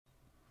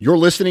You're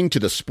listening to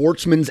the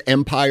Sportsman's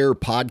Empire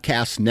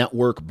Podcast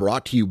Network,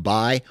 brought to you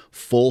by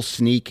Full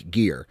Sneak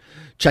Gear.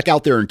 Check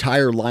out their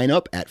entire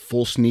lineup at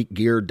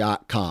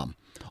fullsneakgear.com.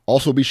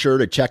 Also be sure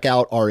to check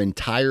out our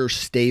entire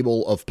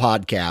stable of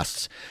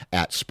podcasts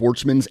at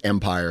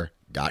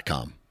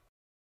sportsmansempire.com.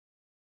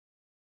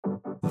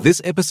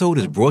 This episode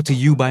is brought to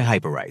you by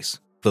Hyperice,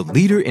 the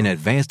leader in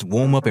advanced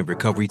warm-up and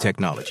recovery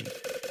technology.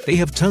 They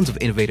have tons of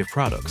innovative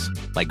products,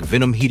 like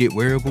Venom-heated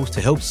wearables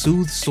to help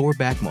soothe sore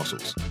back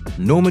muscles,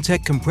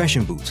 Normatec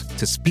compression boots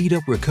to speed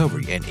up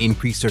recovery and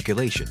increase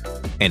circulation,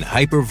 and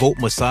Hypervolt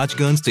massage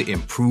guns to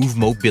improve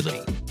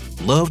mobility.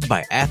 Loved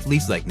by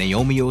athletes like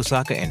Naomi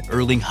Osaka and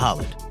Erling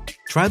Haaland.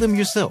 Try them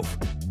yourself.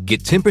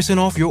 Get 10%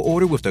 off your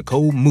order with the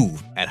code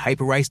MOVE at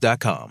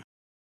hyperice.com.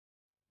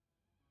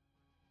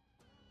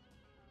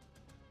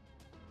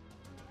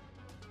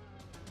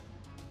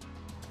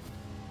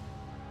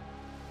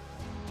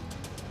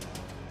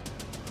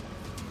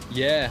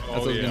 Yeah, that's what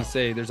I was going to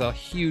say. There's a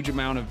huge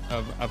amount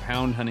of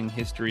hound hunting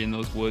history in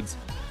those woods.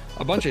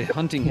 A bunch of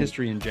hunting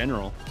history in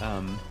general.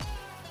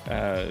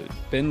 Ben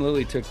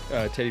Lilly took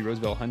Teddy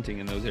Roosevelt hunting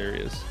in those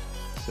areas.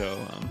 So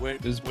when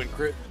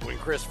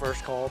Chris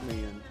first called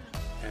me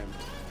and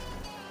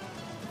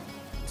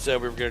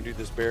said we were going to do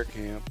this bear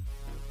camp,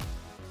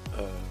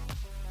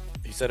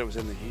 he said it was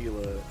in the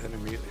Gila, and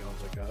immediately I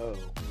was like, oh,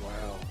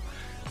 wow.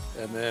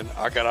 And then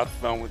I got off the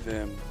phone with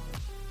him.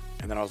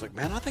 And then I was like,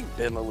 man, I think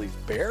Ben Lilly's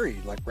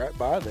buried, like, right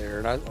by there.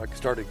 And I,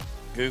 started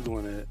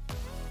Googling it.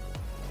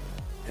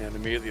 And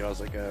immediately I was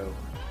like, oh,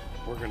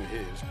 we're going to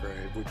hit his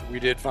grave. Which we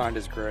did find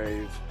his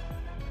grave.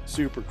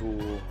 Super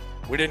cool.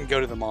 We didn't go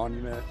to the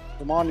monument.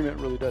 The monument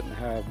really doesn't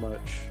have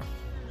much.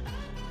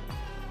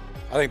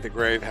 I think the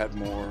grave had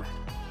more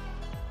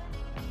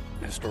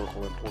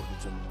historical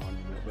importance than the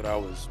monument. But I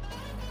was,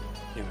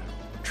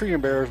 treating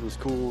bears was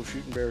cool.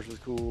 Shooting bears was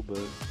cool. But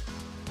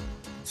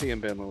seeing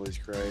Ben Lilly's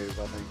grave,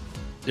 I think.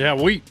 Yeah,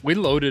 we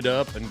loaded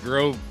up and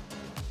drove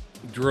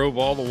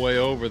all the way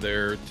over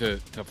there to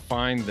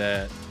find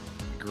that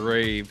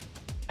grave.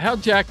 How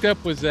jacked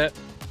up was that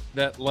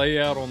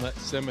layout on that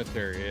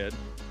cemetery, Ed?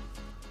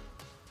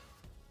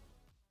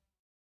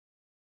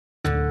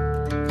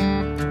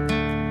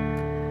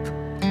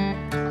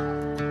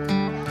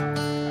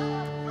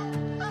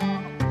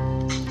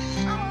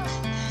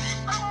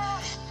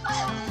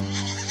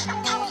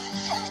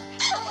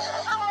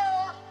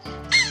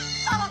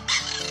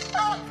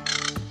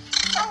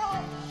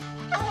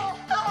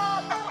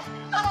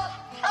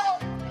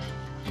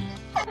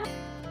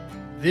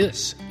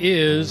 This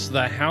is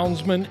the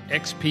Houndsman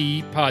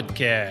XP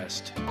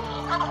Podcast.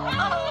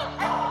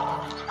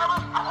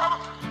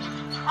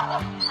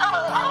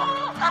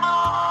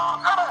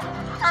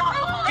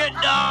 Good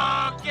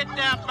dog, get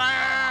that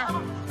bear.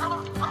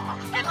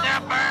 Get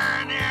that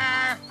bear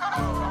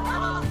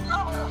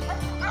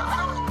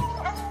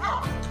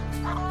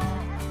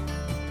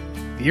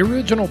The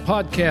original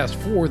podcast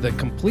for the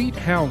complete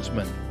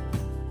Houndsman.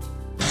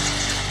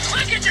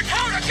 Look at your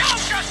coat of go,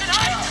 Justin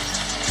Hyde!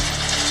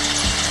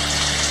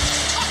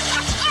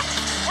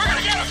 We're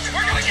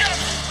gonna get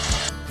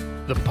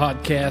him! The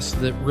podcast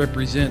that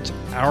represents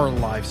our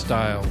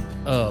lifestyle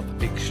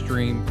of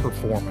extreme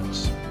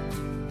performance.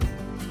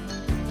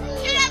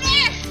 Get up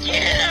there!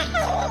 Get him!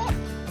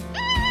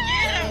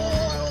 Get him!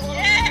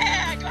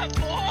 Yeah, good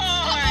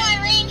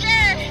boy!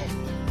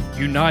 Ranger!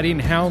 Uniting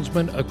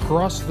houndsmen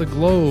across the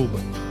globe,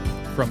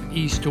 from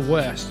east to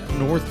west,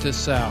 north to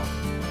south.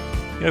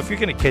 If you're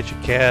going to catch a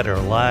cat or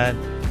a lion,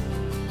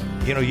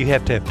 you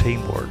have to have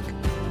teamwork.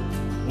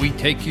 We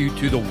take you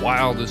to the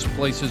wildest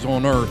places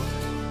on earth.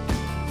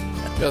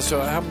 Yeah,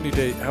 so how many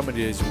days a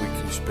week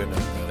can you spend up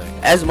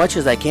there? As much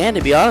as I can,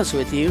 to be honest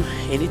with you.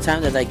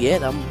 Anytime that I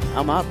get,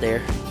 I'm out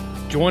there.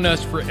 Join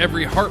us for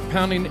every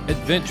heart-pounding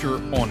adventure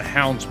on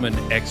Houndsman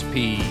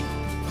XP.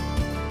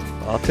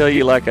 I'll tell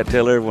you like I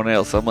tell everyone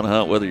else, I'm going to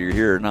hunt whether you're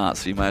here or not,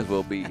 so you might as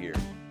well be here.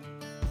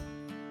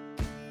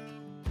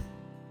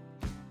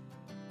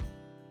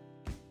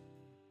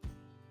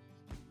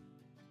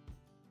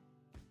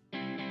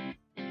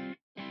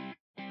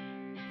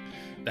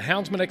 The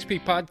Houndsman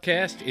XP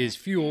podcast is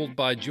fueled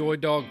by Joy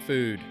Dog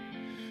Food.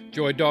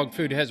 Joy Dog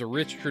Food has a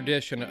rich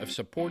tradition of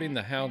supporting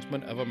the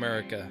Houndsmen of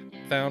America.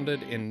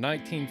 Founded in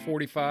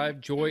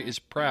 1945, Joy is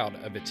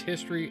proud of its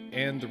history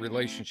and the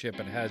relationship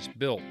it has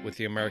built with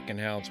the American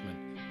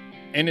Houndsman.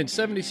 And in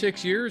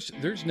 76 years,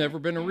 there's never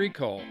been a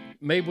recall.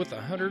 Made with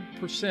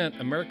 100%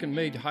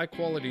 American-made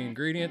high-quality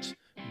ingredients,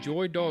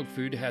 Joy Dog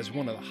Food has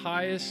one of the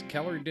highest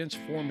calorie-dense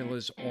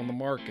formulas on the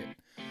market.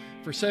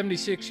 For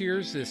 76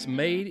 years, this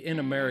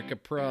made-in-America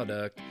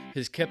product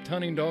has kept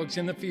hunting dogs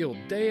in the field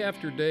day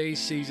after day,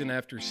 season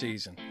after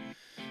season.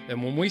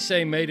 And when we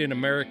say made in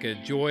America,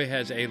 Joy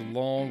has a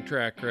long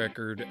track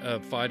record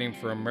of fighting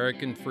for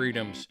American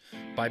freedoms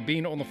by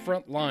being on the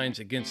front lines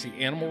against the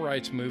animal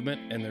rights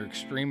movement and their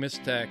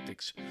extremist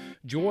tactics.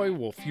 Joy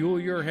will fuel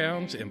your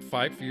hounds and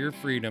fight for your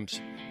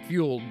freedoms.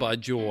 Fueled by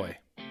Joy.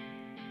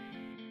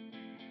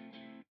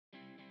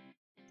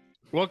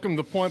 Welcome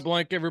to Point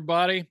Blank,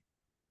 everybody.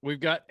 We've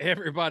got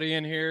everybody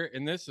in here,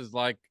 and this is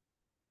like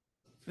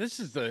This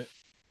is the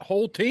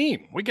whole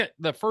team. We got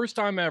the first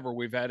time ever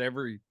we've had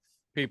everybody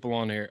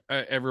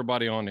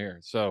on here.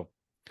 So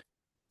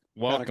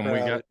welcome.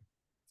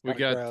 We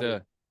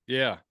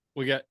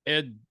got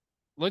Ed.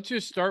 Let's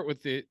just start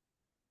with the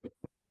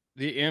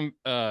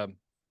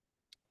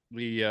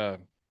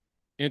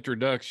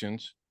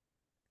introductions.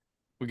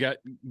 We got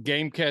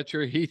game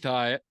catcher Heath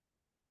Hyatt,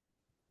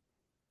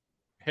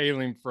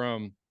 hailing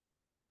from.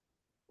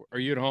 Are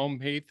you at home,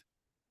 Heath?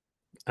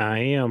 I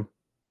am.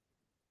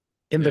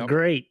 In the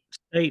great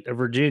state of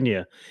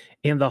Virginia,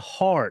 in the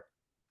heart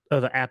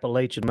of the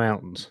Appalachian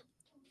Mountains.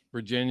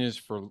 Virginia's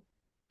for.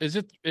 Is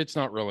it? It's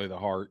not really the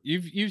heart.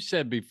 You've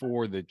said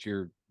before that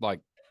you're like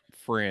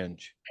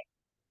fringe.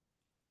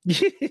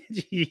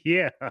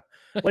 Yeah.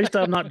 At least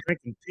I'm not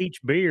drinking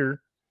peach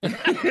beer.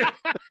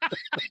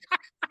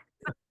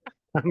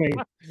 I mean,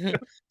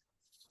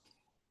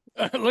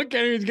 look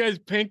at him. He's got his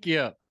pinky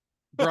up.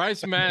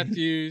 Bryce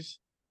Matthews,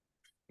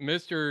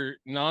 Mr.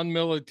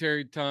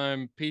 Non-military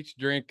time peach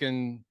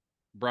drinking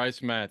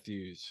Bryce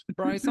Matthews.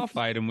 Bryce, I'll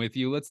fight him with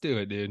you. Let's do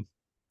it, dude.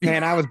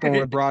 Man, I was born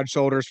with broad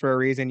shoulders for a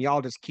reason.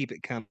 Y'all just keep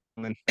it coming.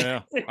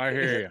 Yeah, I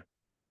hear you.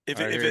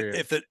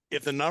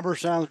 If the number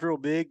sounds real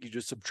big, you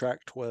just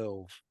subtract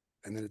 12,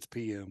 and then it's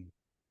PM.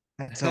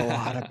 That's a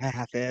lot of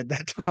math, Ed.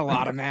 That's a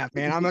lot of math,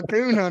 man. I'm a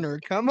coon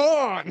hunter. Come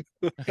on.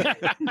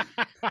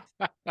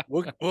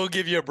 We'll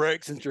give you a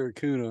break since you're a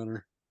coon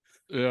hunter.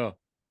 Yeah.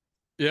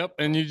 Yep.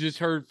 And you just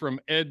heard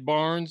from Ed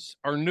Barnes,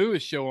 our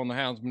newest show on the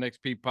Houndsman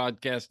XP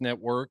Podcast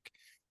Network,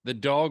 The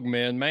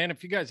Dogmen. Man,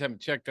 if you guys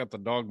haven't checked out The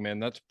Dogmen,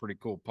 that's a pretty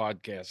cool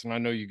podcast. And I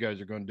know you guys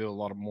are going to do a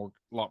lot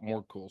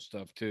more cool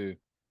stuff too.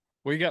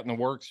 What you got in the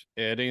works,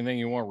 Ed? Anything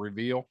you want to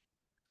reveal?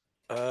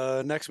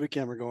 Next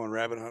weekend we're going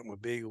rabbit hunting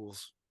with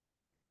beagles.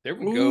 There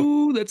we go.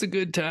 Ooh, that's a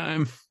good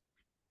time.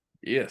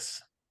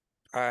 Yes.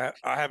 I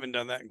haven't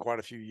done that in quite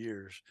a few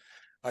years.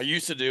 I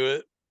used to do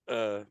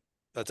it.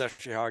 That's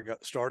actually how I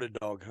got started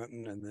dog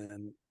hunting,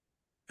 and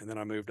then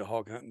I moved to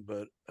hog hunting.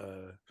 But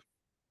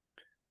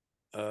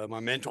my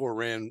mentor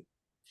ran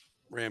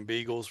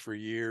beagles for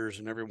years,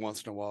 and every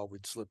once in a while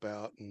we'd slip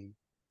out and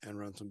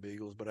run some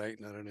beagles. But I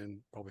ain't done it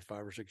in probably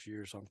 5 or 6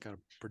 years, so I'm kind of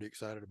pretty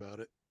excited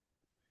about it.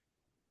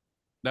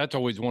 That's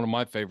always one of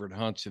my favorite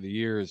hunts of the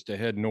year is to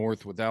head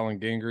north with Alan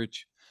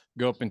Gingrich,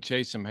 go up and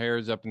chase some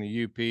hares up in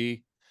the UP.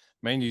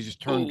 Man, you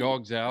just turn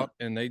dogs out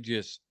and they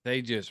just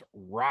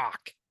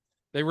rock.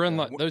 They run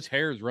like those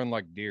hares run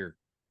like deer.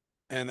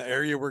 And the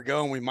area we're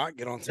going, we might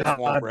get on some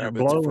swamp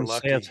rabbits if we're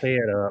lucky. Seth's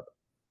head up.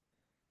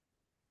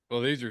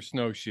 Well, these are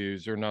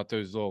snowshoes. They're not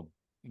those little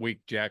weak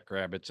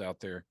jackrabbits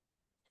out there.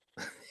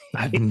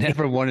 I've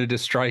never wanted to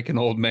strike an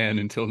old man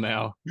until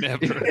now.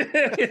 Never.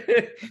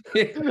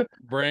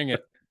 Bring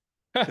it.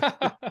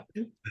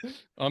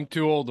 I'm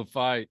too old to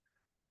fight.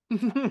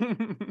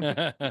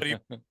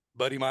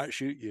 Buddy might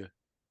shoot you.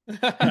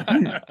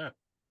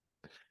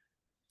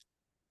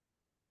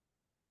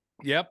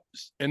 Yep.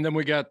 And then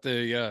we got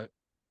the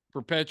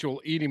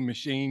perpetual eating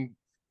machine,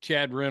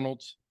 Chad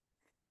Reynolds,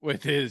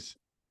 with it.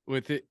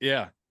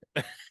 Yeah.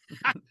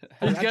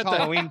 He's got the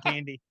Halloween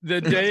candy.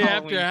 The day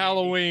after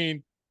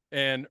Halloween,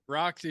 and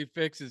Roxy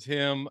fixes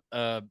him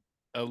a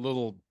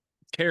little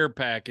care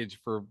package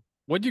for,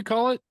 what'd you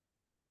call it?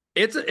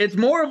 It's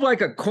more of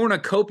like a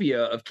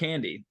cornucopia of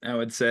candy, I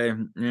would say.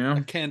 You know,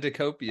 a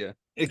candicopia.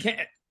 It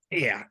can't.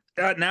 Yeah.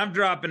 Now I'm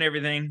dropping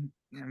everything,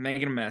 I'm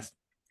making a mess.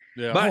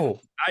 Yeah. But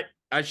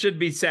I should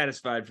be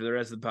satisfied for the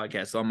rest of the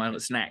podcast. All my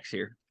snacks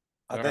here.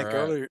 I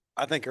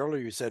think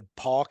earlier you said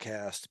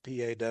pawcast,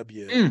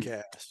 PAW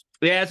cast.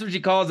 Yeah, that's what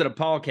she calls it, a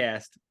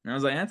pawcast. And I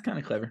was like, that's kind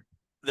of clever.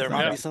 There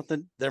might be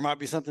something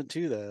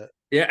to that.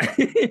 Yeah.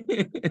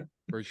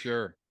 For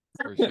sure.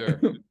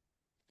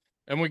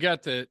 And we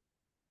got the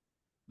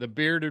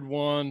bearded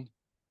one,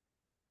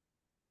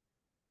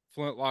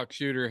 flintlock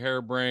shooter,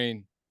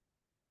 hairbrain,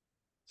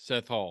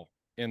 Seth Hall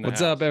in the What's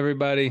house. up,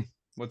 everybody?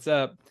 What's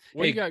up?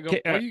 What you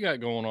got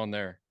going on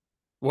there?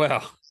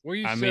 Well, what are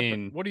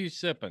you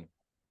sipping?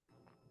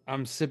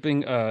 I'm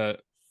sipping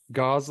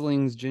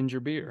Gosling's ginger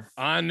beer.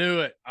 I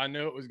knew it. I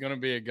knew it was going to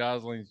be a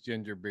Gosling's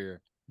ginger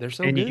beer. They're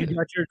so and good. You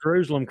got your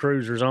Jerusalem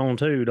cruisers on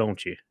too,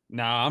 don't you?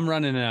 Nah, I'm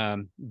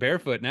running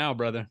barefoot now,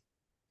 brother.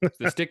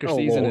 The sticker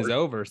season is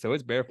over, so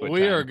it's barefoot.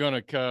 We time. are going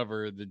to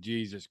cover the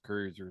Jesus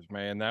Cruisers,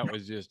 man. That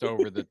was just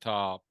over the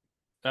top.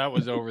 That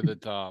was over the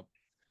top.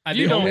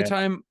 The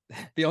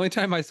only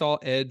time I saw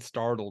Ed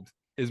startled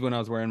is when I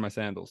was wearing my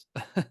sandals.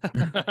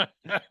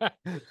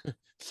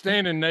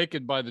 Standing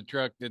naked by the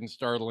truck didn't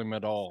startle him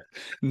at all.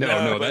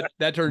 No,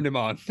 that turned him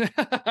on.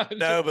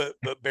 No,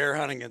 but bear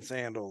hunting in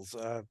sandals,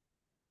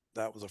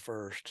 that was a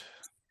first.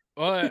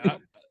 Well,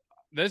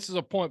 this is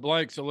a point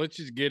blank, so let's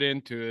just get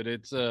into it.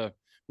 It's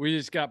we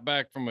just got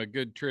back from a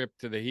good trip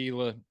to the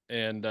Gila,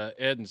 and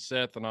Ed and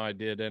Seth and I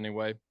did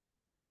anyway,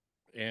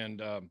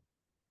 and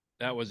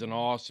that was an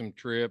awesome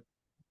trip.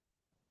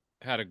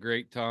 Had a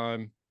great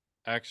time.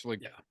 Actually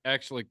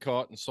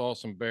caught and saw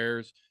some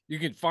bears. You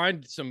can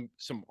find some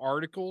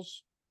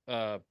articles.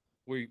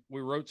 We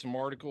wrote some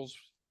articles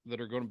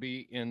that are going to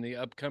be in the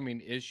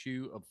upcoming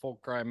issue of Full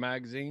Cry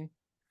magazine.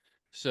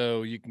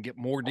 so you can get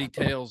more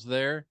details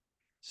there.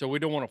 So we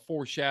don't want to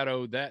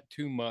foreshadow that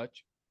too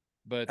much.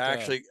 But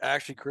actually,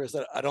 Chris,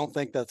 I don't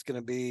think that's going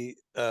to be.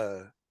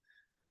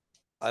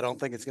 I don't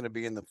think it's going to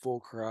be in the Full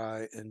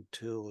Cry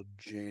until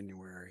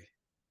January.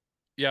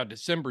 Yeah,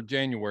 December,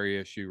 January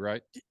issue,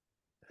 right?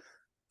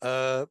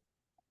 Yeah,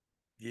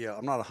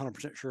 I'm not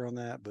 100% sure on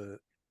that, but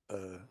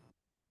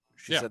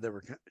she said they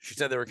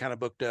were kind of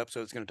booked up,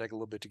 so it's going to take a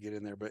little bit to get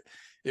in there, but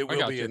it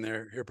will be in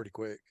there here pretty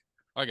quick.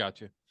 I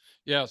got you.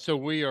 Yeah, so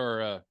we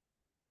are.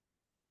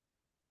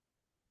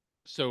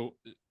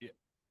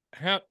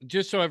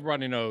 Just so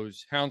everybody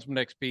knows, Houndsman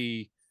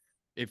XP,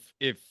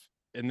 if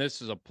and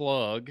this is a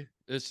plug,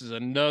 this is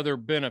another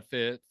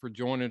benefit for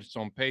joining us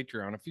on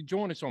Patreon. If you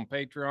join us on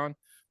Patreon,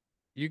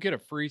 you get a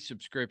free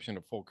subscription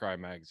to Full Cry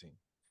Magazine.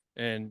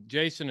 And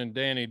Jason and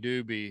Danny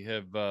Doobie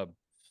have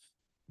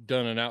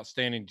done an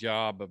outstanding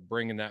job of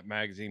bringing that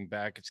magazine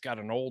back. It's got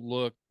an old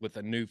look with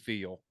a new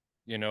feel.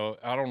 You know,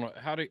 I don't know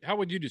how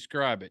would you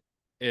describe it,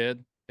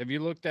 Ed? Have you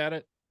looked at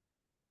it?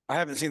 I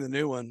haven't seen the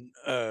new one,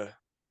 but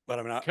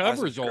I mean,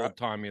 cover's old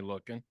timey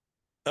looking.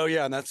 Oh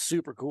yeah, and that's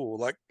super cool.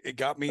 Like it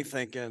got me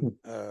thinking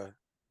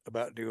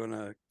about doing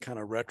a kind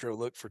of retro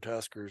look for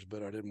Tuskers,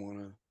 but I didn't want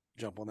to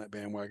jump on that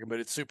bandwagon.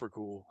 But it's super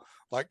cool.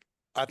 Like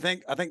I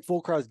think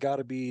Full Cry's got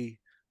to be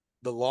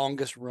the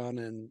longest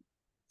running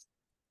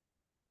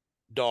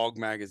dog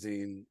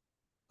magazine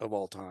of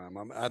all time.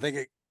 I'm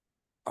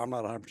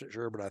not 100%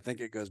 sure, but I think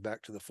it goes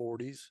back to the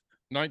 40s.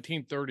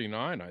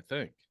 1939, I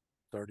think.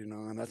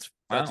 39. That's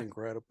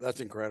incredible.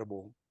 That's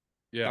incredible.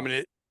 Yeah. I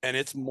mean,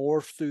 it's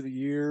morphed through the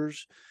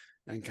years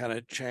and kind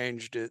of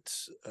changed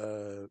its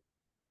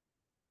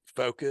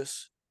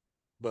focus.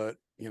 But,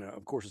 you know,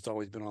 of course, it's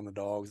always been on the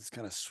dogs. It's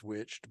kind of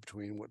switched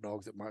between what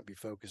dogs it might be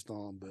focused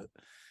on. But,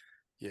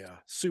 yeah,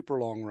 super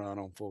long run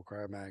on Full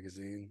Cry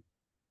magazine.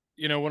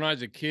 You know, when I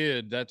was a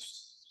kid,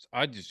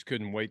 I just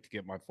couldn't wait to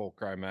get my Full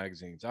Cry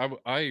magazines.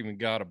 I even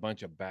got a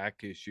bunch of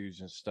back issues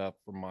and stuff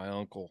from my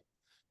uncle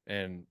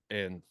and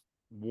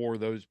wore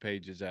those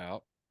pages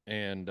out.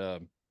 And,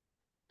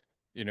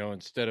 you know,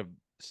 instead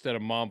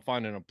of mom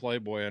finding a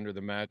Playboy under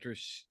the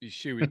mattress,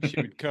 she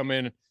would come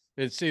in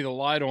and see the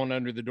light on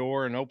under the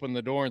door and open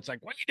the door. And it's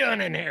like, what are you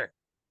doing in here?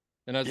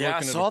 And I was looking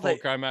at the Full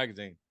Cry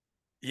magazine.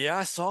 Yeah,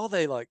 I saw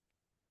they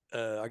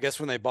I guess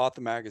when they bought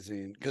the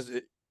magazine, because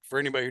for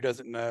anybody who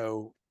doesn't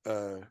know,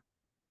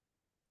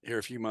 here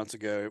a few months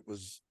ago,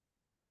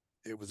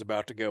 it was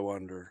about to go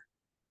under,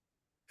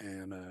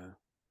 and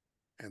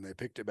they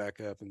picked it back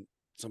up, and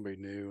somebody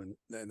knew,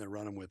 and they're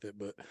running with it.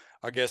 But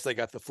I guess they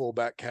got the full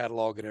back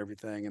catalog and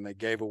everything, and they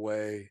gave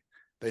away.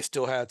 They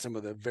still had some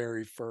of the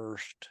very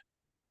first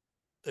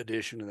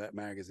edition of that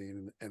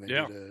magazine, and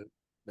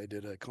they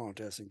did a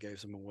contest and gave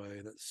some away.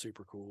 That's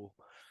super cool.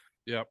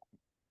 Yep.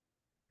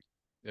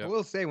 I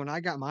will say, when I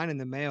got mine in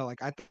the mail,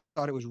 like I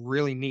thought it was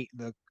really neat,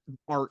 the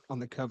art on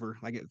the cover.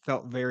 Like it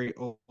felt very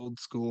old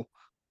school,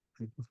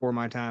 like, before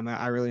my time.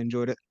 I really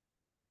enjoyed it.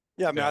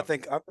 Yeah, I mean,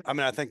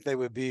 I think they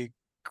would be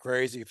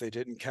crazy if they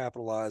didn't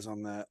capitalize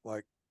on that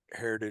like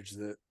heritage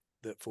that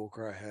Full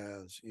Cry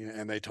has. You know,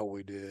 and they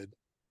totally did.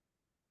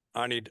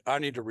 I need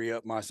to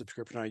re-up my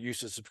subscription. I used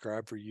to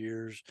subscribe for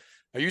years.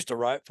 I used to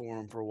write for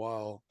them for a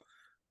while,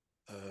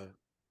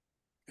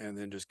 and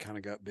then just kind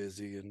of got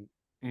busy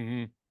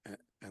and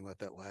let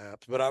that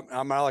lapse. But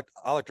I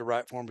like to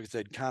write for them because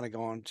they'd kind of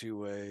gone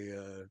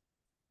to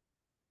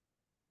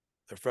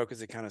their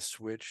focus had kind of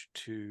switched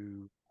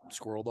to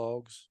squirrel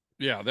dogs.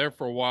 Yeah, there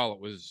for a while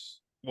it was,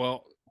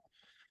 well,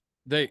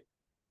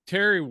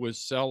 Terry was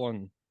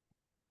selling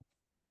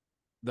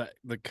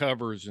the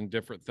covers and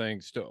different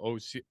things to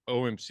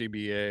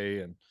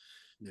OMCBA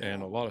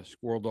and a lot of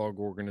squirrel dog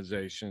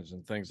organizations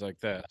and things like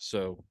that.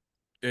 So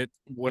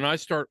when I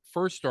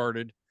first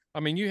started, I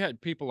mean, you had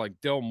people like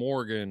Del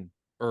Morgan,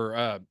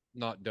 or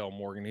not Del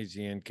Morgan, he's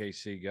the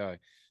NKC guy.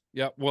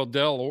 Yeah, well,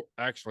 Del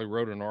actually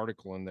wrote an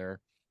article in there,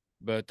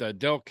 but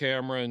Del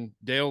Cameron,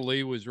 Dale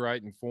Lee was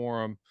writing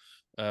for him.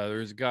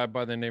 There's a guy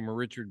by the name of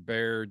Richard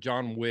Bear,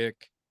 John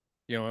Wick.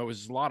 You know, it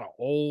was a lot of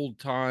old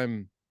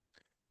time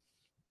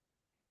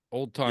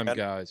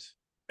guys.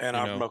 And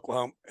I'm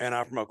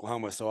from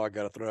Oklahoma, so I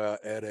got to throw out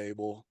Ed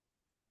Abel.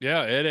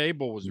 Yeah, Ed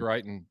Abel was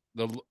writing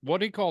what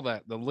do you call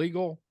that? The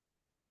legal?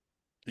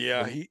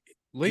 Yeah, he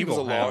was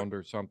a hound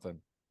or something.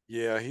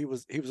 Yeah, he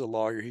was a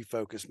lawyer. He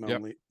focused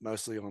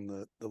mostly on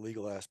the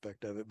legal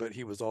aspect of it, but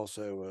he was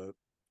also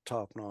a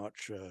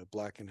top-notch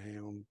black and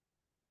hound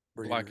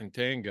breeder. Black and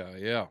tan guy,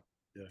 yeah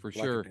for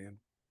sure.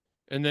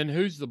 And then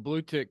who's the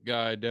blue tick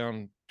guy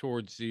down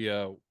towards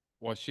the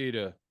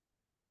Washita?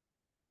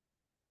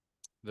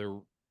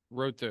 That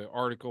wrote the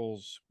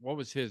articles. What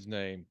was his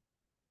name?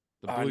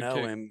 The blue I know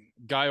tick him.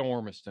 Guy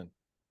Ormiston.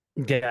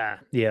 Yeah.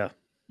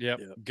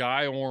 Yep.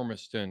 Guy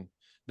Ormiston.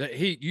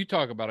 You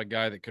talk about a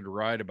guy that could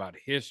write about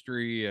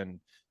history and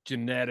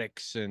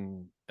genetics,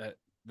 and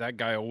that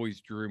guy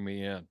always drew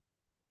me in.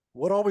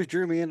 What always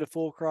drew me into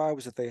Full Cry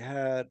was that they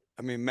had,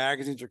 I mean,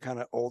 magazines are kind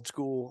of old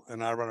school,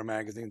 and I run a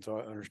magazine, so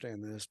I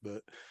understand this,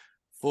 but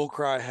Full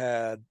Cry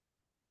had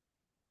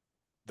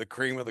the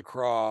cream of the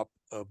crop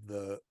of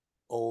the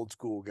old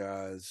school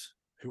guys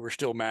who were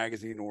still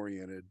magazine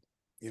oriented.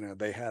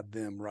 They had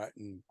them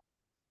writing,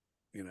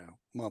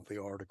 monthly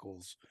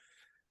articles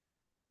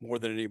more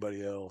than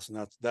anybody else,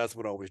 and that's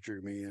what always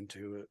drew me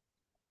into it.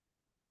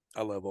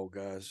 I love old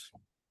guys.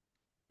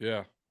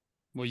 Yeah.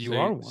 Well, you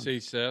are one. See,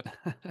 Seth.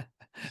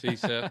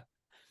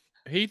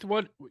 Heath,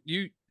 what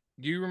do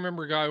you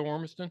remember Guy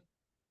Ormiston?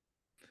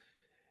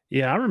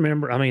 Yeah, I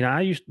remember. I mean,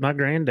 my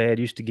granddad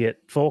used to get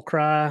Full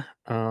Cry,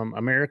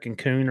 American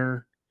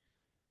Cooner,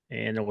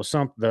 and there was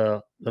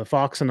the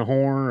Fox and the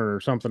Horn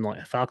or something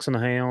like Fox and the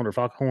Hound or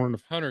Fox Horn,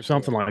 Hunter's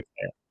something Horn. like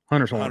that.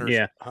 Hunter's Horn,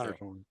 yeah. Hunter's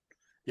Horn.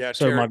 Yeah.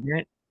 So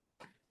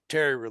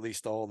Terry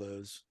released all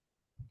those.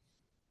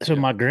 So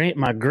my great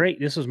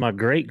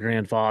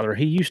grandfather,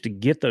 he used to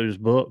get those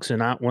books, and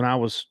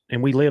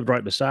we lived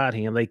right beside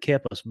him. They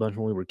kept us a bunch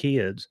when we were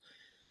kids,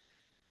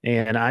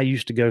 and I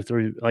used to go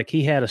through, like,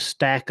 he had a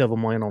stack of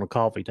them laying on a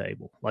coffee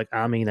table, like,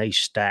 I mean a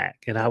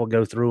stack, and I would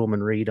go through them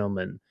and read them.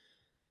 And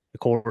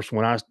of course,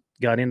 when I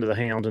got into the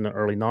Hounds in the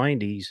early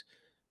 '90s,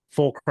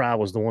 Full Cry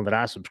was the one that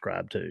I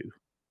subscribed to.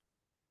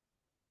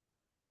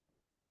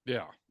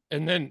 Yeah,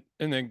 and then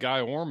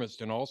Guy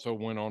Ormiston also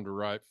went on to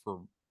write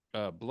for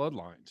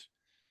Bloodlines.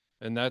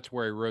 And that's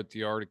where he wrote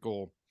the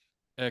article,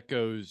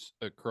 "Echoes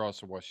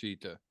Across the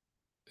Washita."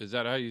 Is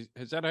that how you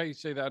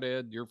say that,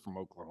 Ed? You're from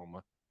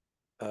Oklahoma.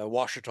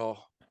 Washita.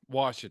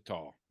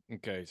 Washita.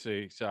 Okay.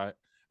 See, so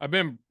I've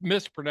been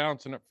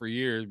mispronouncing it for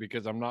years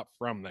because I'm not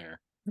from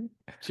there.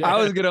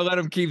 I was gonna let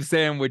him keep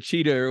saying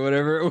Wachita or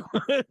whatever it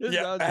was.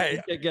 Yeah.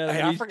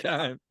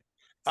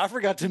 I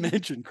forgot to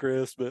mention,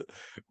 Chris, but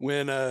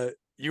when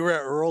you were at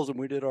Earl's and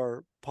we did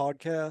our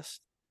podcast.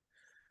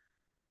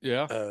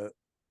 Yeah.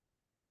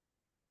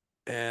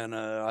 And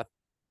I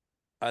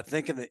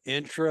think in the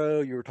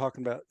intro you were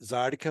talking about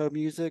Zydeco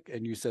music,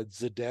 and you said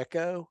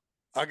Zydeco.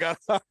 I got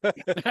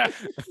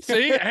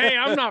see. Hey,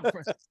 I'm not.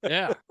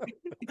 Yeah,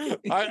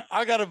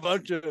 I got a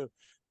bunch of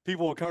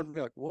people coming to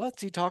me like,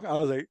 "What's he talking?" I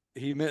was like,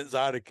 "He meant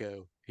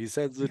Zydeco. He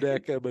said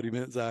Zydeco, but he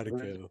meant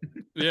Zydeco."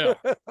 Yeah.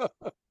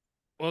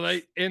 Well,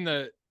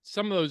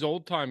 some of those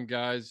old time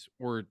guys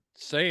were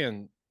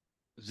saying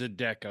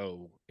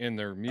Zydeco in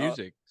their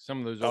music. Some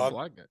of those old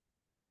black guys.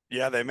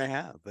 Yeah, they may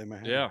have.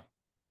 Yeah.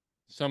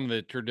 Some of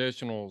the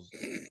traditional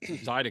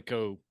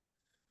Zydeco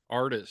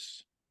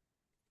artists.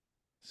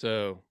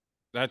 So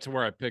that's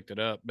where I picked it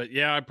up. But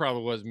yeah, I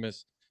probably was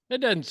It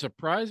doesn't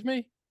surprise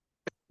me.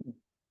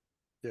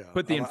 Yeah.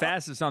 Put the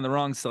emphasis on the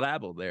wrong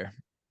syllable there.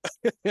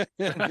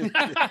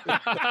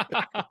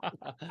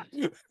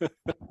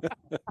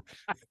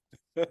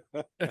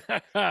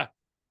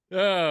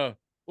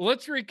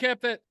 Let's recap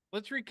that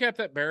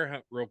bear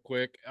hunt real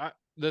quick.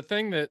 The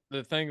thing that,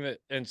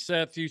 and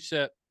Seth, you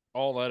set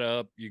all that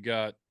up.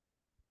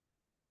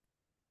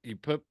 You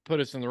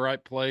put us in the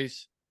right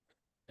place,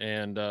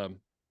 and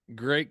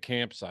great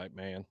campsite,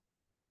 man.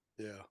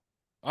 Yeah,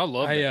 I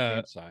love that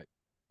campsite.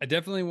 I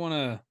definitely want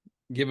to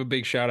give a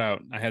big shout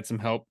out. I had some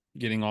help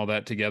getting all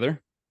that together.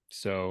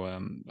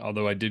 So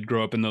although I did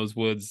grow up in those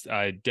woods,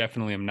 I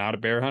definitely am not a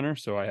bear hunter.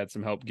 So I had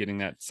some help getting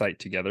that site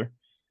together.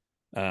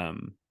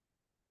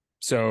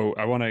 So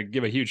I want to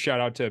give a huge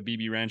shout out to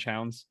BB Ranch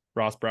Hounds,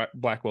 Ross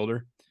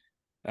Blackwelder.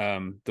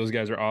 Those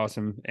guys are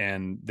awesome.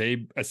 And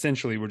they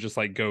essentially were just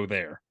like, go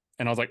there.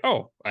 And I was like,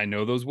 oh, I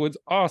know those woods.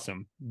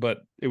 Awesome.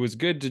 But it was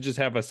good to just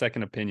have a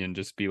second opinion,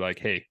 just be like,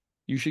 hey,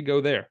 you should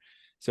go there.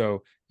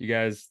 So you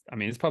guys, I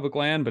mean, it's public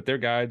land, but they're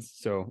guides.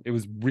 So it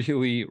was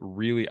really,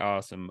 really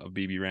awesome of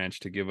BB Ranch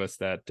to give us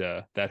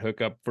that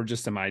hookup for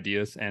just some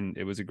ideas. And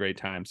it was a great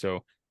time.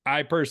 So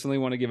I personally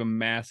want to give a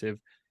massive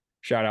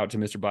shout out to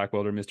Mr.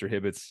 Blackwelder, Mr.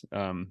 Hibbets,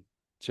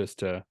 just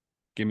to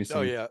give me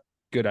some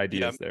good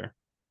ideas there.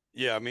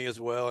 Yeah, me as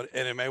well.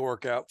 And it may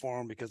work out for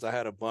him because I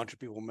had a bunch of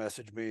people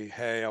message me,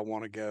 hey, I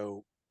want to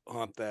go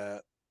hunt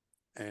that.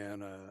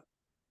 And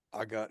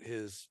I got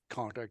his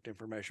contact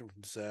information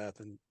from Seth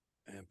and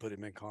put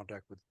him in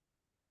contact with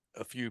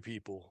a few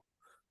people,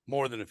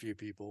 more than a few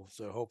people.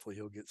 So hopefully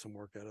he'll get some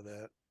work out of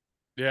that.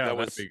 Yeah,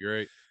 that'd be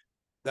great.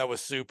 That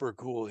was super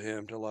cool of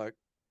him to like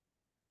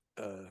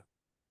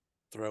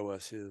throw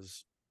us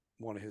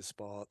one of his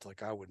spots.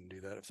 Like, I wouldn't do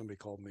that. If somebody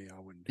called me, I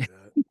wouldn't do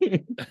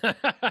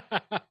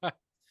that.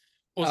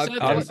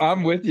 Well,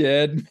 I'm with you,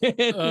 Ed.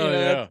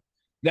 Yeah.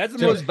 That's the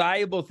most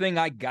valuable thing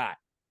I got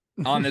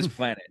on this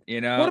planet.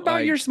 What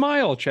about your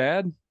smile,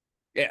 Chad?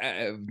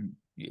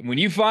 When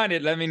you find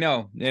it, let me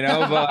know.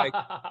 But like,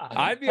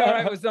 I'd be all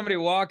right with somebody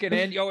walking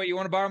in. Yo, you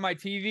want to borrow my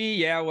TV?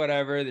 Yeah,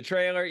 whatever. The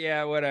trailer?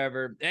 Yeah,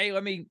 whatever. Hey,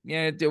 I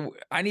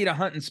need a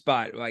hunting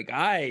spot. Like,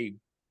 I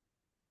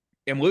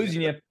am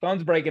losing you.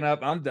 Phone's breaking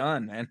up. I'm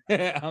done, man.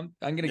 I'm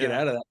gonna get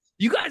out of that.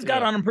 You guys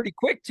got on them pretty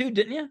quick too,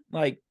 didn't you?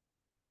 Like,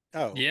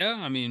 oh yeah.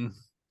 I mean,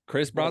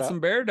 Chris brought some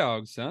bear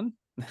dogs, son.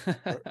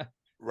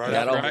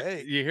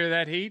 Right. You hear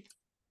that, Heath?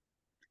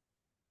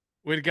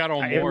 We'd got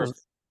on more.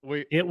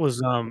 It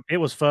was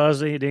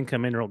fuzzy. It didn't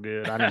come in real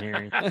good. I didn't hear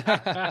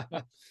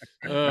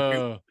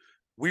him.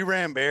 We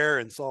ran bear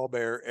and saw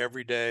bear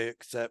every day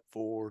except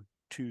for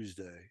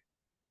Tuesday.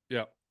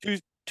 Yeah.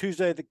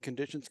 Tuesday, the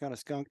conditions kind of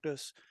skunked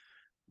us,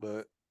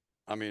 but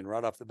I mean,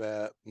 right off the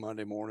bat,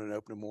 Monday morning,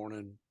 opening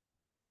morning,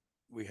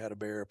 we had a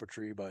bear up a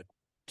tree by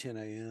 10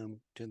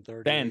 a.m.,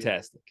 10:30.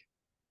 Fantastic.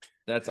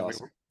 That's And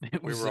awesome.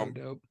 We were on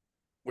dope.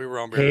 We were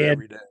on bear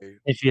every day.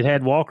 If you'd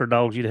had walker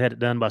dogs, you'd have had it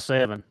done by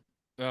 7.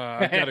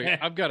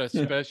 I've got a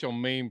special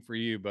meme for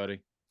you,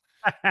 buddy,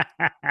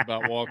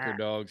 about walker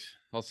dogs.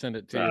 I'll send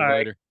it to you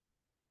later.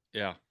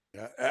 Yeah.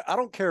 Yeah, I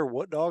don't care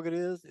what dog it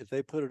is. If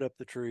they put it up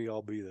the tree,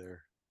 I'll be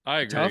there.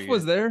 I agree. Tough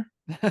was there.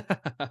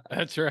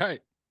 That's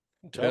right.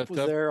 Tough was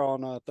there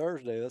on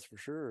Thursday. That's for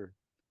sure.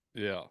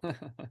 Yeah.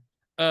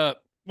 Why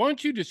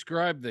don't you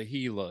describe the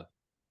Gila,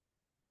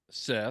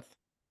 Seth?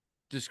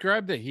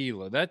 Describe the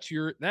Gila.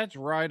 That's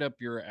right up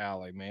your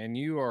alley, man.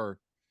 You are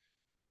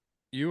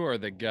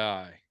the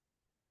guy.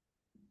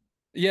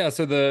 Yeah,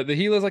 so the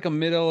Gila is like a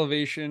mid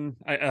elevation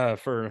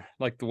for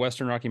like the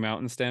Western Rocky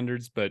Mountain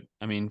standards, but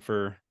I mean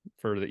for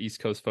the East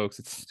Coast folks,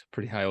 it's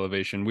pretty high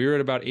elevation. We were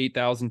at about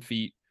 8,000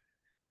 feet.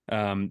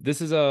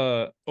 This is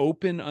a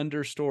open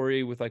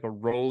understory with like a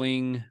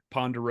rolling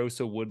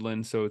ponderosa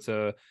woodland, so it's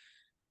a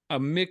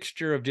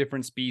mixture of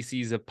different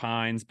species of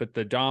pines, but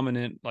the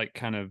dominant like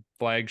kind of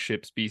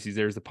flagship species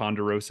there's the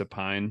ponderosa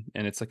pine,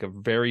 and it's like a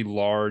very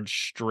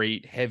large,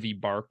 straight, heavy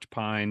barked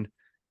pine.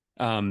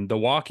 The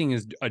walking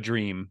is a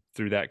dream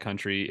through that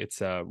country.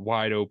 It's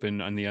wide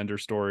open on the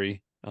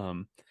understory.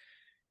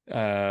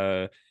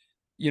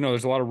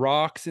 There's a lot of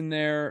rocks in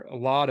there, a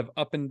lot of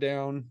up and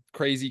down,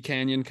 crazy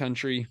canyon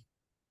country,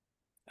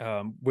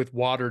 with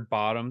watered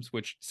bottoms,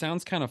 which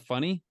sounds kind of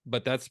funny,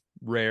 but that's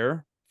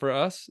rare for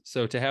us.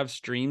 So to have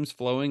streams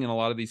flowing in a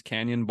lot of these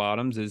canyon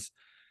bottoms is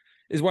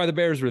why the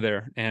bears were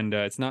there. And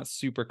it's not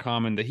super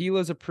common. The Gila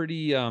is a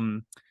pretty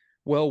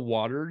well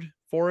watered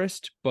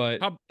forest,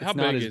 but how it's big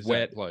not as is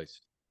wet. that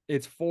place?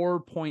 It's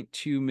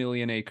 4.2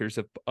 million acres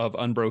of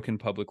unbroken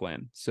public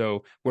land.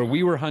 So where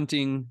we were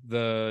hunting,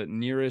 the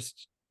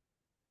nearest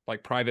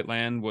like private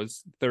land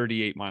was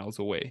 38 miles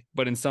away,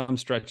 but in some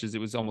stretches it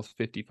was almost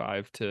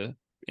 55 to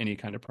any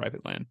kind of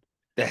private land.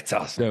 That's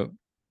awesome. So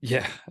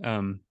yeah.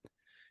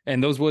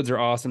 And those woods are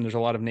awesome. There's a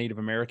lot of Native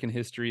American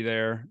history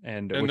there.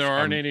 And there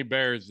aren't any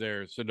bears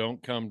there, so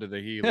don't come to the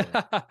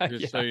Gila.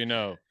 Just so you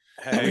know.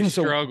 Hey, we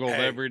struggled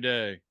every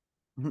day.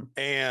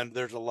 And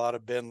there's a lot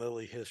of Ben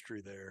Lilly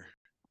history there.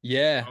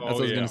 Yeah, that's what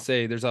I was going to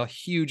say. There's a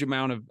huge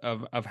amount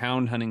of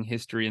hound hunting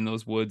history in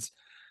those woods,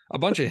 a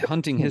bunch of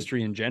hunting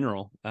history in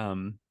general.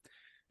 Ben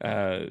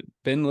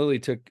Lilly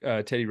took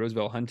Teddy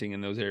Roosevelt hunting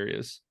in those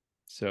areas.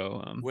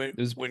 So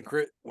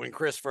when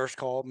Chris first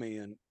called me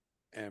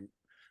and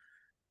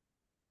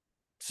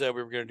said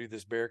we were going to do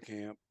this bear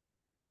camp,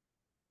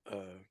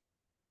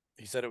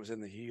 he said it was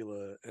in the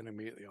Gila, and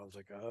immediately I was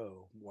like,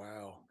 oh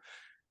wow.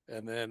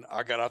 And then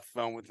I got off the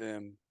phone with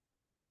him,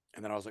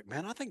 and then I was like,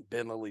 man, I think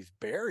Ben Lilly's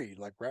buried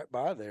like right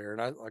by there.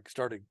 And I like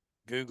started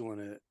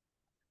Googling it,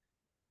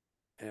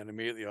 and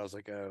immediately I was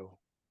like, oh,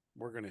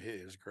 we're going to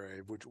hit his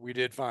grave, which we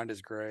did find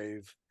his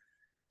grave.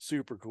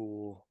 Super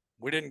cool.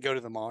 We didn't go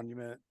to the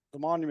monument. The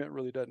monument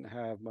really doesn't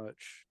have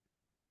much.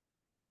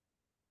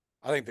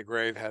 I think the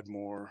grave had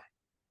more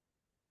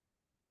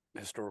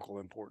historical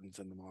importance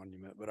in the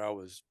monument, but I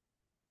was,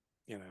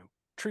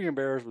 treeing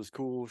bears was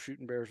cool,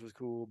 shooting bears was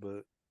cool,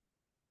 but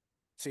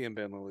seeing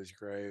Ben Lilly's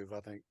grave,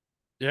 I think.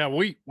 Yeah,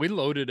 we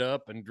loaded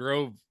up and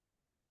drove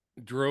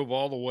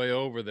all the way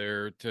over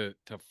there to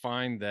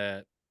find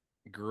that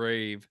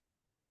grave.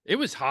 It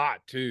was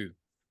hot too.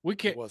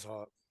 It was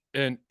hot.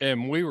 And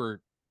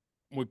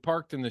we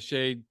parked in the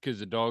shade because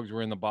the dogs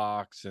were in the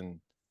box,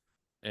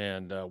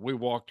 and we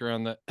walked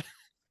around that.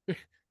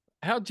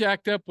 How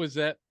jacked up was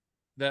that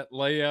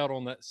layout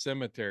on that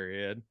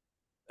cemetery, Ed?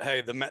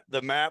 Hey,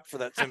 the map for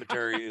that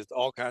cemetery is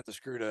all kinds of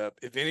screwed up.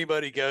 If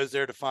anybody goes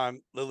there to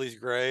find Lily's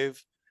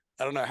grave,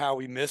 I don't know how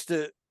we missed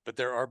it, but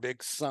there are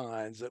big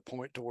signs that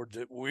point towards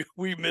it.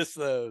 We missed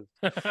those.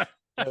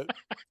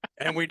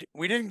 And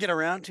we didn't get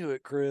around to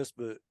it, Chris,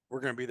 but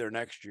we're going to be there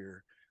next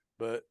year.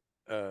 But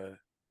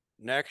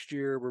next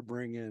year we're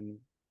bringing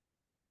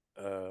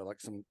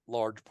like some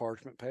large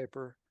parchment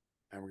paper,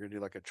 and we're going to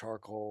do like a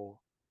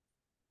charcoal,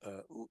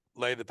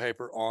 lay the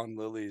paper on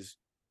Lily's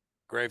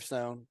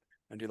gravestone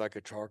and do like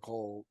a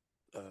charcoal,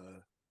 I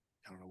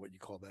don't know what you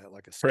call that,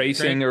 like a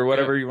tracing or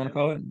whatever you want to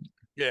call it.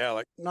 Yeah,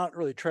 like not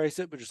really trace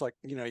it, but just like,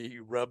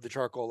 you rub the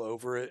charcoal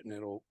over it and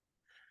it'll,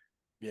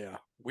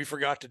 we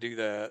forgot to do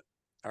that.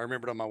 I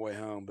remembered on my way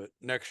home, but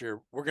next year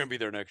we're going to be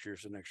there next year.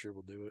 So next year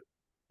we'll do it.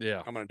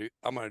 Yeah. I'm going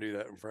to do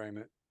that and frame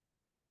it.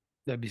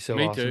 That'd be so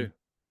Me awesome. too.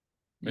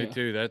 Me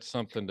too. That's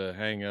something to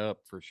hang up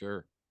for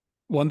sure.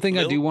 One thing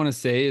I do want to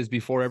say is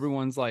before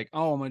everyone's like,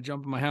 oh, I'm going to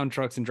jump in my hound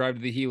trucks and drive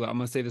to the Gila, I'm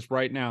going to say this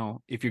right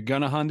now. If you're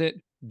going to hunt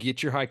it,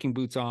 get your hiking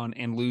boots on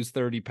and lose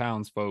 30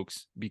 pounds,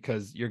 folks,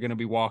 because you're going to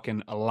be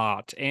walking a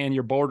lot and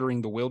you're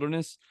bordering the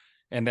wilderness.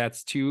 And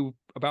that's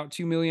about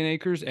 2 million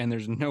acres and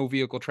there's no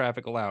vehicle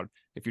traffic allowed.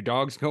 If your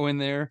dogs go in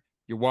there,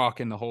 You're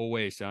walking the whole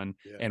way, son.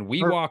 Yeah. And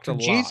we walked a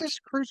lot. Jesus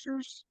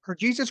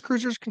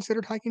cruisers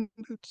considered hiking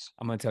boots?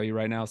 I'm gonna tell you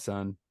right now,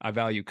 son. I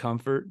value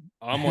comfort.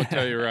 I'm gonna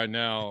tell you right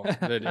now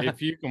that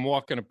if you can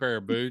walk in a pair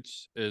of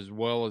boots as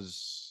well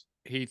as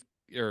Heath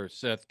or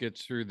Seth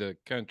gets through the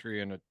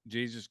country in a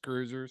Jesus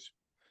cruisers,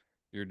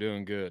 you're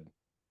doing good.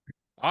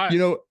 I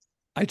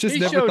just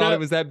never thought it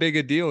was that big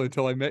a deal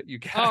until I met you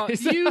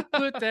guys. You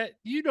put that.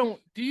 Do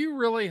you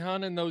really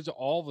hunt in those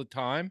all the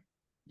time?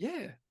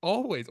 Yeah,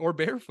 always. Or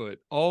barefoot.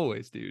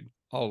 Always, dude.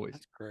 Always.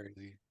 That's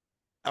crazy.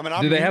 I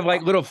mean, do they have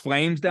like little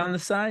flames down the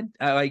side?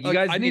 You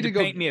guys need to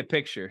paint me a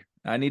picture.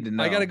 I need to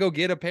know. I gotta go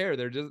get a pair.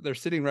 They're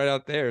sitting right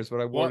out there. Is what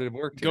I wanted to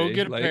work today. Go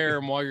get a pair,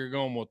 and while you're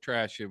going, we'll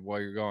trash you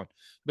while you're gone.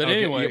 But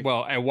anyway,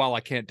 and while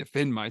I can't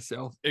defend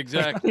myself,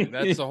 exactly.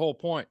 That's the whole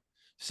point.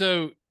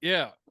 So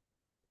yeah,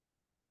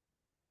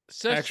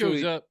 Seth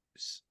shows up.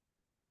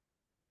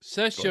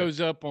 Seth shows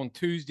up on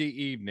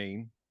Tuesday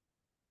evening.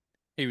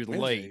 He was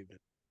late.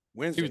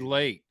 Wednesday. He was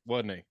late,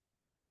 wasn't he?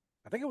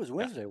 I think it was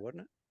Wednesday,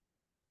 wasn't it?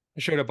 I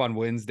showed up on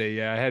Wednesday.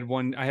 Yeah, I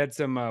had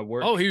some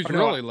work. Oh, he was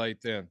really late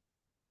then.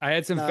 I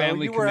had some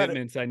family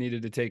commitments I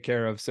needed to take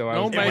care of, so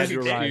don't make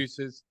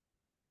excuses.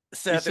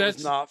 Seth, it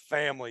was not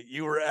family.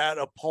 You were at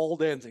a pole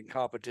dancing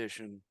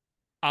competition.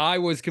 I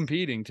was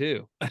competing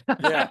too.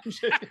 Yeah.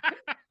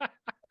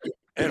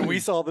 And we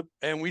saw the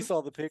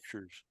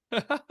pictures.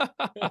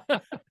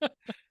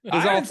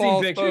 It's all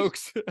false,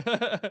 folks.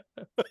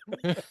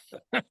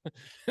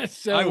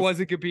 I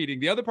wasn't competing.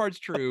 The other part's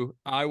true.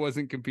 I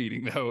wasn't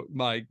competing though.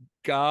 My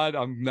God,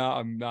 I'm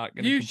not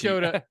gonna. You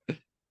showed up.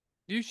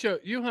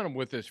 You hunted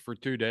with us for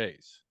 2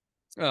 days.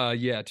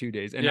 Yeah, 2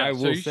 days. And I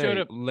will say, showed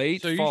up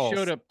late. So you false.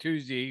 showed up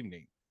Tuesday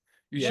evening.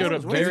 You showed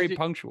up very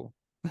punctual.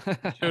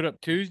 Showed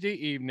up Tuesday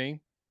evening.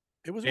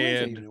 It was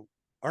Wednesday evening.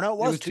 Or no, it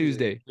was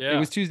Tuesday. Yeah. It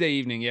was Tuesday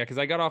evening. Yeah, because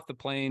I got off the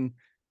plane,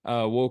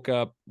 woke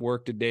up,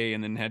 worked a day,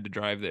 and then had to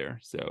drive there.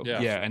 So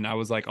yeah, and I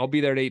was like, I'll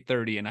be there at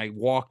 8:30, and I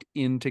walked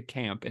into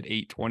camp at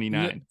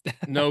 8:29.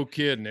 No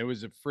kidding. It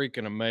was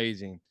freaking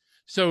amazing.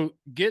 So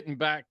getting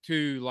back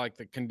to like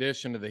the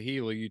condition of the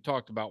Gila, you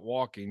talked about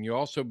walking. You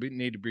also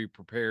need to be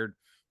prepared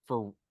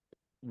for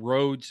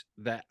roads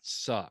that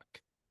suck.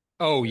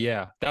 Oh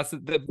yeah, that's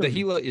the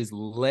Gila is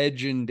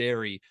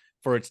legendary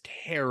for its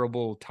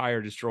terrible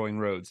tire destroying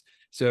roads.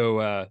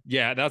 So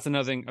yeah, that's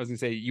another thing I was gonna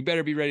say. You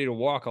better be ready to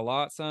walk a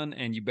lot, son,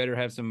 and you better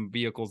have some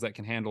vehicles that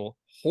can handle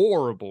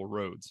horrible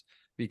roads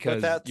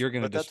because you're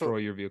gonna destroy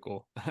your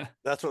vehicle.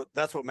 That's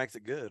what makes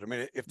it good. I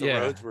mean, if the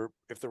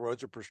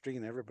roads were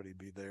pristine, everybody'd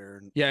be there.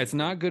 And, yeah, it's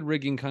not good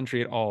rigging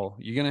country at all.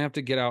 You're gonna have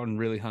to get out and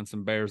really hunt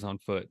some bears on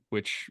foot,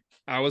 which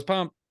I was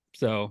pumped.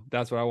 So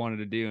that's what I wanted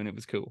to do, and it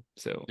was cool.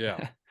 So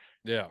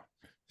yeah.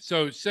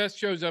 So Seth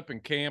shows up in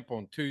camp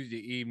on Tuesday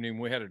evening.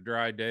 We had a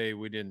dry day.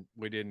 We didn't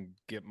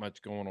get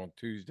much going on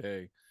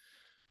Tuesday,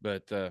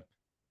 but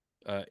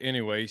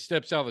anyway, he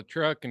steps out of the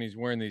truck and he's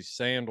wearing these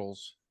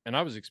sandals. And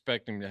I was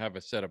expecting him to have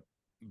a set of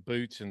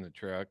boots in the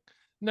truck.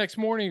 Next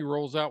morning, he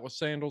rolls out with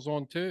sandals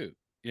on too.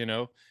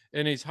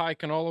 And he's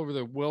hiking all over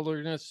the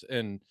wilderness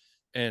and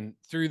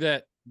through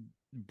that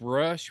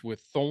brush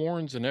with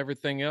thorns and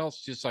everything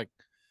else. Just like,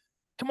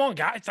 come on,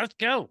 guys, let's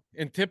go.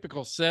 In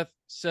typical Seth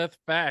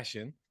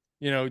fashion.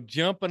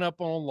 Jumping up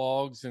on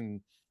logs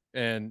and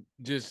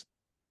just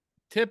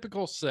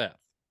typical Seth.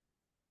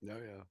 Oh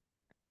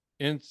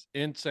yeah.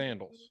 In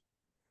sandals.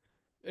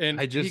 And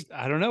I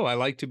don't know. I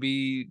like to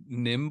be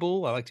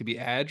nimble. I like to be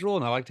agile,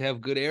 and I like to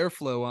have good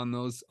airflow on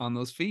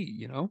those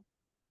feet.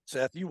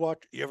 Seth, you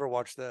ever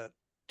watch that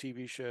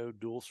TV show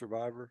Dual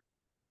Survivor?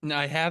 No,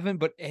 I haven't,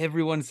 but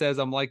everyone says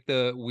I'm like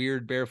the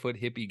weird barefoot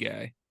hippie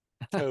guy.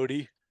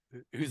 Cody,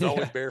 who's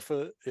always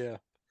barefoot. Yeah.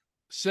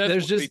 Seth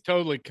would be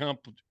totally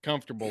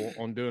comfortable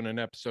on doing an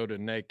episode of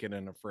Naked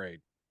and Afraid.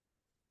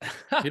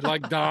 He'd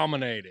like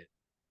dominate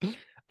it.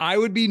 I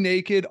would be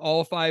naked.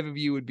 All 5 of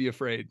you would be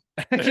afraid.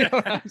 You know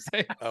what I'm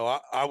saying? Oh,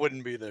 I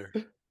wouldn't be there.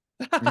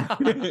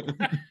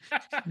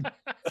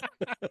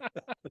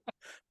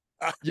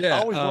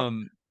 Yeah.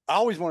 I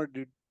always wanted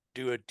to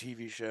do a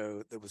TV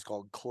show that was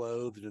called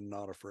Clothed and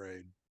Not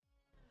Afraid.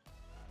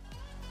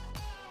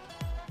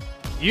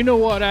 You know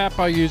what app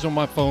I use on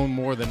my phone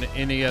more than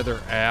any other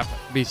app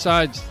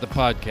besides the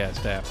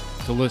podcast app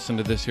to listen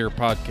to this here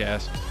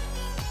podcast?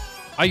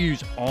 I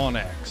use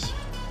OnX.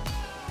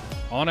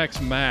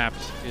 OnX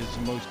Maps is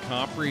the most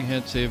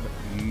comprehensive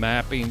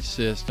mapping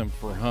system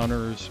for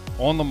hunters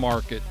on the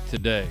market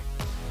today.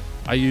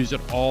 I use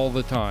it all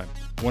the time.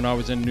 When I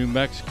was in New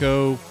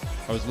Mexico,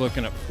 I was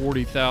looking at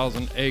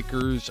 40,000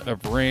 acres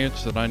of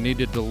ranch that I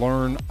needed to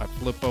learn. I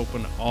flip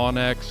open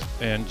OnX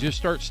and just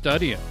start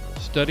studying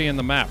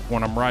the map.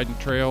 When I'm riding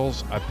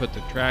trails, I put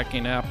the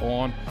tracking app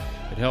on.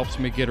 It helps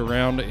me get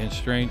around in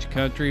strange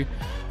country.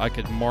 I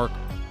could mark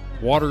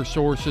water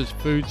sources,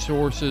 food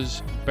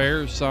sources,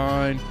 bear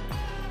sign,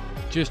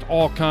 just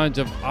all kinds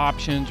of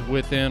options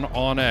within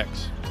OnX.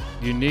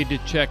 You need to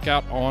check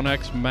out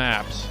OnX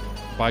Maps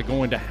by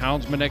going to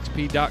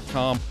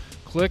houndsmanxp.com.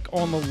 Click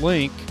on the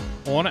link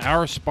on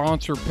our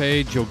sponsor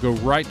page. You'll go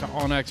right to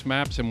OnX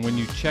Maps, and when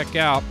you check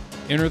out,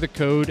 Enter the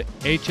code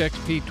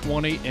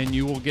HXP20 and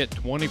you will get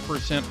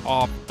 20%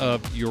 off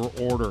of your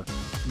order.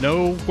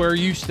 Know where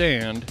you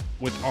stand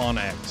with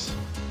Onyx.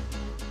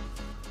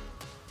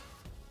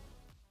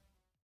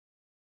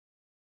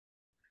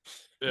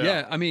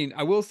 Yeah, I mean,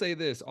 I will say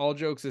this, all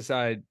jokes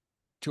aside,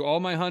 to all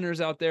my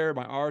hunters out there,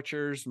 my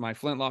archers, my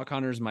flintlock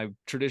hunters, my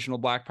traditional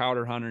black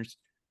powder hunters,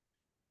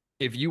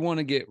 if you want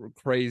to get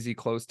crazy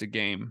close to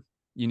game,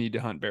 you need to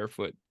hunt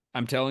barefoot.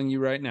 I'm telling you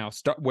right now,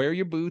 wear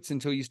your boots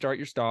until you start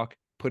your stalk,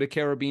 put a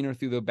carabiner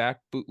through the back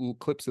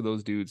clips of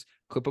those dudes,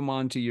 clip them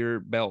onto your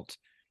belt.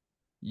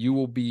 You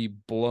will be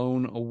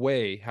blown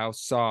away how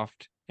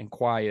soft and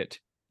quiet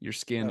your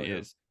skin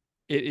is.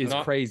 It is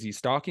crazy.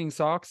 Stocking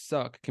socks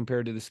suck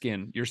compared to the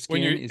skin. Your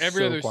skin is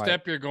every so other quiet.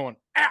 step you're going,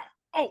 ow,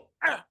 oh,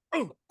 ow,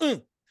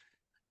 oh,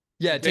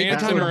 Yeah, take the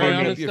time to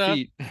harden up your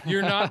feet.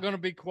 You're not going to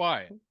be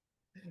quiet.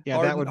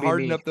 Yeah, that would be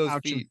harden me. up those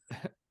Ouching. feet.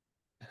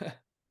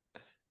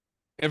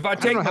 If I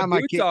take my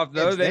boots off,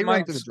 though, they might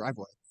run through the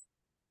driveway.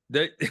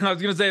 I was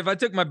gonna say, if I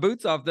took my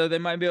boots off, though, they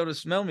might be able to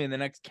smell me in the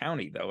next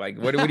county, though. Like,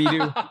 what do you do?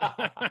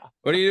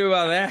 What do you do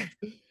about that?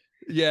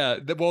 Yeah,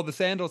 the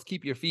sandals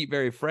keep your feet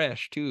very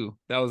fresh too.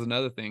 That was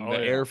another thing. The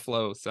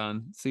airflow,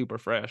 son, super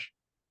fresh.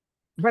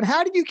 But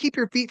how do you keep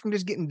your feet from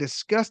just getting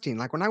disgusting?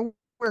 Like when I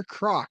wear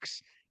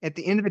Crocs, at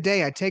the end of the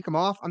day, I take them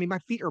off. I mean, my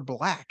feet are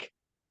black.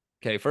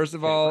 Okay, first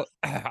of all,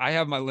 I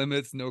have my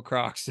limits. No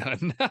Crocs,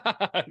 son.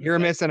 You're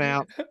missing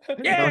out.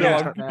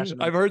 Yeah,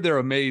 I've heard they're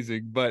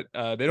amazing, but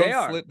they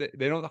don't slip.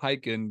 They don't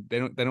hike and they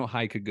don't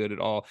hike good at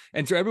all.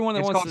 And so everyone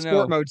that wants to know, it's called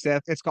sport mode,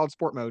 Seth. It's called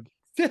sport mode.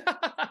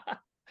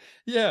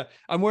 Yeah,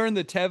 I'm wearing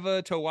the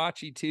Teva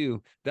Towachi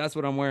too. That's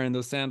what I'm wearing.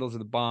 Those sandals are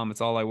the bomb.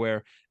 It's all I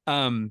wear.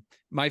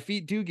 My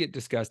feet do get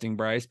disgusting,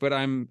 Bryce, but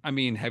I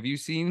mean, have you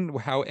seen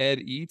how Ed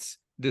eats?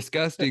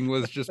 Disgusting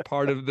was just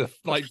part of the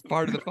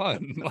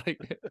fun. Like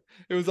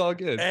it was all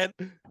good. And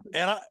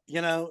I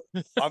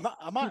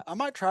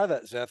might try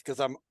that, Seth,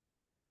 because I'm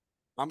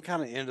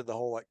kind of into the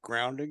whole like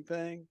grounding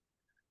thing.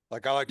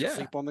 Like I like to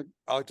sleep on the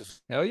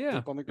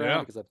sleep on the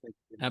ground because I think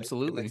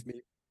it makes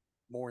me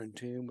more in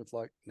tune with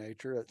like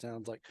nature. That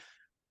sounds like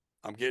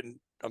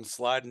I'm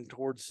sliding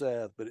towards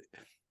Seth, but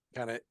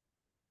kind of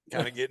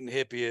getting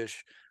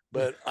hippie-ish.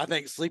 But I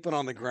think sleeping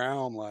on the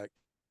ground, like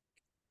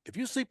if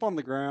you sleep on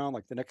the ground,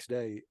 like the next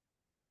day,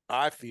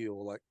 I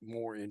feel like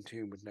more in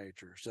tune with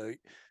nature. So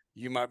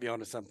you might be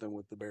onto something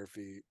with the bare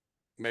feet.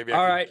 Maybe.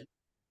 All right.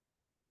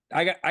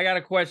 I got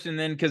a question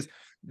then, because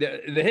the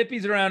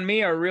hippies around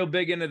me are real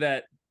big into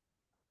that.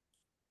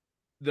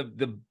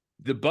 The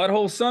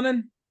butthole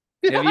sunning.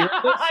 Have you heard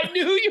this? I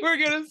knew you were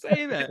gonna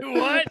say that.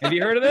 What? Have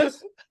you heard of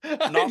this?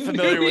 Not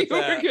familiar with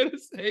that. You were gonna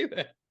say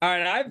that. All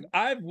right,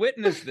 I've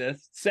witnessed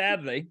this,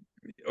 sadly,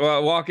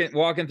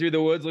 walking through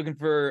the woods looking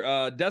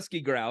for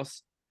dusky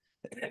grouse,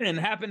 and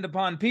happened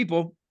upon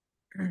people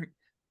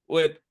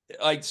with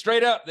like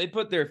straight up. They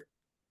put their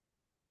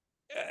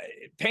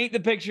paint the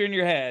picture in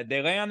your head.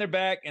 They lay on their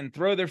back and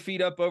throw their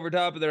feet up over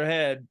top of their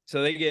head,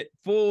 so they get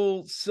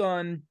full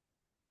sun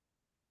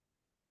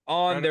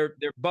on their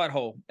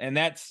butthole, and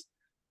that's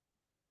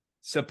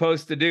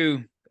supposed to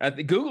do.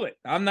 Google it.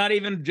 I'm not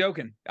even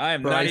joking. I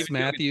am Bryce not even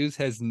Matthews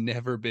has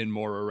never been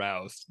more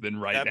aroused than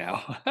right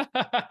now.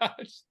 I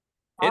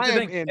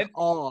am in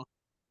awe.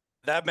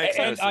 That makes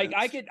no sense.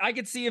 I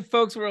could see if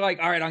folks were like,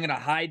 all right, I'm gonna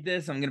hide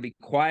this. I'm gonna be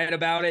quiet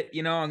about it.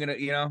 I'm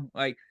gonna,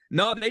 like,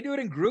 no, they do it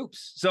in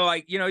groups. So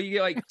like, you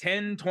get like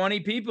 10, 20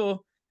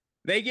 people,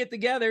 they get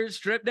together,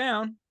 strip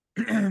down,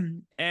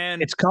 and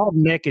it's called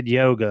naked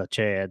yoga,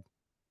 Chad.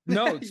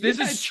 No, this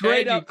is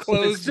straight up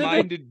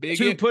closed-minded bigot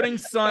to putting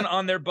sun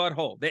on their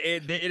butthole.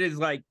 It is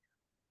like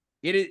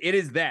it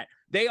is that.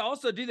 They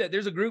also do that.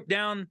 There's a group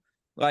down,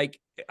 like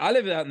I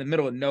live out in the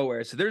middle of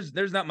nowhere, so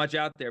there's not much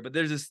out there, but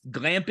there's this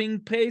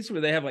glamping place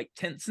where they have like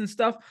tents and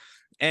stuff,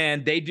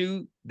 and they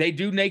do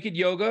naked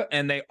yoga,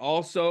 and they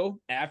also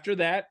after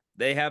that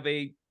they have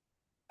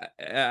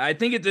I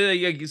think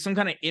it's some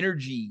kind of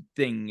energy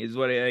thing is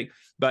what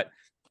but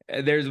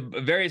there's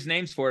various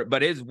names for it,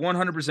 but it's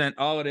 100%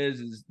 all it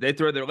is they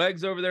throw their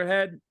legs over their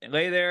head and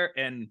lay there,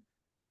 and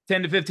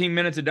 10 to 15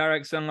 minutes of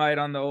direct sunlight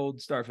on the old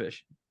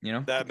starfish.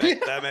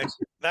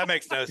 That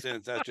makes no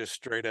sense. That's just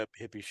straight up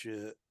hippie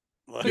shit.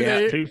 Like,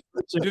 Do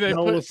they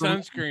put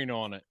sunscreen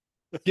on it?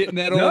 Getting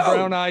that old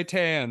brown eye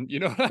tan.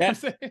 You know what I'm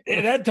saying?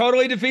 That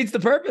totally defeats the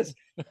purpose.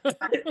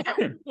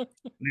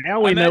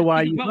 Now we know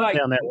why you hunt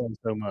down that way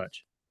so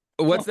much.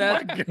 What's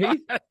that?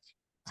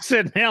 I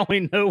said, now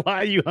we know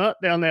why you hunt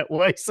down that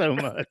way so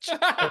much.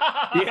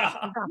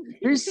 Yeah.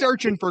 He's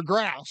searching for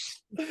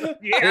grouse.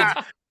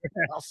 Yeah.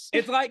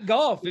 It's like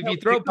golf. If you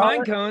throw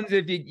pine cones,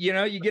 if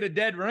you get a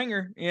dead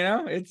ringer,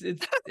 it's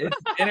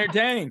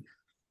entertaining.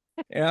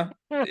 Yeah.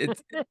 It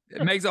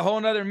makes a whole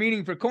nother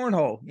meaning for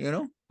cornhole,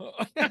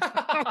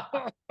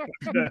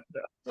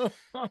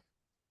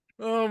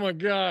 Oh my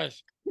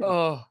gosh.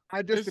 Oh,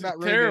 I just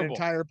about ruined an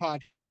entire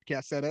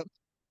podcast setup.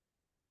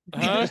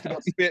 Huh?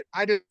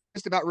 I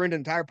just about ruined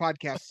an entire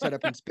podcast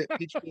setup and spit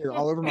peach beer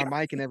all over my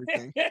mic and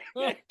everything.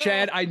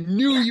 Chad, I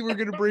knew you were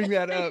going to bring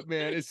that up,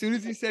 man. As soon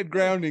as he said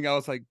grounding, I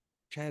was like,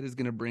 Chad is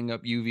gonna bring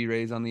up UV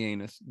rays on the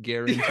anus,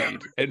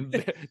 guaranteed. And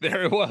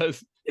there it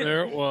was.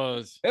 There it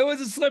was. It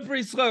was a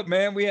slippery slope,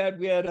 man. We had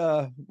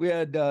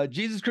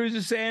Jesus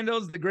Cruiser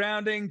sandals, the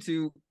grounding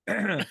to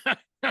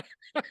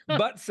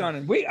butt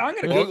sunning. I'm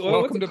gonna go.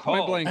 Welcome to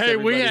Point Blank. Hey,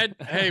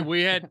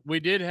 everybody. we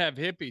did have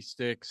hippie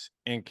sticks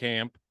in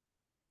camp,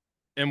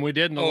 and we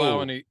did not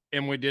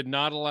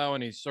allow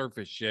any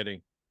surface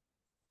shitting.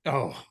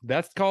 Oh,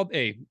 that's called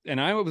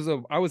and I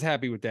was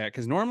happy with that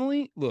because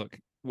normally, look,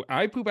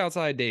 I poop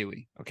outside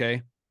daily,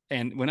 okay?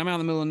 And when I'm out in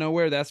the middle of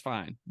nowhere, that's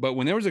fine. But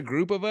when there was a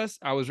group of us,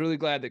 I was really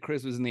glad that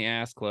Chris was in the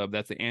ass club.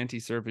 That's the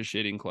anti-surface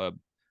shitting club.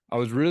 I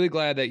was really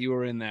glad that you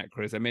were in that,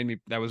 Chris. I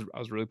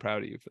was really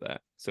proud of you for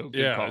that. So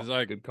good call. It's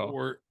like good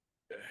call.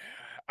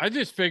 I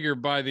just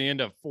figured by the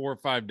end of 4 or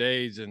 5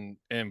 days and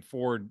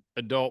for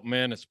adult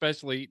men,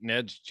 especially eating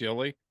Ed's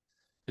chili,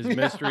 his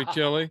mystery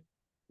chili,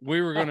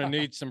 we were going to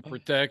need some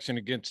protection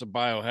against the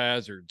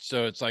biohazard.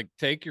 So it's like,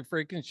 take your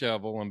freaking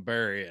shovel and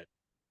bury it.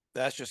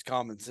 That's just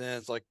common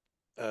sense. Like,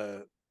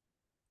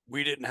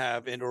 we didn't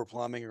have indoor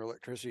plumbing or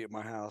electricity at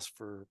my house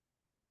for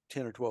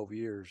 10 or 12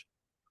 years.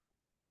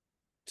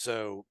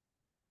 So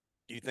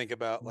you think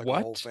about like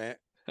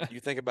you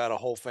think about a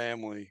whole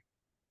family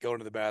going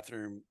to the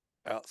bathroom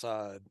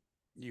outside,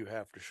 you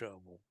have to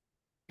shovel.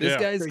 This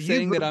guy's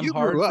saying that I'm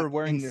hard for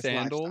wearing this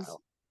sandals.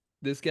 lifestyle.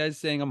 This guy's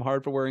saying I'm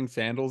hard for wearing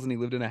sandals, and he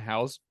lived in a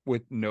house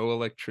with no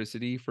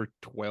electricity for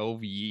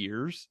 12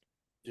 years.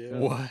 Yeah.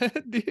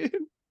 What, dude?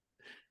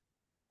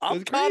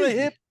 I'm kind of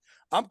hip.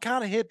 I'm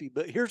kind of hippie,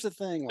 but here's the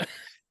thing: like,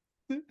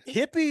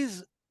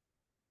 hippies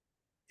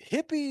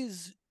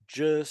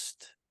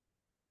just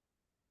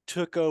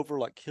took over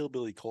like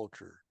hillbilly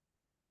culture.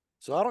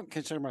 So I don't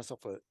consider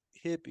myself a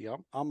hippie.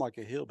 I'm like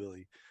a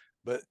hillbilly,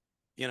 but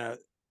you know,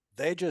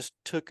 they just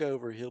took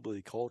over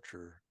hillbilly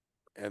culture,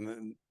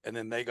 and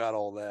then they got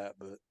all that.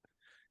 But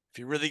if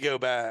you really go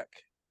back,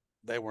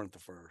 they weren't the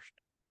first.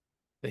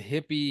 The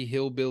hippie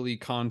hillbilly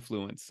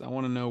confluence. I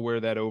want to know where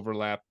that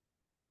overlap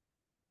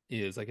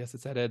is. I guess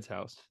it's at Ed's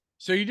house.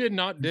 So you did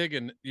not dig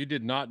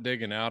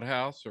an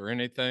outhouse or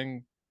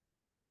anything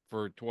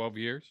for 12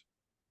 years?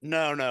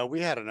 No, we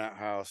had an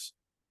outhouse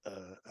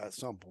at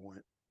some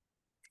point.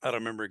 I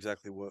don't remember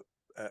exactly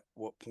at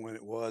what point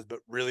it was, but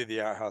really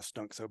the outhouse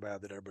stunk so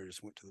bad that everybody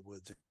just went to the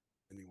woods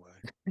anyway.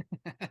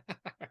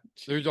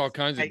 There's all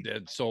kinds of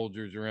dead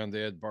soldiers around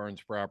the Ed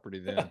Barnes property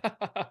then.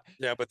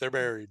 Yeah, but they're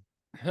buried.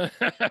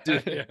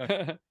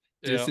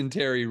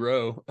 Dysentery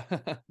row.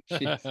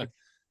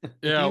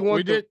 Yeah,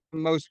 we did the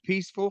most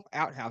peaceful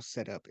outhouse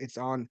setup. It's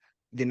on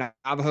the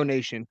Navajo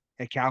Nation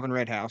at Calvin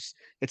Red House.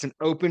 It's an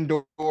open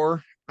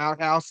door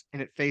outhouse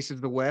and it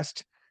faces the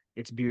west.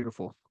 It's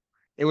beautiful.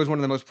 It was one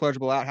of the most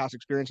pleasurable outhouse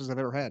experiences I've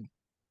ever had.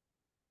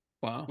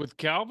 Wow. With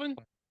Calvin?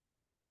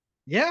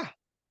 Yeah.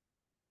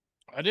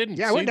 I didn't.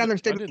 Yeah, I went down there and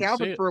stayed with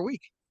Calvin for a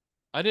week.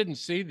 I didn't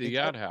see the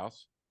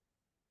outhouse.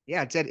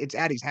 Yeah, it's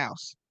at his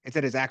house. It's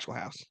at his actual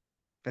house.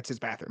 That's his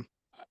bathroom.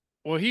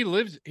 Well,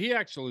 he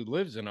actually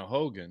lives in a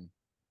Hogan,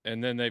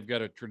 and then they've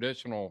got a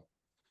traditional,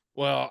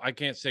 well, I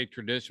can't say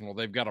traditional.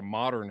 They've got a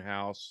modern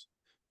house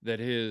that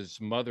his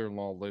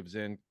mother-in-law lives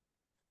in.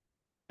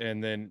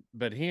 And then,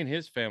 but he and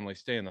his family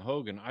stay in the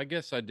Hogan. I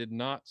guess I did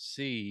not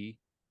see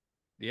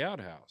the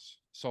outhouse.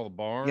 Saw the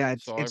barn. Yeah,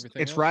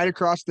 it's right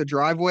across the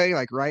driveway,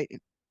 like right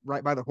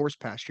by the horse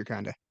pasture,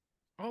 kind of.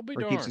 I'll be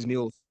where darned. He keeps his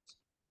mules.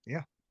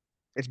 Yeah,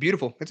 it's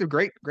beautiful. It's a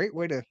great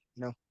way to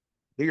do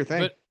your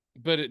thing.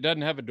 But it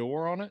doesn't have a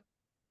door on it.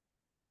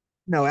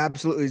 No,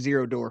 absolutely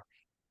zero door.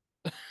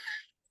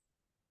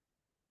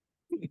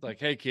 It's like,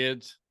 hey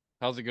kids,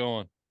 how's it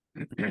going?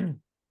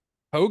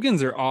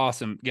 Hogans are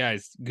awesome,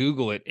 guys.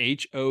 Google it.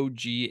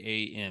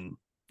 Hogan.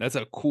 That's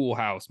a cool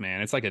house,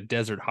 man. It's like a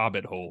desert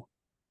hobbit hole.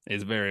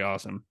 It's very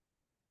awesome.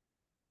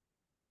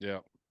 Yeah.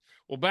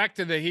 Well, back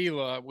to the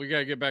Gila. We got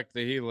to get back to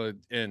the Gila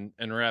and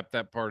wrap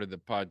that part of the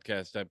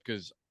podcast up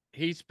because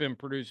he's been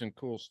producing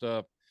cool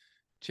stuff.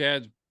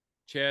 Chad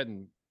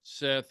and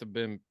Seth have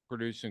been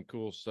producing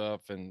cool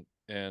stuff, and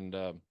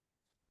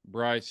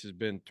Bryce has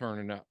been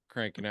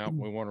cranking out.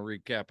 We want to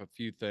recap a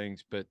few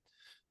things, but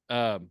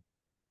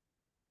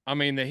I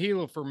mean, the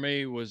Gila for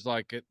me was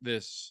like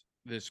this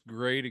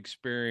great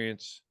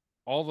experience.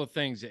 All the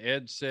things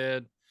Ed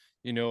said,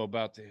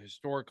 about the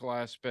historical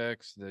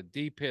aspects, the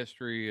deep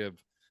history of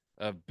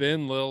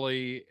Ben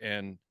Lilly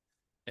and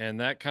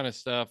that kind of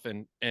stuff,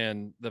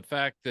 and the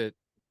fact that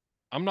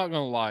I'm not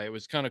going to lie, it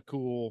was kind of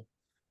cool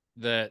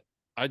that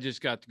I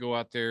just got to go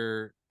out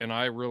there, and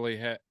I really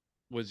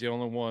was the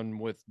only one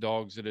with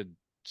dogs that had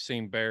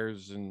seen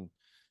bears and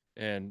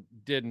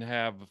didn't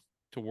have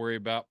to worry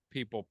about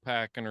people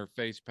packing or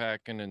face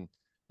packing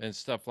and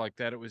stuff like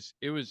that. It was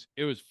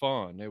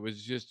fun. It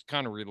was just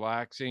kind of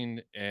relaxing,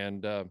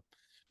 and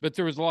but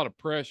there was a lot of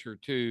pressure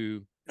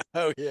too.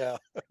 Oh yeah,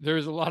 there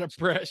was a lot of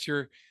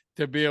pressure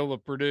to be able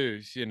to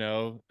produce,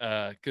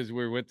 because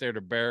we went there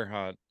to bear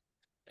hunt.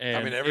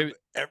 And I mean,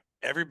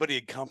 everybody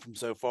had come from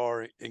so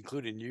far,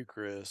 including you,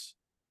 Chris.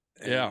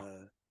 And, yeah.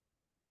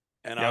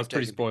 And I was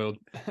pretty spoiled.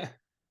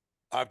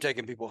 I've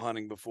taken people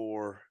hunting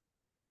before,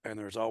 and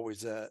there's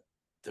always that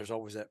there's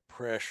always that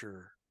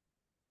pressure.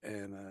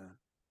 And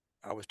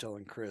I was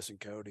telling Chris and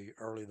Cody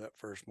early that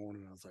first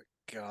morning, I was like,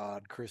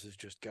 God, Chris has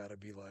just got to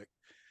be like,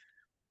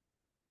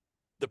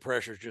 the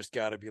pressure's just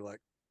got to be like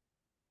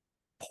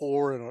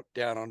pouring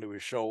down onto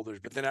his shoulders.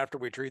 But then after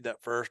we treed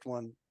that first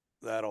one,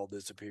 that all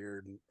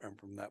disappeared. And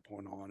from that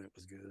point on, it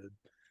was good.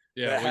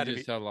 Yeah, we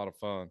just had a lot of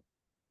fun.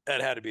 That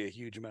had to be a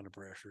huge amount of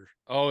pressure.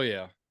 Oh,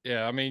 yeah.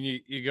 Yeah. I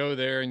mean, you go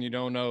there and you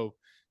don't know,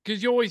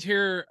 because you always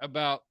hear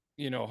about,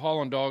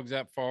 hauling dogs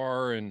that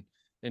far and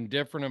in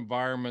different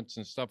environments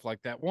and stuff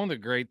like that. One of the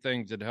great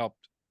things that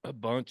helped a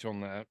bunch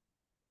on that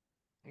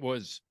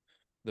was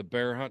the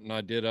bear hunting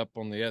I did up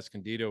on the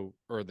Escondido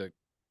or the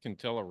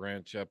Quintela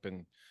Ranch up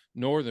in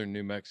northern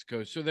New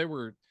Mexico. So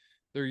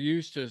they're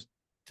used to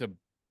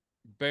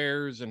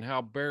bears and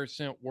how bear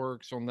scent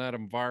works on that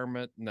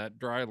environment and that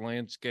dry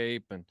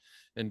landscape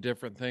and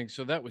different things.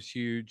 So that was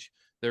huge.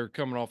 They were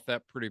coming off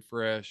that pretty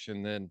fresh,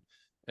 and then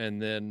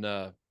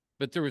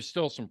but there was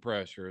still some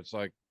pressure. It's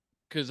like,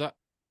 because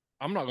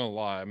I'm not gonna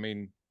lie. I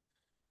mean,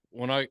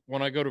 when I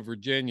go to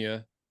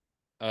Virginia,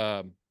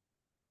 um,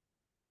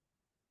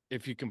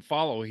 if you can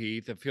follow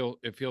Heath, if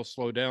he'll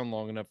slow down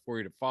long enough for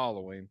you to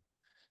follow him,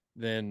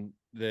 then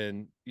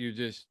you're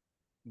just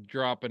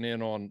dropping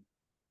in on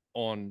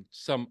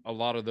a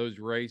lot of those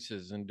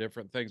races and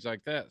different things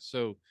like that.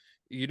 So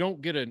you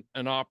don't get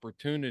an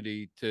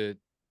opportunity to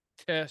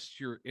test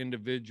your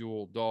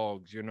individual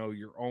dogs,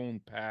 your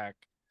own pack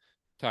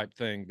type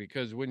thing,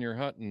 because when you're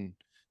hunting,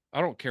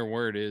 I don't care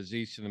where it is,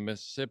 east of the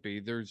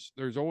Mississippi,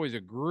 there's always a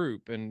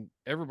group and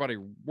everybody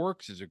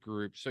works as a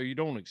group. So you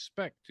don't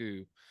expect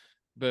to,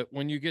 but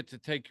when you get to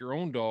take your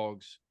own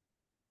dogs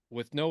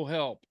with no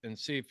help and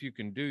see if you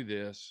can do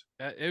this,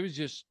 it was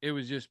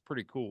just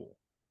pretty cool.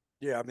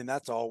 Yeah, I mean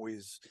that's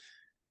always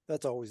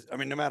I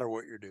mean no matter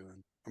what you're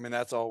doing. I mean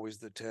that's always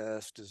the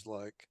test is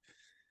like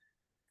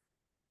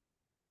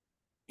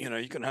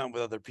you can hunt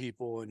with other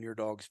people and your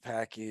dogs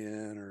pack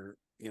in or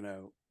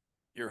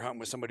you're hunting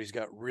with somebody who's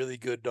got really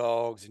good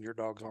dogs and your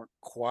dogs aren't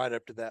quite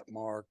up to that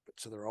mark, but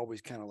so they're always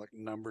kind of like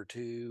number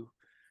 2.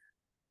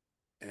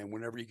 And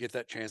whenever you get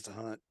that chance to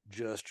hunt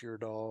just your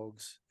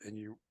dogs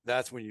and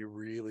that's when you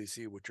really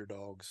see what your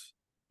dogs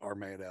are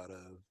made out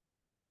of.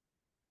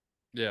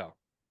 Yeah.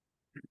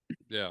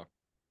 Yeah.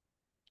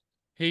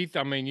 Heath,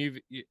 I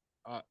mean,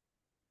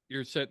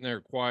 you're sitting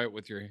there quiet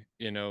with your,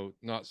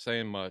 not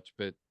saying much,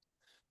 but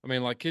I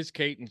mean, like his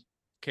Kate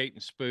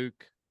and Spook,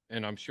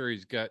 and I'm sure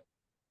he's got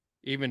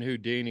even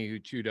Houdini, who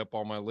chewed up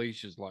all my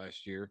leashes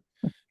last year,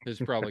 has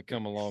probably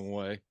come a long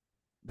way.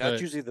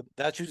 That's usually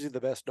the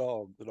best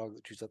dog, the dog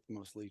that chews up the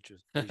most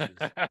leashes.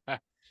 Yeah,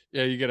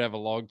 you gotta have a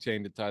log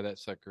chain to tie that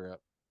sucker up.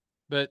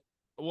 But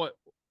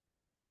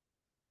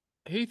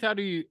Heath, how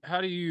do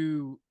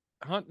you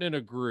hunting in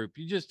a group?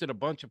 You just did a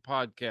bunch of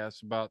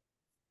podcasts about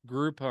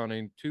group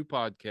hunting, 2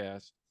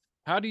 podcasts.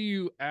 How do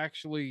you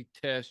actually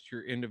test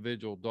your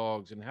individual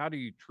dogs, and how do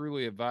you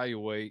truly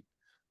evaluate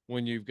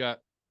when you've got,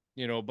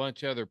 a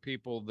bunch of other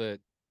people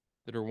that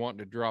are wanting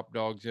to drop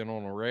dogs in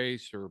on a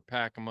race or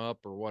pack them up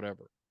or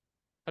whatever?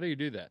 How do you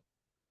do that?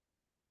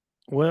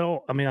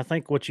 Well, I mean, I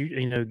think what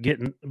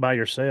getting by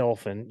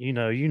yourself and,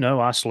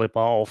 I slip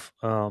off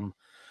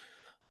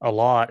a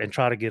lot and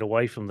try to get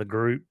away from the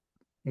group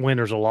when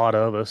there's a lot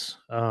of us.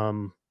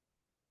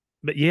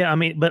 But yeah, I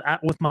mean,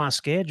 with my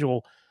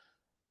schedule,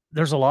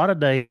 there's a lot of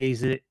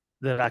days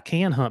that I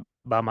can hunt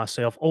by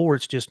myself, or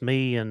it's just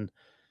me and,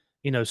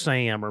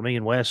 Sam or me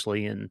and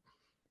Wesley. And,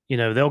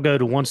 they'll go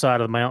to one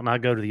side of the mountain, I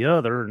go to the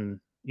other. And,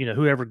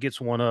 whoever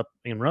gets one up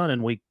and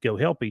running, we go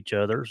help each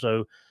other.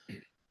 So,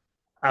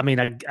 I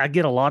mean, I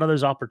get a lot of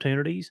those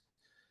opportunities.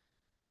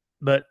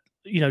 But,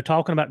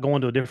 talking about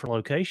going to a different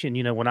location,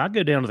 when I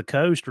go down to the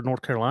coast or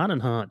North Carolina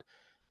and hunt,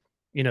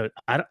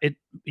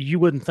 you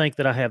wouldn't think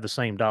that I have the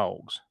same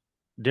dogs.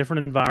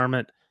 Different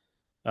environment.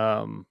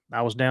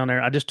 I was down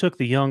there. I just took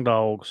the young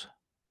dogs.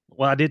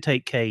 Well, I did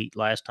take Kate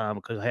last time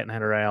because I hadn't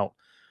had her out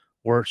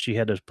where she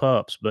had those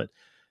pups, but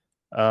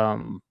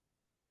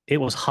it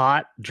was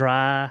hot,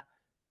 dry,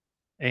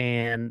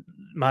 and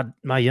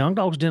my young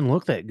dogs didn't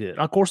look that good.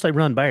 Of course, they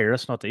run bear.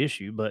 That's not the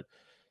issue, but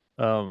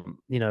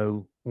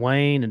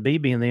Wayne and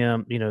BB and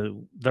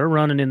them, they're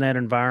running in that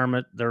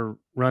environment. They're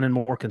running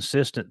more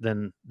consistent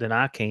than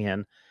I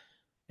can,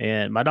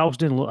 and my dogs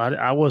didn't look.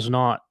 I was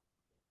not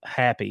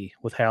happy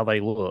with how they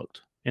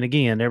looked. And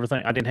again,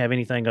 everything, I didn't have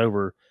anything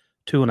over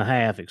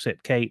 2.5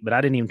 except Kate, but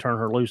I didn't even turn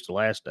her loose the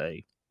last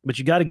day. But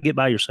you got to get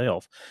by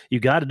yourself. You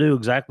got to do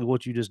exactly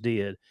what you just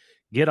did.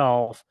 Get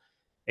off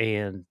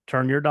and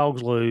turn your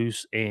dogs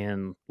loose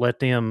and let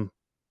them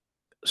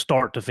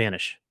start to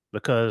finish,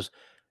 because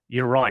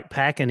you're right.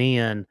 Packing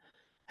in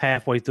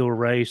halfway through a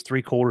race,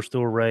 3/4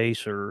 through a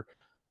race, or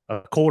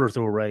a quarter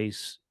through a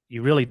race,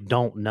 you really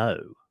don't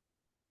know.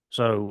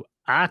 So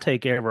I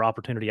take every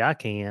opportunity I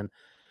can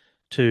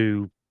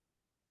to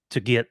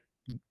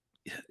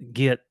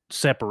get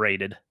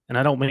separated. And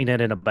I don't mean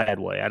that in a bad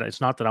way.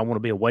 It's not that I want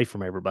to be away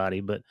from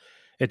everybody, but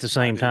at the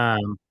same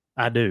time,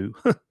 I do.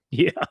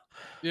 Yeah.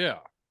 Yeah.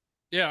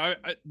 Yeah,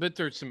 but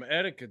there's some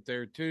etiquette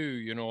there too,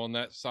 you know, on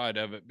that side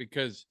of it,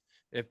 because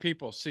if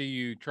people see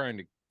you trying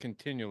to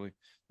continually,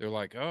 they're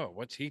like, "Oh,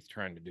 what's Heath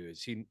trying to do?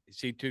 Is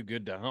he too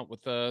good to hunt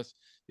with us?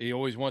 He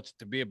always wants it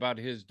to be about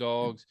his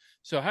dogs."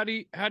 So how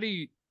do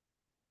you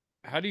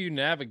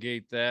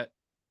navigate that?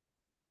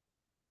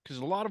 Because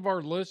a lot of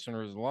our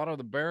listeners, a lot of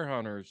the bear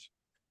hunters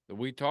that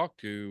we talk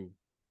to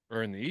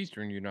are in the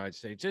eastern United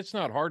States. It's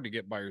not hard to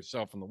get by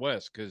yourself in the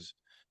West because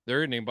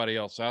there isn't anybody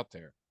else out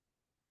there.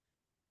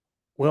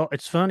 Well,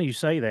 it's funny you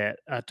say that.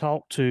 I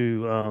talked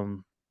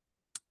to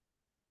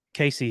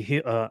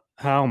Casey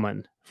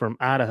Howman from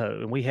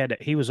Idaho, and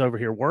he was over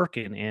here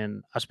working,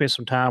 and I spent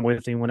some time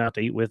with him, went out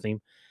to eat with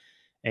him,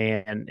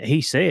 and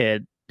he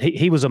said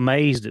he was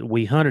amazed that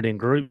we hunted in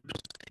groups.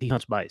 He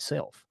hunts by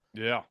himself.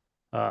 Yeah.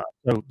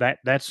 So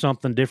that's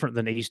something different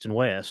than East and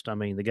West. I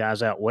mean, the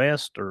guys out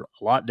West are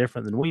a lot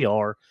different than we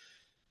are.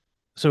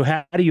 So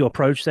how do you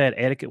approach that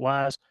etiquette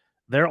wise?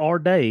 There are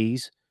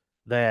days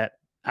that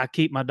I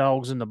keep my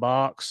dogs in the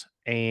box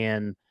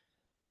and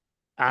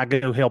I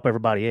go help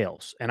everybody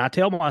else. And I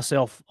tell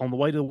myself on the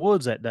way to the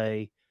woods that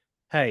day,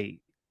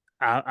 hey,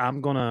 I'm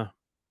gonna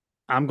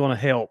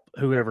help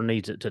whoever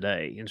needs it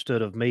today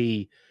instead of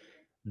me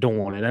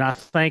doing it. And I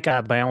think I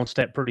balanced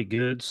that pretty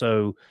good.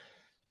 So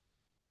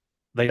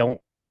I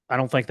don't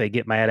think they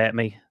get mad at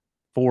me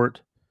for it.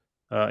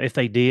 If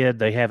they did,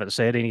 they haven't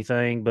said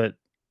anything. But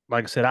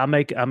like I said, I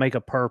make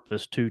a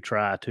purpose to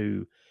try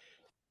to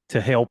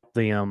help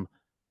them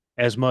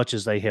as much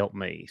as they help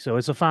me. So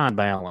it's a fine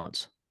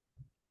balance.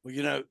 Well,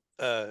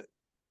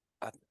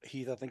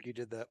 Heath, I think you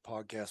did that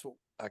podcast. Well,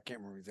 I can't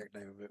remember the exact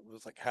name of it. It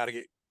was like how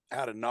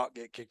to not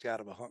get kicked out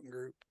of a hunting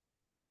group.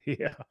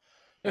 Yeah.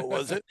 What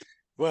was it?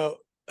 Well,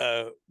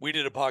 we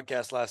did a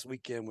podcast last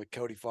weekend with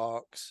Cody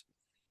Fox,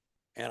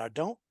 and I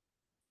don't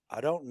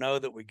know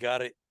that we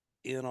got it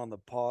in on the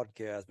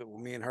podcast, but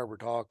when me and her were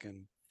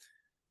talking,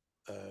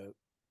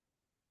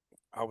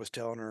 I was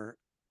telling her,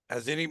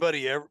 has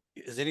anybody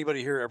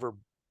here ever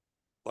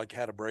like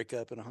had a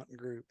breakup in a hunting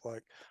group?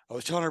 Like I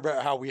was telling her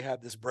about how we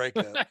had this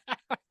breakup.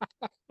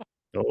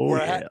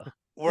 where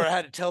I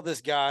had to tell this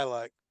guy,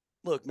 like,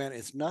 look, man,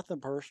 it's nothing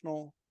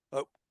personal.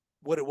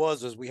 What it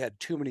was is we had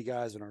too many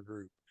guys in our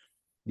group.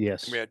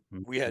 Yes. And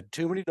we had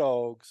too many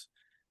dogs,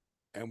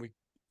 and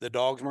the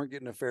dogs weren't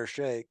getting a fair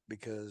shake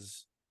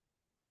because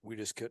we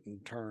just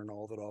couldn't turn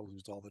all the dogs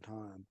loose all the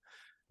time.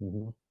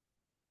 Mm-hmm.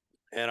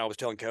 And I was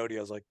telling Cody,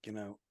 I was like,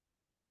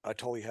 I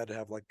totally had to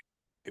have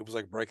it was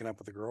like breaking up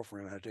with a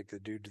girlfriend. I had to take the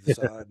dude to the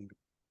side, and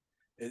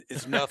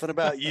it's nothing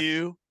about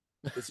you.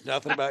 It's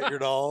nothing about your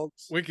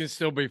dogs. We can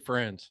still be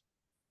friends.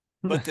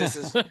 But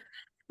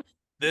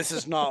this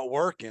is not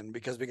working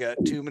because we got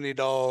too many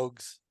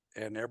dogs,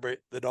 and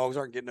the dogs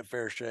aren't getting a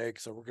fair shake.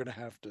 So we're gonna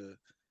have to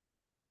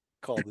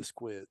call this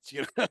quits.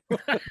 Yeah,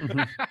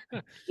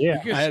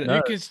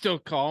 you can still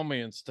call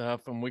me and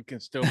stuff, and we can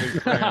still be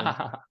friends.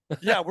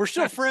 Yeah, we're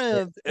still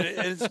friends, and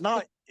it's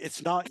not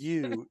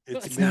you.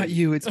 It's me. Not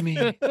you. It's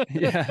me.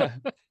 Yeah.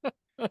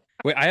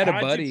 Wait, I had a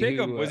buddy. How'd you pick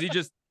him? Was he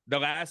just the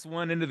last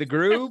one into the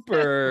group,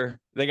 or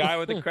the guy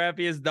with the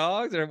crappiest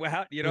dogs, or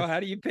how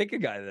do you pick a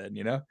guy then?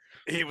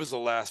 He was the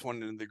last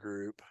one into the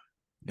group,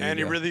 and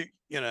he really,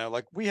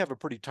 we have a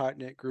pretty tight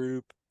knit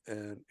group,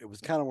 and it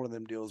was kind of one of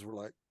them deals where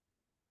like,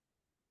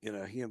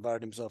 he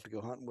invited himself to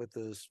go hunting with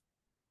us.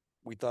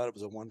 We thought it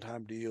was a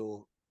one-time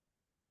deal.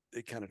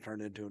 It kind of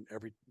turned into an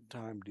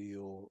every-time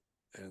deal,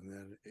 and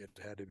then it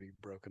had to be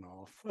broken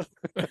off.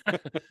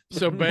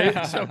 So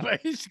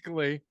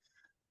basically,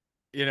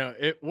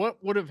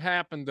 what would have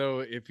happened though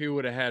if he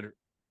would have had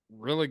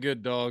really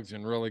good dogs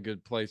and really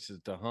good places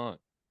to hunt?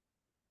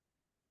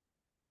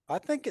 I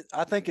think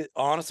it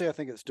honestly, I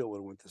think it still would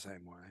have went the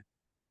same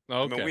way.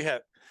 Okay. I mean,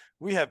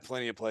 we have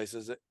plenty of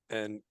places,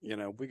 and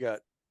we got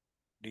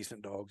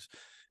decent dogs.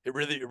 It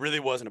really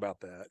wasn't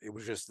about that. It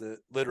was just that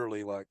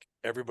literally like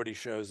everybody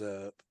shows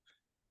up,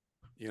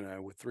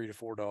 with 3 to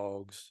 4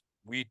 dogs.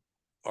 We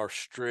are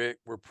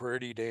strict. We're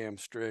pretty damn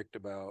strict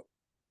about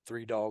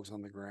 3 dogs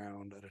on the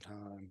ground at a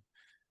time.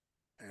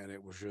 And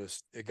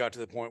it got to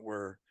the point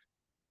where,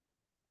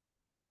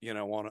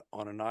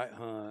 on a night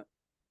hunt,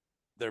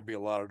 there'd be a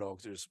lot of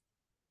dogs that just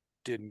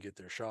didn't get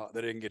their shot.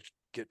 They didn't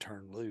get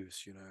turned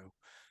loose,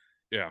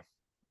 Yeah.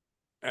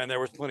 And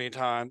there was plenty of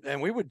time,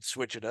 and we would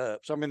switch it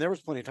up. So, I mean, there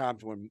was plenty of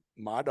times when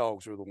my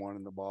dogs were the one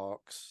in the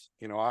box.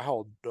 I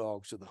hold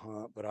dogs to the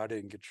hunt, but I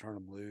didn't get to turn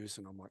them loose.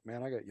 And I'm like,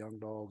 man, I got young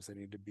dogs. They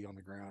need to be on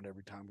the ground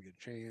every time we get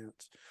a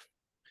chance.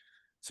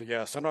 So,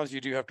 yeah, sometimes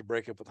you do have to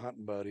break up with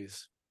hunting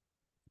buddies,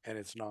 and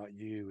it's not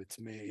you, it's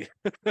me.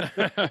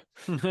 Well,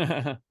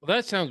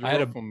 that sounds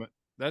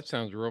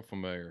real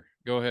familiar.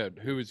 Go ahead.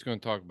 Who is going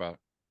to talk about?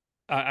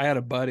 I had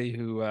a buddy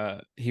who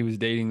he was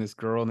dating this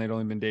girl, and they'd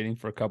only been dating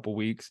for a couple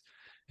weeks.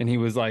 And he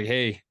was like,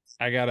 hey,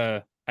 I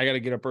gotta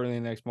get up early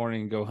the next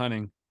morning and go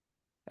hunting.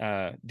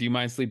 Do you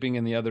mind sleeping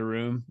in the other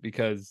room?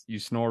 Because you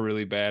snore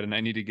really bad and I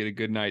need to get a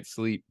good night's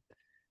sleep.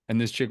 And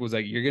this chick was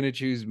like, you're going to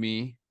choose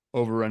me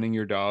over running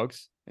your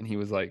dogs? And he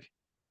was like,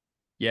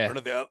 yeah. Or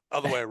the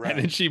other way around.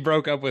 And then she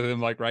broke up with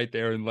him like right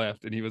there and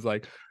left. And he was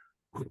like,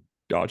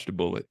 Dodged a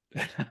bullet.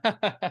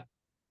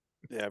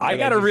 Yeah, I man, got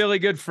they a just- really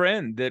good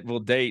friend that will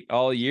date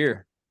all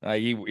year.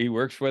 He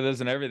works with us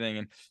and everything,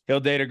 and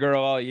he'll date a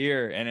girl all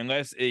year. And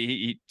unless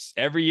he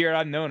every year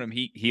I've known him,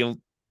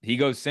 he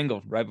goes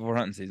single right before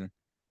hunting season.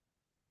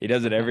 He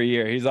does it every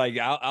year. He's like,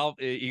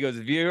 he goes,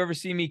 if you ever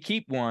see me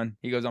keep one,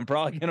 he goes, I'm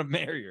probably gonna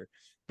marry her.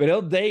 But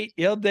he'll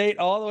date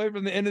all the way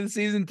from the end of the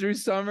season through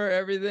summer,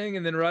 everything,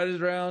 and then right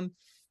around,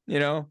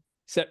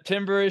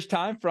 September-ish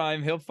time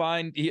frame, he'll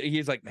find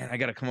he's like, man, I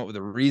gotta come up with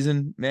a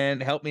reason,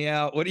 man. Help me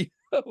out.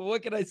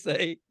 What can I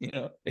say?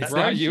 It's Bryce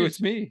not you, just-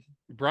 it's me.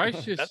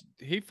 Bryce just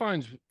he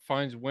finds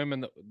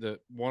women that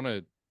want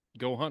to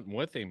go hunting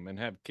with him and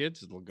have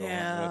kids that'll go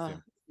hunting with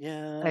him.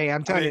 Yeah. Hey,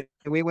 I'm telling you,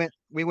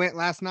 we went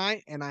last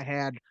night, and I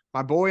had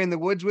my boy in the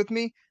woods with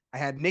me. I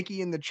had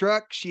Nikki in the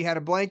truck. She had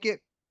a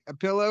blanket, a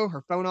pillow,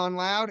 her phone on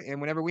loud,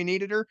 and whenever we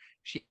needed her,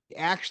 she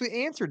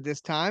actually answered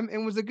this time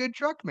and was a good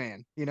truck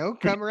man.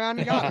 Come around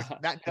and got us.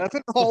 That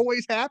doesn't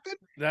always happen.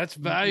 That's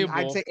valuable.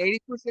 I'd say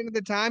 80% of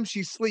the time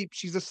she's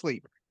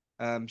asleep.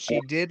 She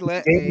did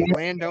let a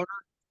landowner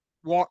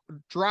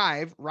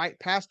drive right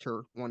past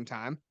her one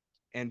time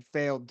and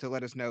failed to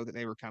let us know that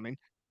they were coming.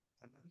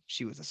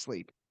 She was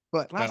asleep.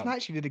 But last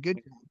night she did a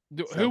good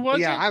job. Who was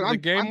it? Yeah, The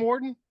game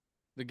warden?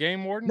 The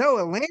game warden? No,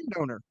 a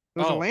landowner. It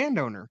was a Oh.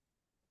 landowner.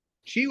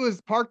 She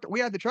was parked. We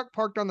had the truck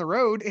parked on the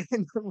road, and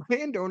the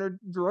landowner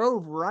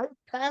drove right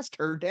past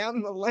her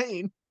down the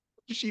lane.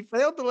 She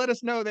failed to let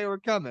us know they were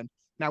coming.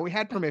 Now, we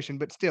had permission,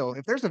 but still,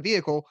 if there's a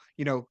vehicle,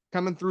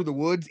 coming through the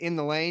woods in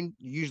the lane,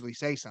 you usually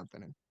say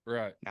something. And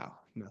Right. no.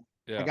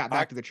 Yeah. I got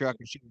back to the truck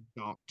and she was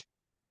donked.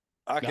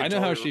 I know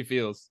how she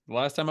feels. The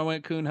last time I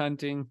went coon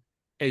hunting,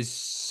 as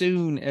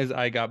soon as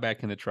I got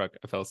back in the truck,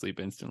 I fell asleep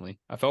instantly.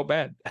 I felt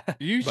bad.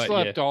 You But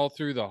slept yeah. all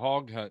through the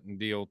hog hunting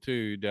deal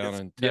too down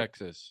in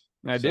Texas.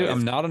 I do.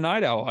 I'm not a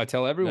night owl. I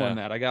tell everyone Yeah.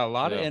 that. I got a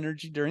lot of Yeah.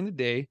 energy during the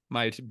day.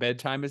 My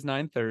bedtime is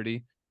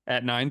 9:30.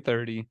 At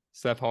 9:30,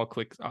 Seth Hall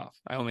clicks off.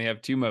 I only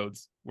have two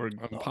modes. We're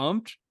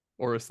pumped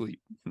or asleep.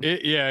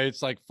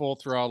 It's like full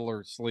throttle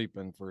or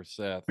sleeping for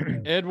Seth.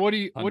 Ed, what do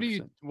you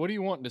 100%.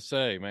 wanting to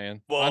say,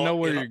 man? I Well, know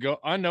where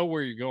I know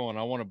where you're going.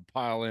 I want to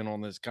pile in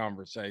on this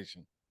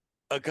conversation.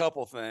 A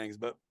couple things,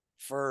 but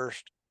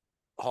first,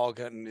 hog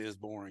hunting is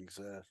boring,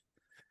 Seth.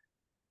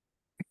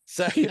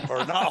 Second,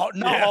 or not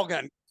hog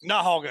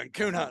hunting,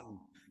 coon hunting.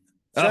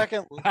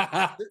 Second,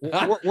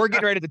 We're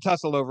getting ready to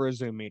tussle over a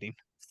Zoom meeting.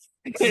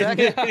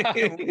 second,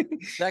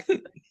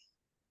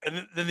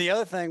 and then the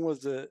other thing was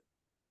that,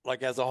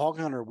 like, as a hog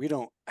hunter, we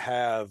don't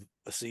have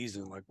a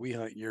season. Like, we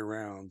hunt year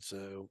round.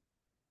 So,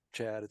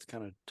 Chad, it's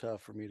kind of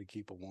tough for me to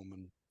keep a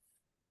woman.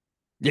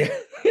 Yeah,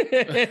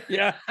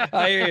 yeah.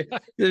 I hear you.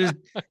 Just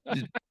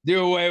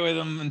do away with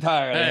them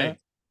entirely. Hey,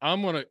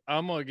 I'm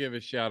gonna give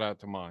a shout out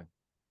to mine.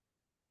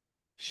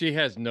 She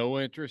has no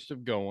interest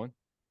of going,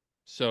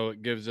 so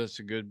it gives us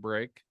a good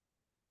break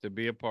to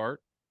be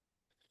apart.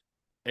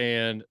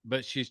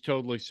 But she's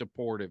totally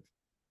supportive.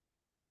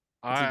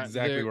 That's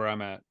exactly where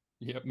I'm at.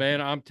 Yep.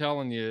 Man, I'm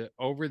telling you,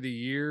 over the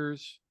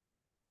years,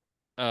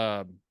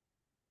 I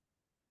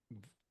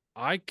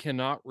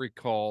cannot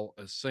recall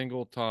a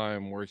single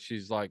time where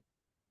she's like,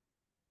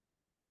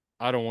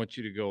 I don't want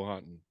you to go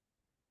hunting.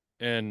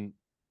 And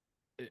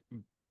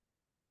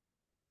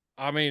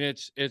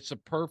it's a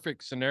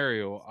perfect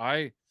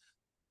scenario.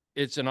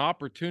 It's an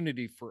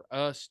opportunity for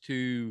us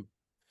to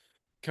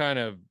kind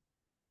of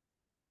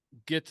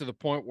get to the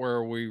point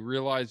where we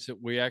realize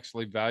that we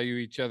actually value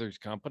each other's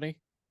company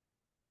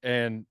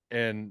and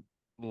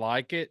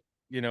like it.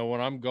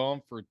 When I'm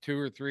gone for 2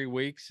 or 3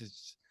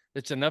 weeks,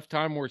 it's enough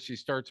time where she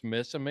starts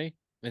missing me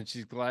and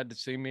she's glad to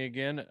see me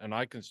again, and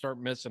I can start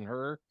missing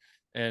her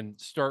and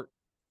start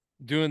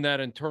doing that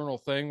internal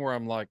thing where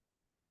I'm like,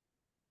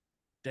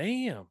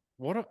 damn,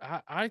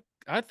 I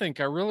think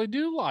I really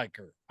do like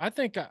her. I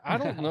think I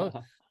don't know.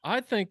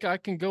 I think I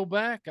can go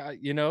back.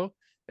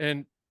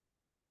 And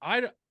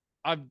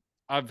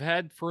I've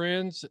had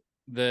friends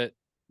that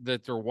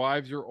their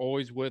wives are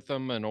always with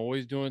them and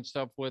always doing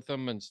stuff with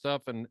them and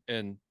stuff.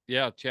 And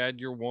yeah,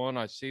 Chad, you're one.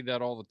 I see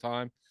that all the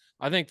time.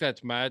 I think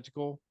that's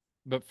magical.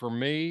 But for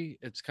me,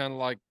 it's kind of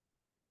like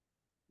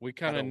we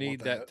kind of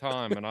need that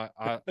time, and I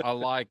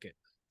like it.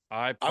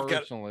 I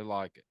personally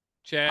like it.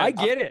 Chad, I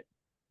get it.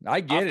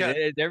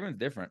 Everyone's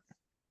different.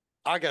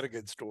 I got a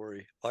good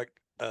story. Like,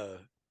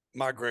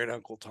 my great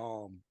uncle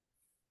Tom,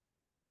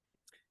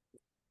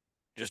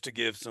 just to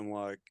give some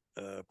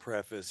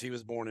preface, he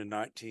was born in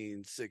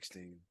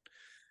 1916,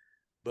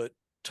 but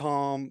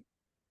Tom,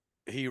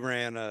 he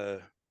ran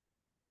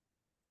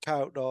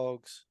coyote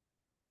dogs,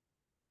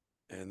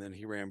 and then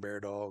he ran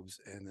bear dogs,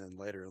 and then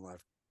later in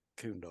life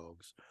coon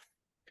dogs.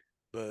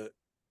 But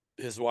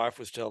his wife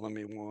was telling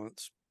me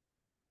once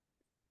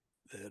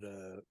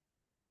that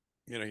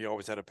he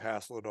always had a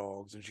passel of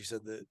dogs, and she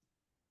said that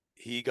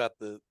he got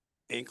the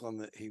inkling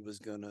that he was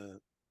gonna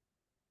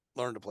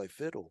learn to play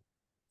fiddle.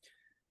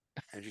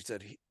 And she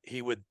said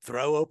he would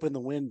throw open the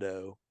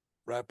window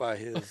right by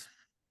his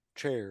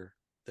chair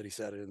that he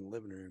sat in the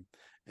living room,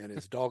 and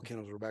his dog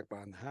kennels were back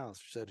behind the house.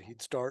 She said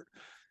he'd start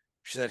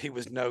She said he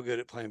was no good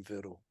at playing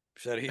fiddle.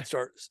 She said he'd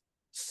start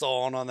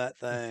sawing on that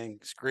thing,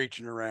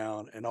 screeching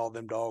around, and all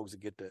them dogs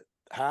would get to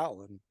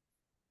howling.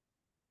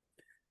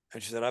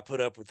 And she said, I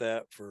put up with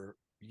that for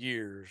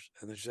years.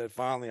 And then she said,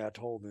 finally, I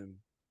told him,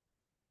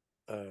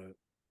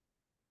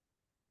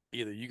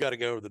 either you got to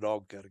go or the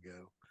dog got to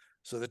go.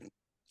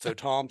 So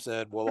Tom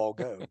said, well, I'll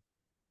go.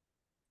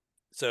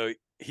 So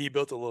he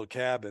built a little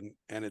cabin,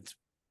 and it's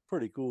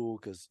pretty cool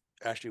because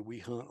actually we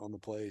hunt on the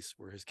place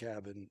where his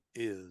cabin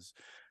is.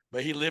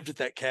 But he lived at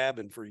that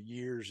cabin for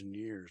years and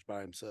years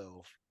by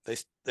himself.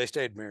 They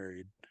stayed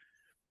married.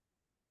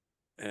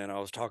 And I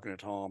was talking to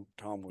Tom.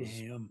 Tom was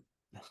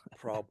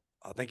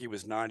I think he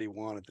was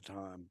 91 at the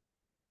time.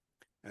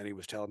 And he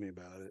was telling me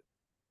about it.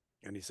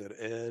 And he said,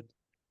 Ed,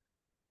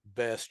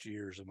 best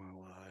years of my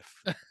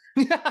life.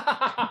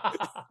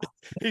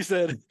 he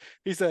said,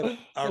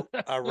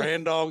 I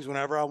ran dogs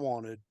whenever I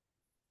wanted.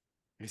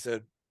 He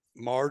said,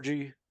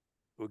 Margie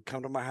would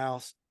come to my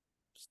house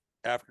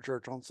after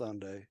church on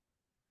Sunday.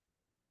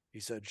 He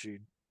said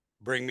she'd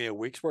bring me a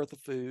week's worth of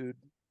food.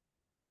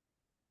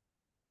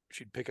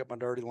 She'd pick up my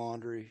dirty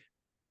laundry.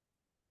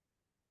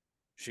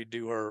 She'd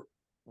do her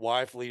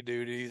wifely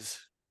duties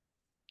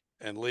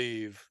and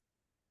leave.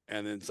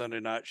 And then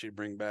Sunday night, she'd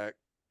bring back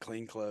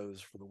clean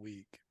clothes for the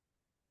week.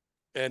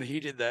 And he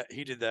did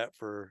that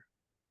for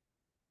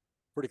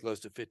pretty close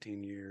to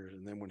 15 years.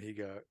 And then when he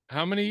got...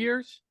 How many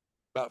years?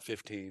 About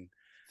 15.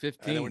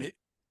 15.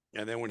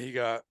 And then when he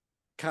got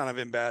kind of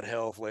in bad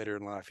health later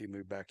in life, he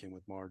moved back in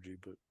with Margie.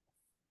 But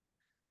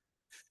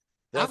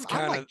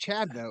I'm like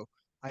Chad though.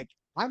 Like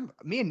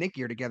me and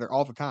Nikki are together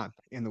all the time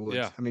in the woods.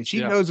 Yeah. I mean, she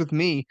goes with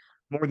me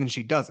more than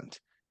she doesn't,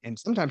 and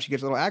sometimes she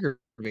gets a little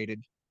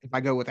aggravated if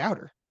I go without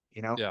her.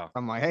 You know,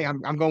 I'm like, hey, I'm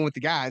going with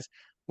the guys.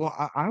 Well,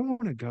 I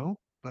want to go,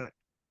 but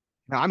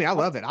no, I mean, I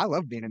love it. I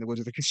love being in the woods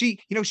with her because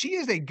she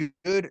is a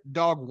good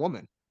dog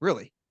woman.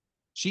 Really,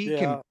 she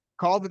can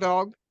call the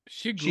dog.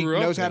 She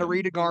knows how to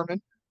read a Garmin.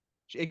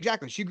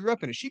 Exactly. She grew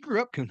up in it. She grew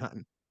up coon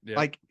hunting. Yeah.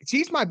 Like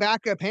she's my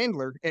backup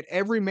handler at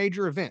every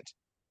major event.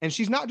 And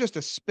she's not just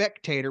a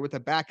spectator with a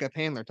backup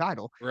handler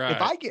title. Right.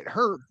 If I get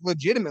hurt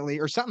legitimately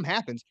or something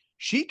happens,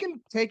 she can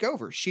take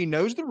over. She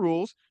knows the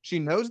rules. She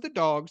knows the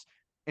dogs,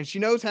 and she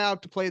knows how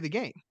to play the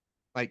game.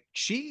 Like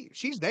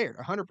she's there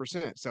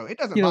 100%. So it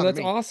doesn't bother that's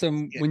me.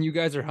 awesome when you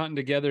guys are hunting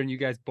together and you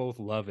guys both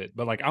love it.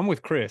 But like I'm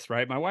with Chris,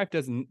 right? My wife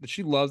doesn't.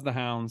 She loves the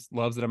hounds,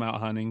 loves that I'm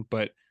out hunting,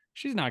 but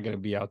she's not going to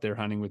be out there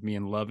hunting with me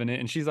and loving it.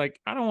 And she's like,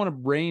 I don't want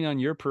to rain on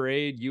your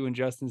parade, you and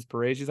Justin's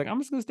parade. She's like, I'm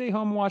just going to stay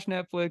home and watch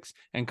Netflix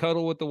and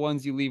cuddle with the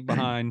ones you leave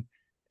behind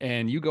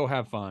and you go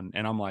have fun.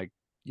 And I'm like,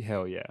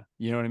 hell yeah.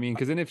 You know what I mean?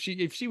 Because then if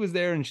she was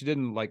there and she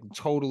didn't like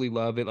totally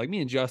love it, like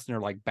me and Justin are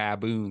like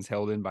baboons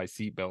held in by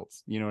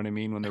seatbelts. You know what I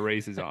mean? When the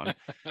race is on.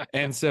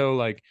 And so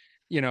like,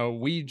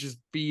 we just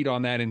feed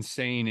on that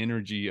insane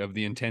energy of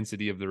the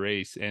intensity of the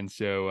race. And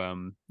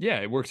so,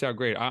 it works out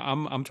great.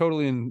 I'm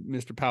totally in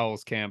Mr.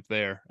 Powell's camp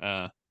there.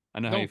 I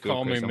know how you feel.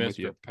 Don't call Chris. me I'm with Mr.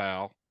 you.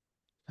 Powell.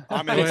 Go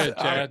ahead,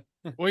 Chad.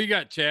 What you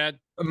got, Chad?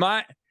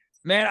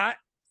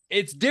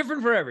 It's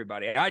different for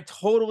everybody. I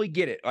totally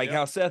get it. Like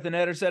how Seth and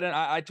Ed are said it,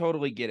 I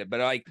totally get it. But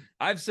like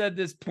I've said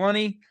this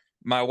plenty.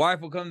 My wife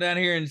will come down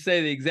here and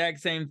say the exact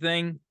same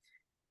thing.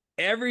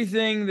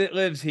 Everything that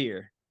lives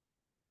here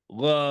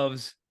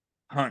loves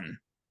hunting.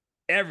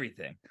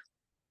 Everything.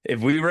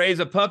 If we raise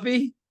a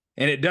puppy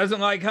and it doesn't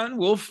like hunting,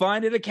 we'll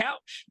find it a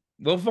couch.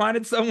 We'll find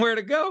it somewhere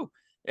to go.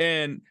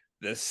 And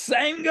the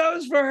same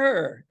goes for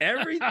her.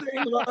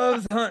 Everything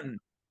loves hunting.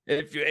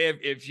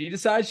 If she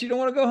decides she don't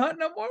want to go hunting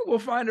no more, we'll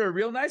find her a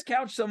real nice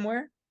couch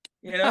somewhere,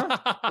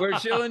 where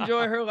she'll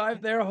enjoy her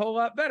life there a whole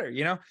lot better,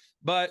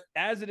 But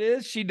as it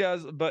is, she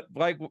does. But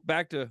like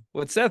back to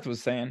what Seth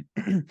was saying,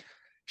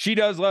 she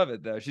does love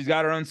it though. She's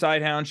got her own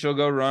sight hound. She'll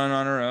go run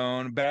on her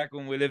own. Back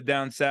when we lived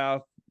down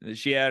south,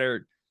 she had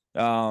her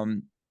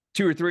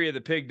 2 or 3 of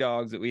the pig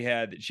dogs that we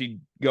had that she'd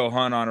go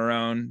hunt on her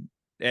own.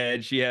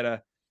 And she had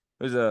a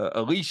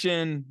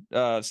Aleutian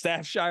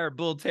Staffshire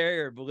Bull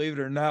Terrier, believe it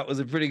or not, was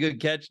a pretty good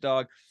catch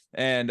dog,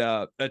 and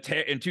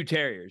 2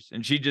 terriers.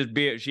 And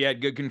she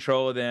had good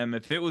control of them.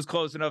 If it was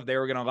close enough, they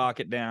were going to lock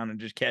it down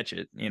and just catch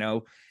it,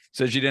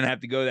 so she didn't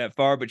have to go that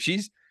far. But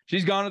she's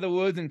gone to the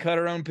woods and cut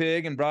her own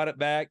pig and brought it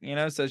back,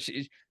 so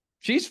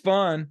she's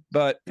fun.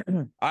 But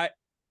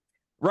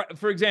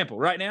for example,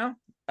 right now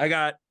I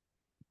got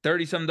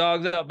 30 some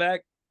dogs out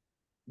back.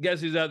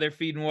 Guess who's out there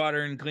feeding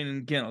water and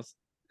cleaning kennels?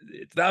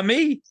 It's not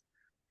me.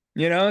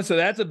 So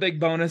that's a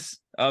big bonus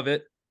of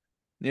it,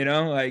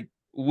 like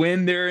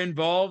when they're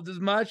involved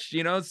as much,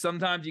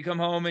 sometimes you come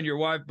home and your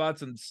wife bought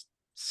some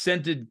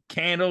scented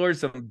candle or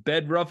some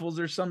bed ruffles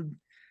or some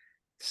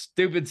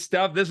stupid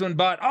stuff. This one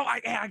bought,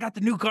 I got the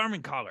new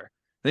Garmin collar,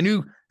 the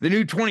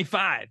new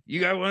 25.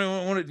 You got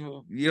want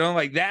to,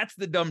 like that's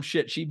the dumb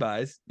shit she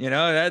buys,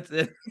 that's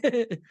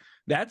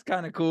that's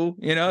kind of cool,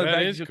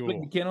 that is cool.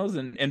 The kennels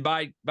and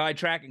buy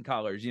tracking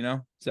collars,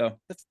 so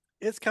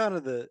it's kind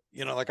of the,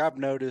 like I've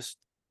noticed.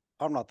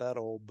 I'm not that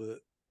old, but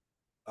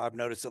I've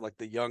noticed that like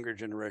the younger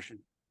generation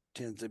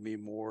tends to be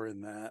more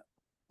in that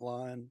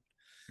line.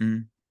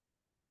 Mm.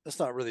 that's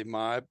not really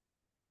my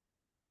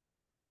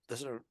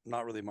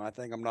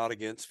thing. I'm not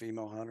against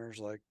female hunters.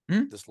 Like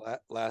this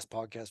last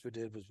podcast we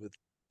did was with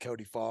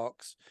Cody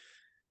Fox.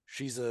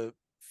 She's a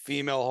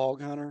female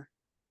hog hunter,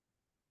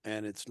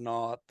 and it's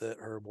not that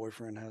her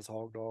boyfriend has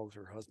hog dogs,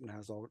 her husband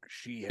has hog.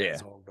 She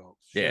has hog dogs.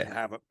 She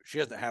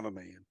doesn't have a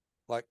man.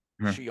 Like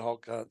she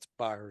hog hunts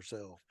by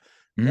herself.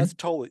 That's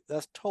totally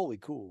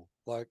cool.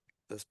 Like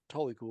that's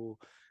totally cool.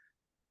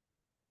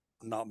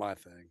 Not my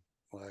thing.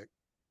 Like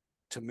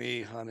to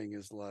me, hunting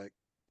is like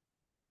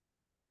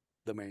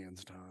the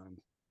man's time.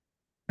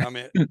 I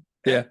mean,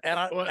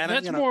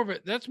 that's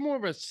more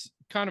of a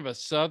kind of a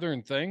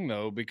Southern thing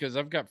though, because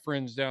I've got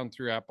friends down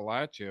through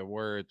Appalachia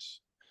where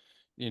it's,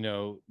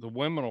 the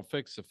women will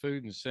fix the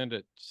food and send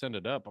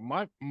it up.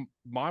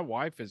 My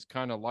wife is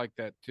kind of like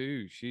that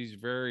too. She's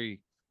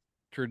very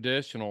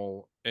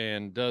traditional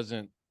and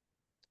doesn't.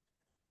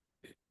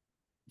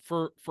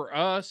 For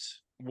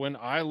us, when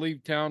I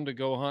leave town to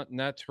go hunting,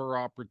 that's her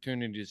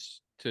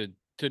opportunities to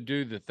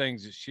do the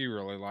things that she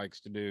really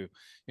likes to do.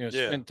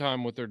 Spend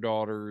time with her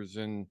daughters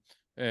and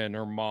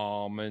her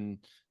mom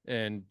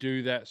and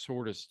do that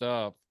sort of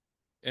stuff.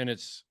 And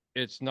it's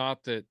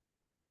not that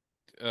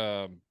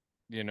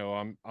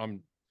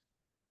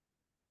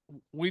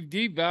we've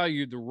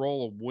devalued the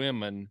role of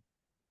women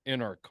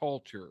in our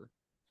culture.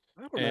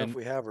 I don't know if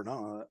we have or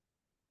not.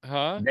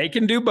 Huh? They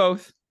can do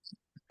both.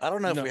 I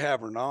don't know if we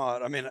have or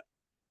not. I mean,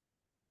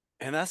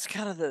 and that's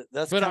kind of the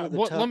tough.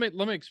 Let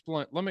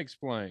me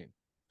explain.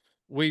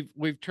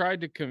 We've tried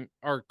to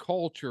our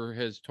culture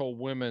has told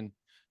women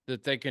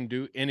that they can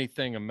do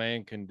anything a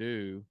man can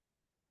do,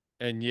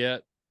 and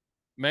yet,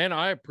 man,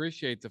 I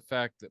appreciate the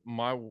fact that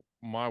my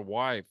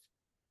wife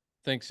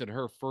thinks that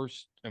her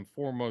first and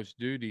foremost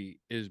duty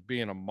is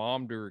being a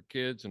mom to her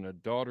kids and a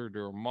daughter to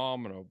her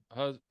mom and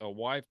a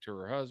wife to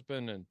her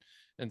husband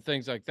and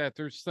things like that.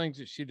 There's things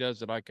that she does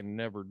that I can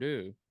never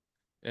do,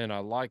 and I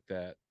like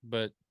that.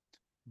 But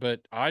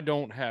I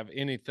don't have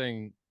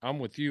anything. I'm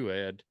with you,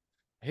 Ed.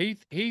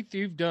 Heath,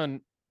 you've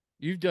done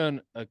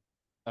a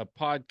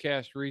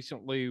podcast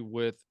recently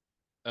with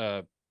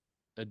a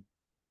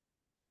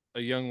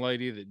young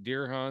lady that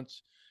deer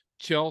hunts.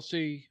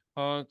 Chelsea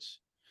hunts.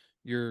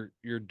 Your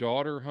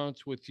daughter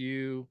hunts with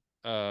you.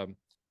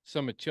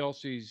 Some of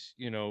Chelsea's,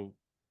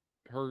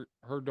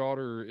 her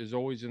daughter is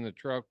always in the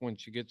truck when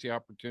she gets the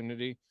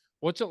opportunity.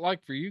 What's it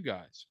like for you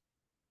guys?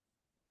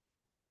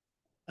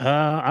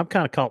 I'm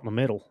kind of caught in the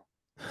middle.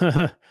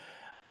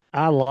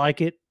 I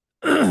like it.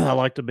 I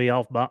like to be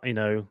off by,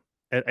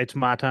 it's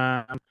my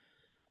time,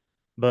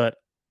 but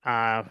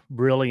I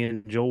really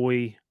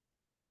enjoy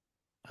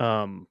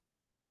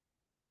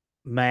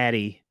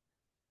Maddie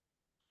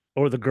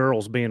or the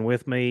girls being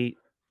with me.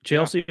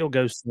 Chelsea will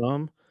go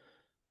some.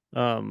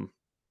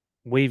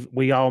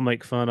 We all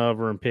make fun of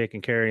her and pick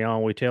and carry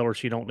on. We tell her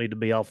she don't need to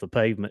be off the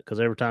pavement because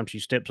every time she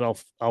steps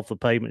off the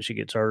pavement, she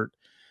gets hurt.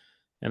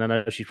 And I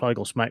know she's probably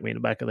gonna smack me in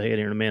the back of the head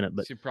here in a minute,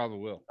 but she probably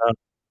will.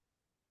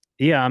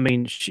 Yeah, I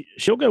mean,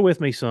 she'll go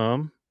with me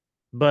some,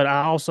 but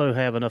I also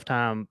have enough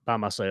time by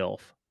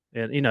myself.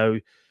 And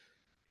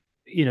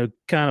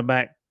kind of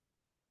back.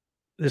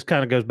 This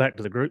kind of goes back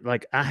to the group.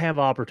 Like I have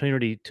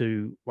opportunity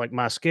to, like,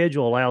 my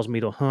schedule allows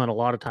me to hunt a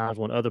lot of times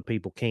when other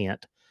people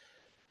can't,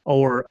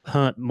 or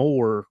hunt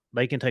more.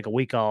 They can take a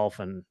week off,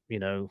 and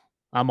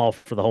I'm off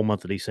for the whole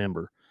month of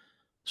December.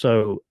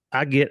 So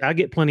I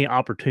get plenty of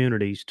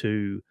opportunities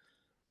to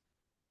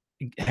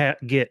get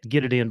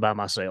it in by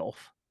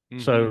myself.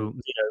 Mm-hmm. So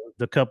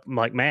the couple,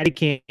 like Maddie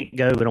can't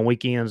go but on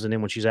weekends, and then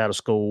when she's out of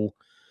school,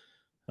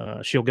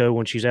 she'll go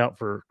when she's out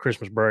for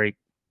Christmas break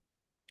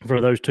for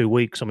those 2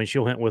 weeks. I mean,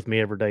 she'll hunt with me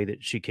every day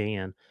that she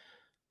can.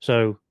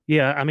 So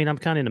yeah, I mean, I'm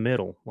kind of in the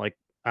middle. Like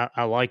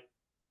I like,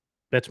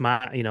 that's my,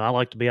 I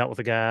like to be out with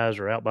the guys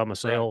or out by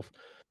myself.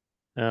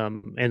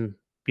 Right. And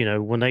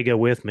when they go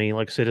with me,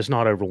 like I said, it's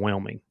not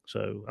overwhelming.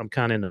 So I'm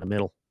kind of in the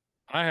middle.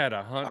 I had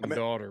a hunting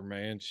daughter,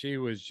 man. She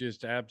was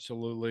just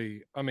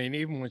absolutely, I mean,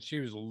 even when she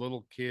was a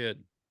little kid,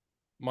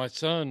 my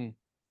son,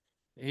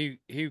 he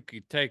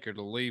could take her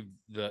to leave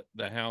the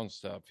hound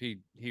stuff. He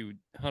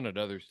hunted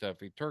other stuff.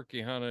 He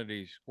turkey hunted,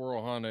 he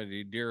squirrel hunted,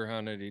 he deer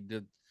hunted, he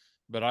did,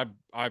 but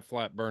I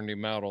flat burned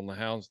him out on the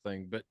hounds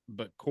thing.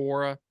 But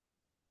Cora,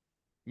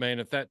 man,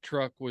 if that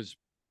truck was,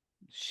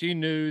 she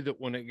knew that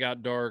when it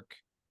got dark,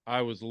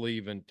 I was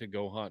leaving to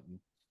go hunting.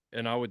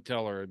 And I would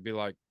tell her,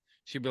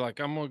 she'd be like,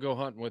 I'm going to go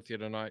hunting with you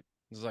tonight.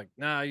 It's like,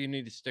 nah, you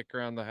need to stick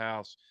around the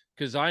house,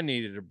 because I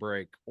needed a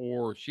break,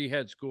 or she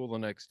had school the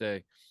next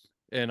day.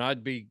 And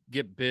I'd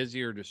get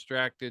busy or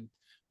distracted,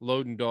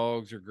 loading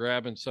dogs or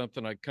grabbing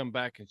something. I'd come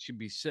back and she'd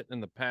be sitting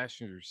in the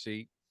passenger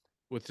seat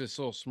with this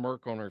little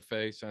smirk on her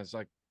face. And I was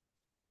like,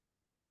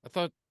 I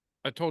thought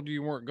I told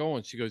you weren't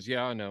going. She goes,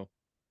 yeah, I know,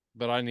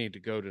 but I need to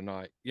go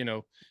tonight,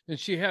 and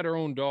she had her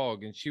own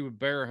dog and she would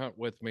bear hunt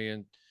with me.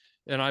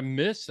 And I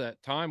miss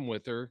that time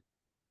with her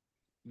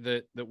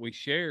that we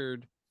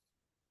shared.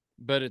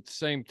 But at the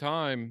same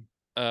time,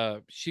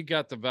 she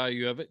got the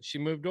value of it. She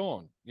moved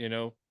on,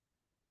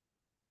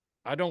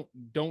 I don't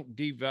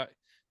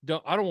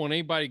want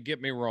anybody to get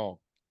me wrong.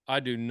 I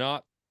do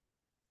not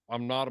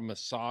not a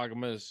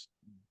misogynist,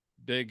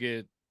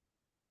 bigot,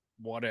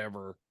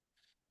 whatever,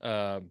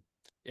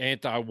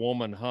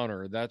 anti-woman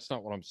hunter. That's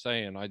not what I'm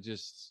saying.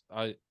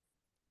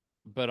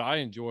 But I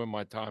enjoy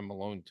my time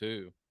alone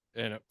too.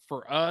 And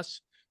for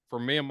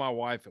me and my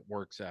wife, it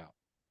works out.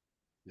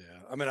 Yeah.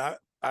 I mean,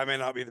 I may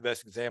not be the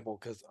best example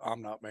because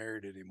I'm not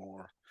married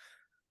anymore.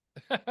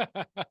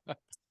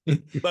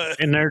 But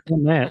and there's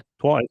done that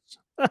twice.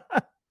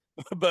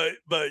 but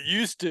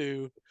used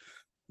to,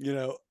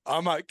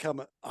 I might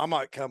come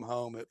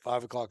home at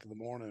 5 o'clock in the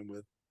morning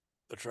with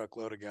a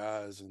truckload of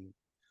guys and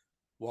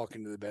walk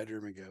into the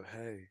bedroom and go,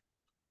 hey,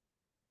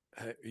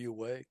 are you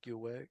awake? You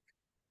awake?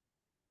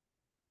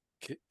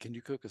 Can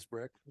you cook us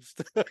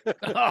breakfast?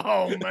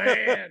 Oh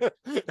man!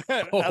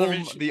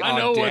 The I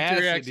know what the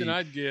audacity. reaction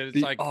I'd get. It's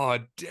The like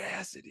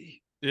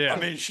audacity. Yeah. I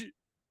mean,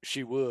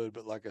 she would,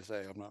 but like I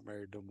say, I'm not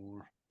married no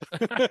more.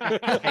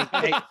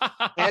 Hey,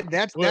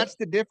 that's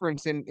the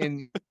difference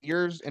in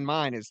yours and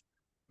mine is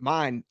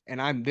mine,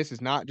 and this is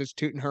not just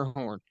tooting her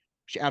horn.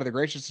 She, out of the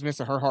graciousness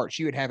of her heart,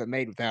 she would have it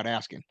made without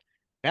asking.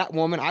 That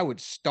woman, I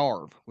would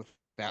starve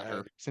without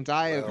her. Since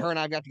her and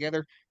I got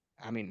together,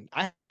 I mean,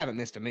 I haven't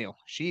missed a meal.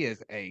 She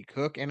is a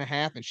cook and a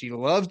half, and she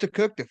loves to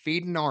cook to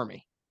feed an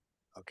army.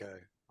 Okay.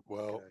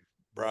 Well,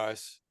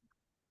 Bryce,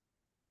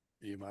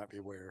 you might be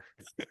aware.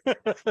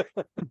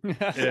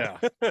 Yeah.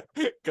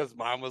 Because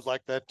mine was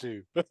like that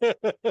too.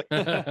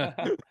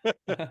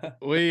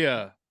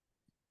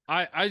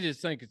 I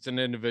just think it's an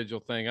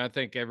individual thing. I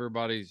think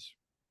everybody's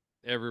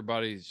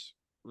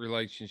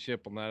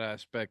relationship on that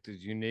aspect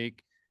is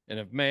unique. And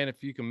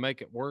if you can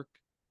make it work,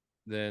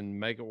 then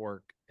make it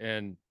work.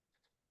 And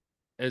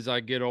as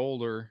I get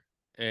older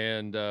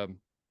and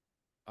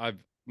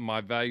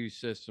my value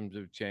systems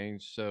have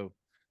changed. So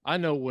I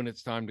know when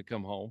it's time to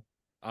come home.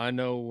 I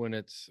know when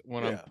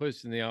I'm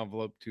pushing the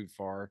envelope too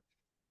far.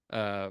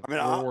 I mean,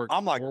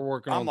 we're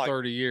working on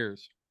 30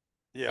 years.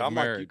 Yeah, I'm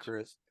like you,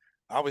 Chris.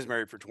 I was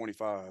married for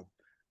 25,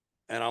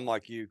 and I'm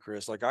like you,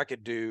 Chris. Like I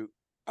could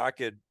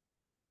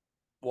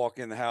walk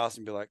in the house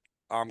and be like,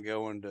 I'm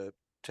going to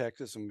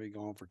Texas and be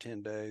gone for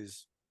 10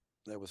 days.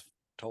 That was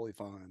totally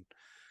fine.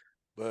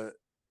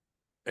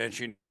 And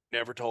she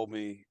never told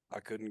me I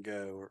couldn't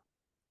go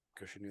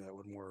because she knew that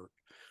wouldn't work.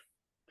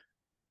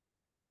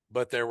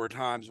 But there were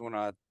times when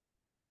I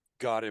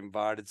got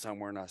invited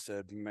somewhere and I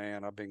said,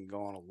 man, I've been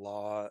gone a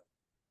lot.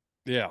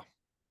 Yeah.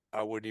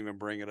 I wouldn't even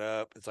bring it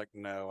up. It's like,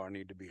 no, I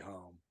need to be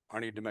home. I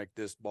need to make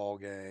this ball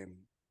game,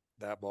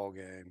 that ball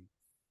game.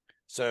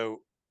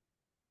 So,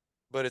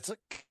 but it's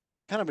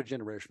kind of a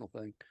generational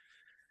thing.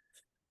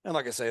 And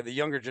like I say, the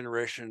younger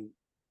generation,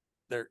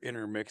 they're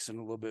intermixing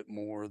a little bit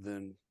more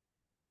than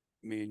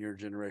me and your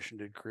generation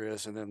did,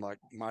 Chris. And then like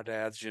my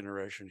dad's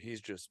generation,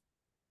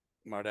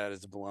 my dad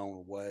is blown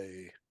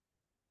away.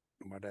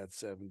 My dad's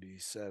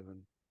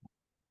 77.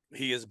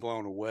 He is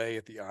blown away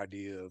at the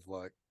idea of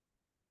like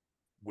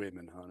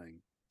women hunting.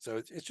 So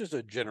it's just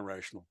a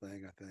generational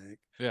thing, I think.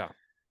 Yeah.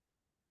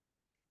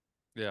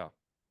 Yeah.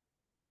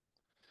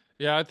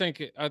 Yeah, I think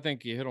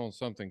you hit on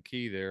something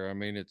key there. I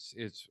mean, it's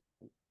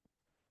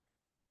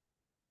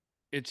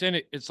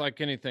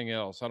like anything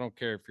else. I don't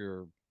care if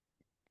you're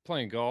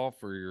playing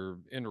golf or you're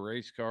into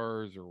race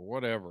cars or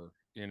whatever,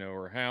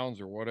 or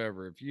hounds or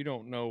whatever. If you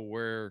don't know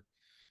where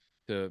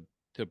to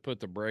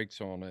put the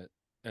brakes on it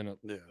and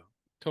it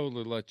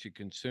totally lets you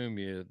consume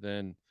you,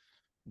 then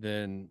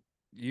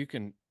you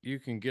can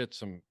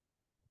get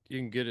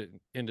it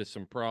into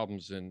some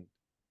problems.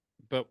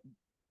 But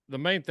the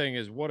main thing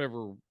is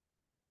whatever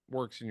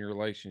works in your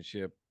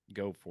relationship,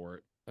 go for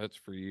it. That's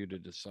for you to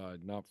decide,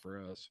 not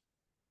for us.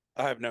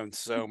 I have known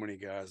so many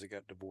guys that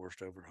got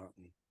divorced over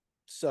hunting.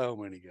 So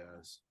many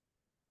guys.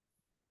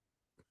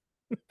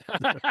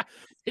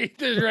 He's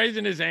just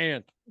raising his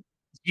hand.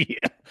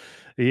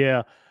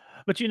 Yeah.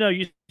 But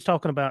you're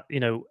talking about,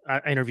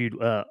 I interviewed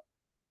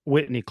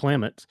Whitney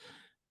Clements,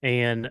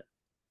 and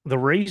the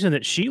reason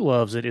that she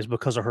loves it is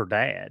because of her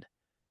dad.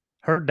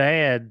 Her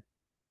dad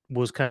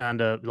was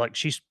kind of like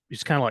she's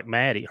kind of like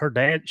Maddie. Her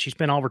dad, she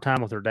spent all her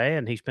time with her dad,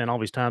 and he spent all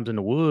his times in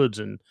the woods,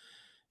 and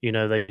he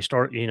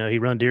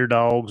run deer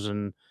dogs,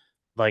 and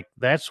like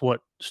that's what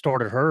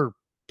started her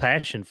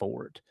passion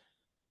for it.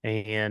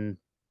 And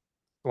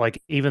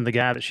like even the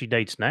guy that she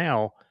dates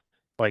now,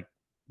 like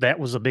that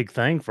was a big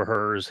thing for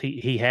her. Is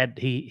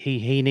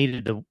he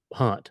needed to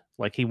hunt.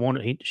 Like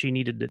she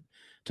needed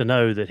to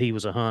know that he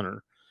was a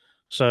hunter.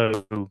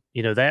 So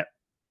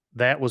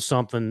that was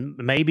something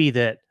maybe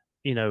that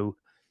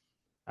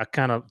I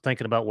kind of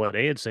thinking about what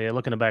Ed said,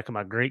 looking back at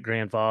my great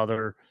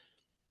grandfather.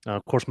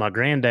 Of course, my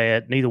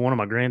granddad, neither one of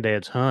my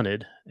granddads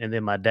hunted. And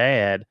then my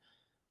dad,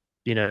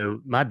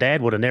 my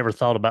dad would have never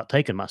thought about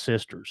taking my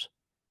sisters.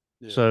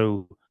 Yeah.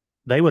 So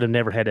they would have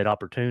never had that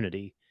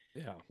opportunity.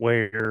 Yeah.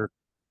 Where,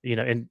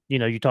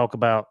 you talk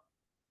about,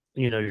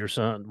 your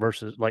son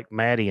versus like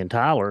Maddie and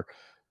Tyler.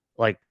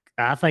 Like,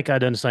 I think I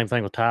done the same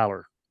thing with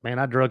Tyler. Man,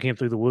 I drug him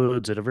through the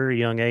woods at a very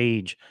young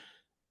age,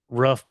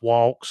 rough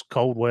walks,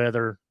 cold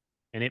weather,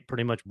 and it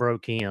pretty much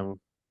broke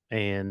him.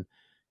 And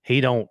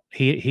he'll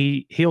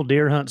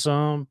deer hunt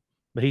some,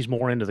 but he's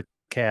more into the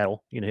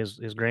cattle. You know,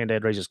 his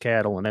granddad raises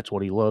cattle, and that's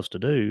what he loves to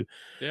do.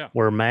 Yeah.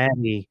 Where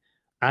Maddie,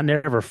 I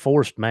never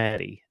forced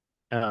Maddie.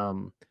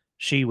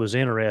 She was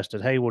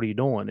interested. Hey, what are you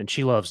doing? And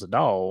she loves the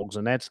dogs,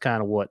 and that's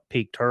kind of what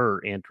piqued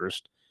her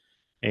interest.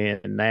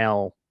 And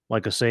now,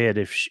 like I said,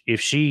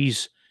 if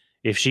she's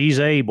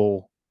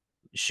able,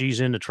 she's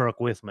in the truck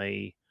with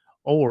me,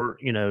 or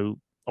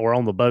or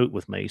on the boat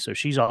with me. So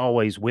she's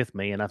always with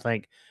me, and I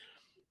think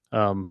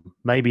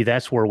maybe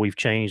that's where we've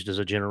changed as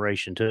a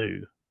generation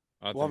too.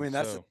 Well, I mean,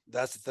 that's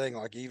the thing.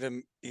 Like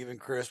even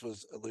Chris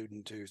was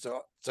alluding to.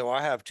 So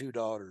I have 2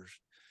 daughters,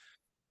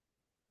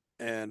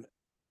 and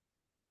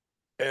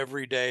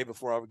every day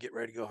before I would get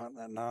ready to go hunt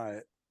that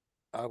night,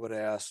 I would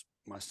ask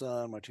my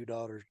son, my 2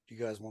 daughters, "Do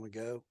you guys want to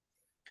go?"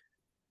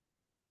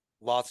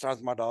 Lots of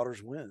times my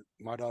daughters went.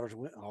 My daughters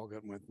went hog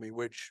hunting with me,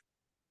 which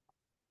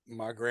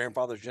my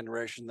grandfather's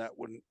generation that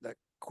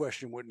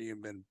question wouldn't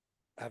even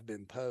have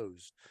been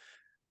posed.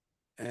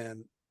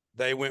 And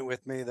they went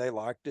with me. They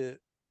liked it.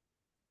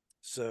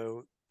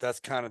 So that's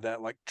kind of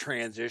that like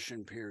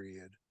transition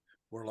period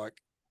where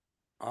like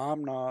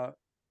I'm not,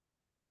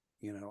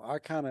 I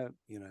kind of,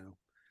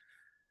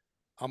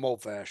 I'm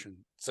old fashioned.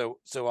 So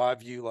I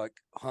view like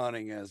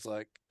hunting as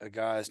like a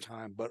guy's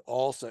time, but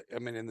also, I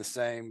mean, in the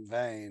same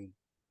vein,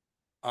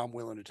 I'm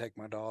willing to take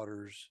my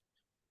daughters,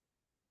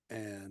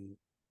 and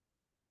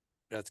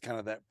that's kind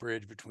of that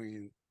bridge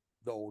between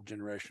the old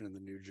generation and the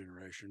new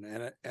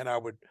generation. And I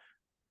would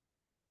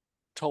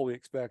totally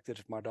expect that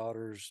if my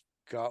daughters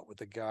got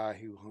with a guy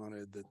who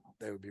hunted, that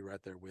they would be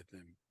right there with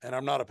him. And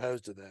I'm not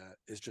opposed to that.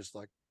 It's just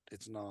like,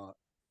 it's not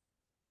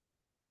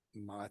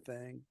my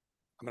thing.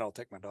 I mean, I'll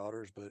take my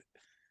daughters, but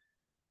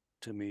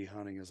to me,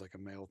 hunting is like a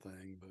male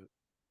thing. But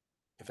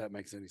if that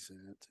makes any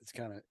sense, it's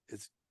kind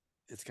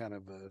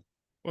of a,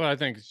 well, I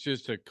think it's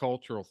just a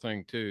cultural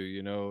thing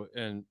too,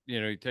 and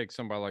you take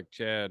somebody like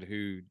Chad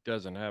who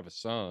doesn't have a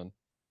son.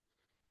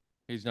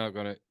 He's not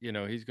going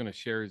to, he's going to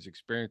share his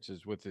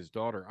experiences with his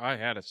daughter. I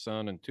had a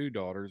son and 2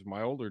 daughters.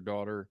 My older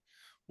daughter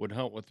would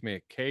hunt with me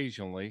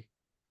occasionally,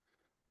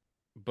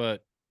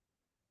 but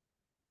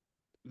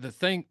the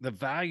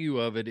value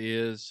of it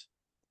is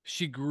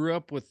she grew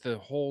up with the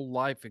whole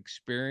life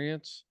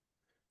experience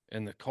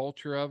and the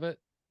culture of it.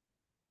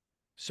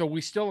 So we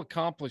still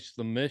accomplish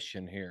the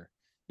mission here.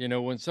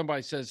 When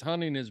somebody says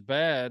hunting is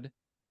bad,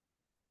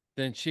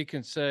 then she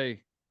can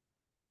say,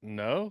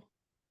 no,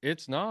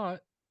 it's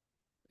not.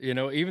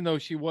 Even though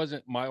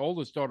my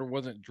oldest daughter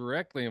wasn't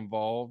directly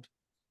involved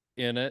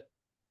in it,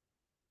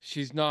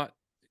 she's not,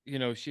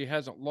 she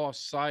hasn't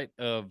lost sight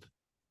of,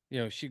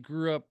 she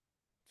grew up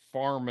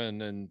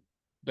farming and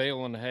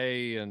baling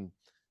hay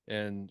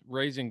and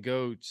raising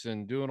goats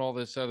and doing all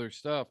this other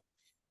stuff.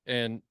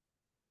 And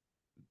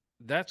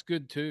that's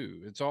good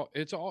too.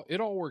 It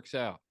all works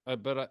out.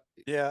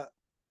 yeah.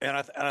 And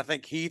I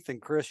think Heath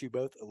and Chris, you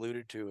both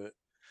alluded to it,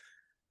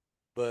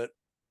 but,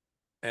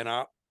 and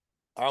I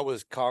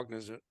was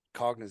cognizant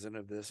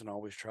of this and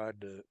always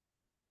tried to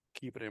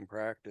keep it in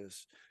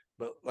practice.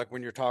 But like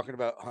when you're talking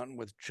about hunting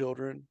with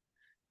children,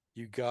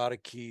 you got to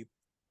keep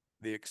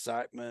the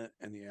excitement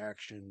and the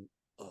action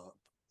up.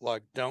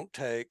 Like, don't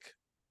take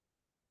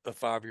a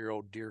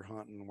 5-year-old deer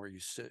hunting where you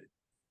sit,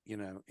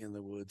 in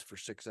the woods for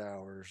 6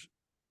 hours,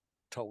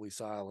 totally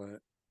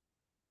silent.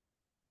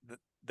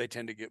 They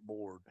tend to get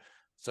bored.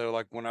 So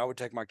like when I would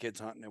take my kids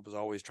hunting, it was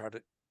always try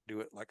to do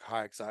it like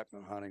high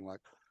excitement hunting,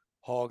 like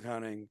hog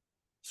hunting,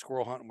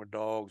 squirrel hunting with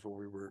dogs, where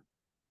we were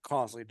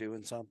constantly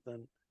doing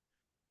something,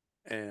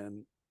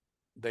 and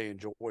they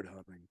enjoyed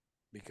hunting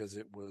because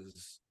it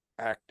was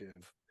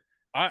active.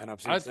 I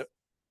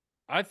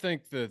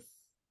think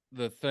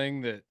the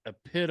thing that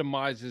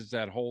epitomizes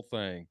that whole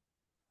thing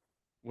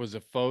was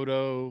a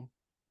photo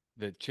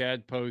that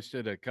Chad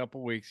posted a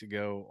couple weeks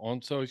ago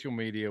on social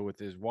media with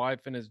his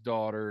wife and his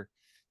daughter.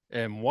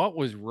 And what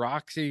was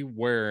Roxy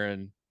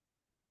wearing?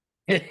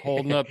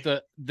 Holding up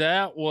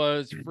that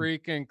was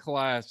freaking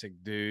classic,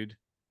 dude.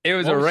 It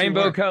was a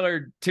rainbow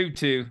colored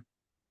tutu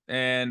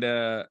and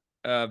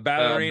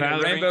ballerina,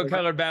 rainbow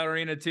colored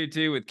ballerina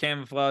tutu with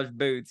camouflage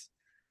boots.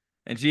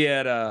 And she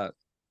had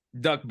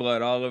duck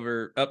blood all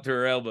over up to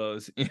her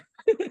elbows.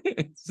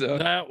 So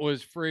that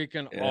was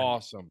freaking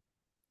awesome.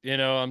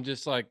 I'm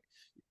just like,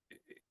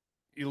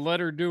 you let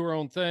her do her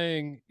own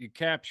thing. You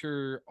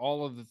capture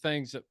all of the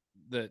things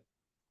that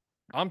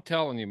I'm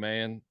telling you,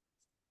 man,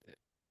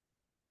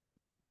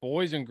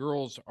 boys and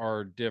girls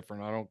are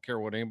different. I don't care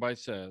what anybody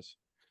says.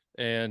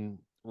 And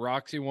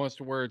Roxy wants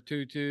to wear a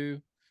tutu.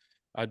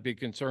 I'd be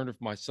concerned if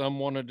my son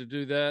wanted to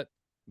do that.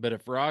 But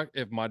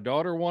if my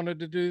daughter wanted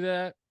to do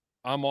that,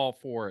 I'm all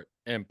for it.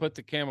 And put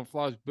the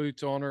camouflage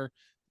boots on her.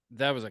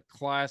 That was a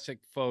classic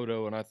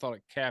photo, and I thought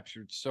it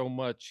captured so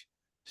much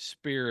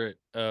spirit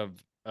of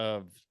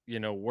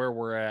where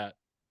we're at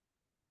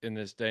in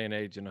this day and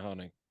age in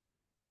hunting.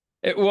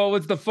 Well,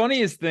 what's the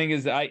funniest thing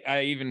is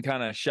I even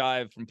kind of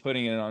shy from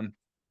putting it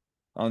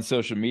on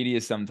social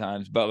media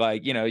sometimes, but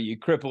like, you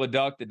cripple a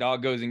duck, the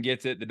dog goes and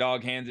gets it, the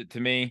dog hands it to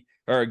me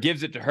or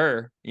gives it to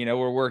her.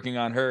 We're working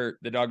on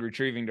the dog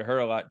retrieving to her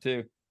a lot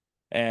too.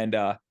 And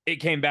it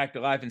came back to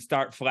life and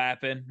start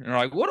flapping. And they're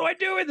like, what do I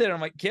do with it?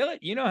 I'm like, kill it.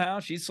 You know how?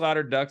 She's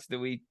slaughtered ducks that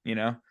we,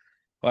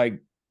 like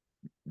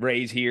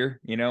raise here.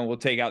 We'll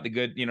take out the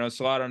good,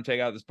 slaughter them, take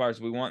out the parts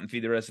we want and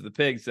feed the rest of the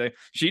pigs. So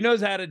she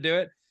knows how to do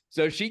it.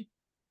 So she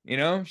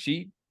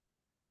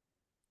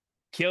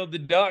killed the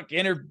duck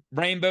in her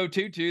rainbow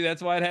tutu.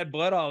 That's why it had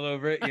blood all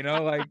over it,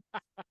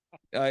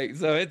 like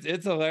so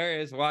it's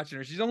hilarious watching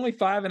her. She's only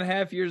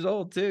 5.5 years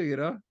old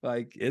too,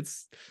 like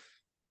it's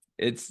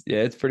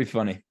pretty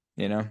funny,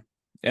 And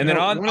then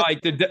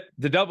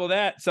to double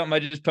that, something I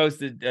just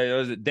posted, it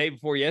was the day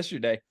before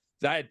yesterday.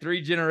 So I had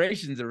 3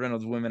 generations of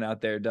Reynolds women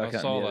out there duck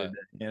hunting the other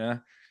day,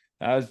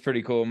 That was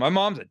pretty cool. My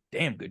mom's a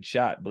damn good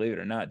shot, believe it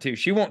or not, too.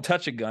 She won't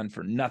touch a gun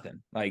for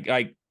nothing.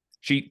 Like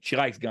she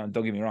likes guns,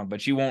 don't get me wrong,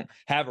 but she won't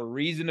have a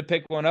reason to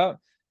pick one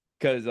up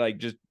because like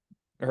just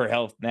her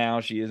health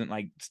now, she isn't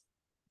like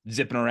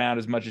zipping around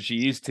as much as she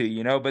used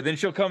to, But then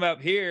she'll come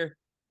up here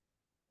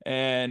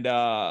and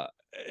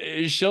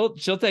she'll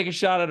take a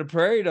shot at a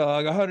prairie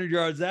dog 100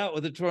 yards out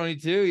with a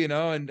 22,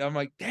 and I'm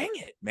like, dang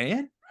it,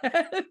 man.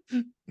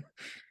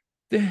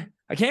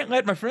 I can't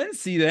let my friends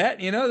see that,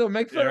 they'll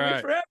make fun of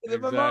me forever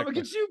that my mama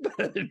can shoot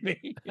better than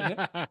me.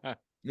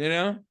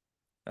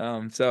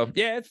 So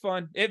yeah, it's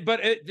fun.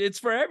 It's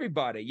for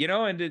everybody,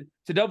 and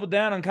to double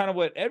down on kind of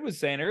what Ed was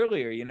saying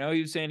earlier, he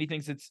was saying he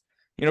thinks it's,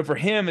 for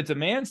him, it's a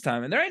man's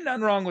time, and there ain't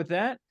nothing wrong with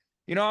that.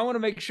 I want to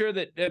make sure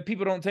that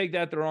people don't take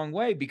that the wrong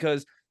way,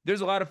 because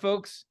there's a lot of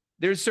folks,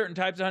 there's certain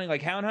types of hunting,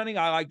 like hound hunting.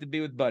 I like to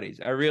be with buddies.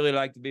 I really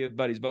like to be with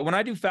buddies. But when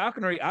I do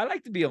falconry, I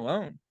like to be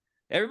alone.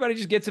 Everybody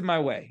just gets in my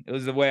way. It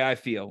was the way I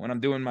feel when I'm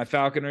doing my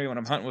falconry, when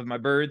I'm hunting with my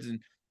birds. And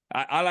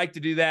I like to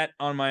do that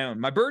on my own.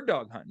 My bird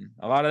dog hunting,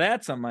 a lot of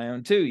that's on my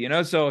own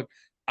too, So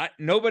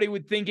nobody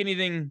would think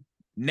anything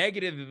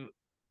negative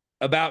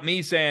about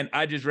me saying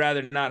I'd just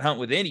rather not hunt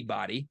with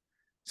anybody.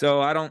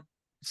 So I don't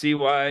see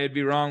why it'd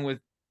be wrong with,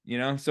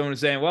 someone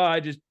saying, well, I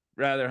just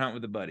rather hunt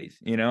with the buddies,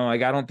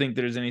 like I don't think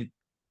there's any,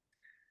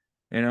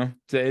 so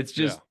it's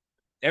just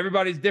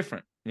everybody's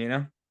different,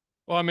 Well,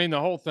 I mean, the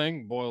whole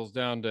thing boils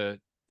down to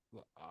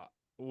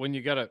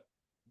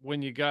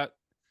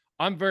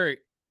I'm very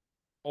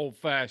old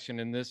fashioned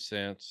in this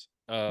sense.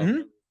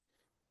 There's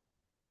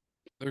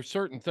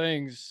certain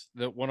things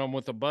that when I'm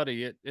with a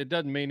buddy, it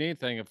doesn't mean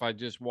anything if I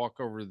just walk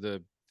over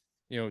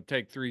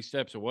take 3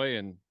 steps away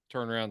and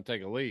turn around and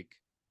take a leak.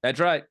 That's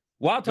right.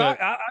 Well, I've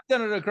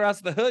done it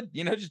across the hood,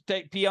 just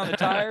pee on the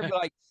tire, be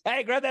like,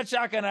 hey, grab that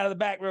shotgun out of the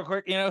back real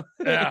quick, Yeah.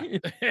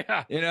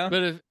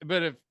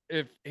 But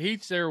if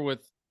Heath's there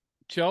with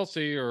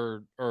Chelsea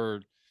or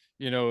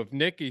if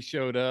Nikki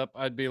showed up,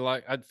 I'd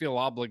feel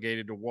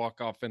obligated to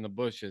walk off in the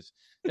bushes.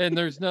 And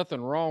there's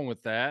nothing wrong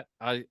with that.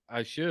 I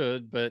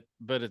should, but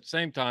at the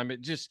same time,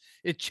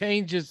 it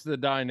changes the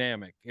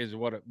dynamic is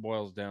what it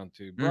boils down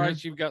to.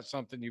 Bryce, you've got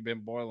something you've been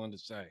boiling to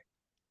say.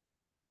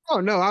 Oh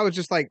no, I was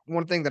just like,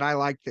 one thing that I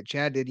liked that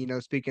Chad did,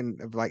 speaking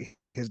of like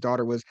his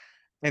daughter was,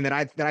 and that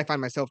I find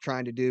myself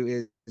trying to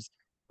do is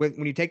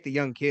when you take the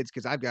young kids,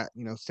 because I've got,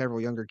 several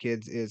younger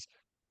kids, is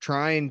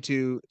trying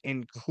to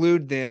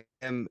include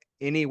them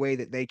any way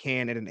that they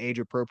can at an age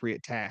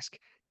appropriate task.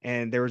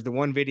 And there was the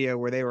one video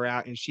where they were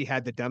out and she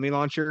had the dummy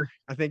launcher,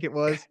 I think it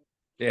was,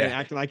 and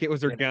acting like it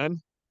was her gun.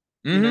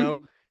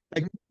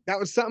 Like that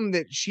was something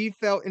that she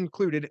felt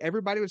included.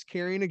 Everybody was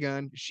carrying a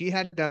gun. She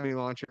had a dummy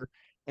launcher,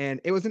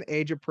 and it was an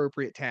age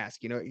appropriate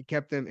task. It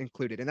kept them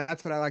included. And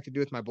that's what I like to do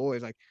with my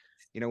boys. Like,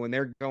 when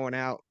they're going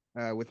out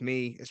with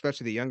me,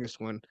 especially the youngest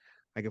one,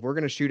 like if we're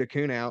going to shoot a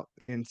coon out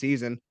in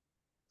season,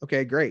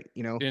 okay, great.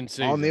 In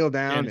season. I'll kneel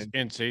down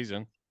in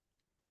season.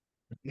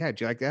 Yeah.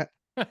 Do you like that?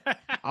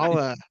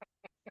 I'll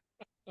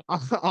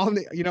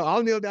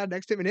kneel down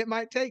next to him, and it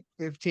might take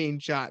 15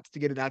 shots to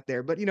get it out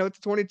there, but it's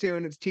 22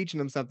 and it's teaching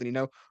them something,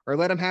 or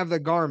let them have the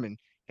Garmin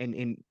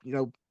and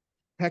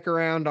peck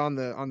around on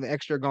the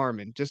extra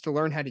Garmin just to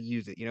learn how to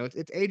use it.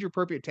 It's age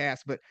appropriate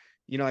tasks, but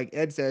like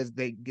Ed says,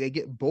 they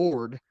get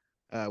bored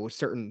with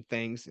certain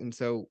things. And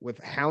so with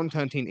hound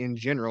hunting in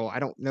general, I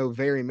don't know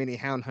very many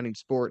hound hunting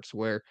sports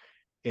where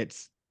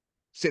it's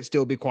sit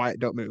still, be quiet,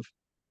 don't move.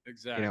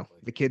 Exactly.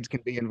 The kids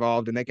can be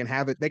involved and they can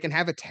have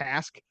a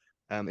task.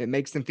 It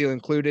makes them feel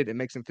included. It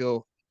makes them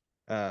feel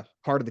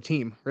part of the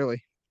team,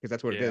 really, because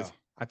that's what it is.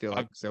 I feel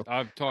like. So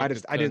I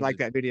did like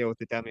that video with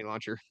the dummy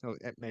launcher.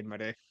 It made my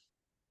day.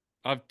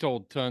 I've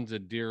told tons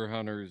of deer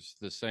hunters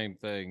the same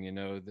thing,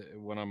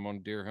 when I'm on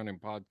deer hunting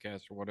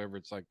podcasts or whatever.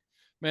 It's like,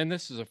 man,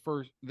 this is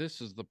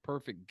the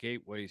perfect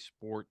gateway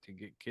sport to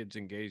get kids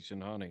engaged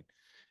in hunting.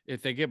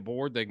 If they get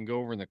bored, they can go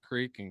over in the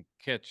creek and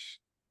catch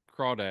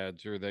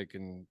crawdads, or they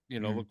can,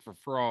 look for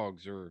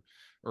frogs or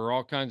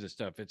all kinds of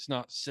stuff. It's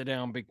not sit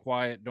down, be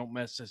quiet, don't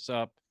mess this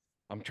up.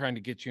 I'm trying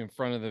to get you in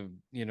front of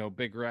the,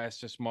 big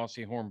rastest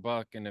mossy horn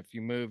buck. And if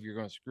you move, you're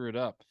going to screw it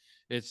up.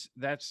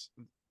 That's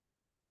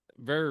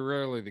very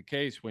rarely the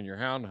case when you're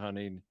hound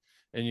hunting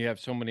and you have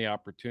so many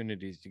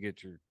opportunities to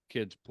get your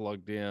kids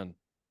plugged in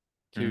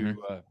to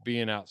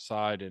being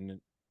outside. And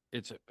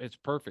it's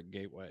perfect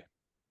gateway.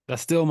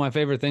 That's still my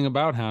favorite thing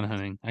about hound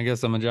hunting. I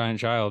guess I'm a giant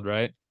child,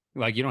 right?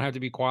 Like, you don't have to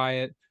be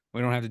quiet.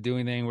 We don't have to do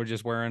anything. We're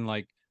just wearing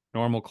like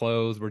normal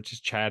clothes. We're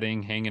just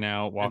chatting, hanging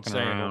out, And walking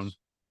around. sandals.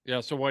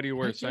 Yeah. So why do you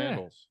wear Heck yeah.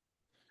 sandals?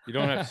 You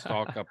don't have to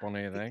stock up on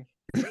anything.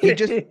 He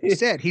just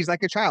said he's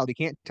like a child. He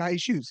can't tie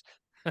his shoes.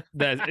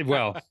 That's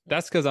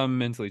because I'm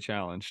mentally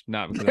challenged,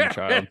 not because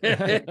I'm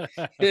a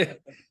child.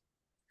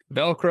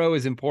 Velcro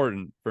is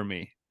important for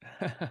me.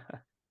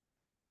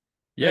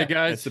 Yeah,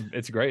 guys,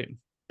 it's great.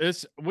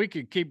 We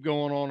could keep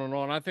going on and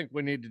on. I think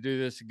we need to do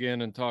this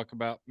again and talk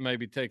about,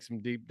 maybe take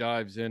some deep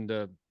dives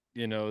into,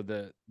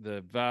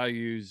 the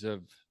values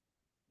of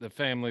the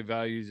family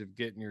values of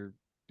getting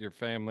your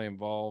family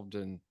involved,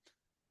 and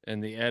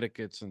the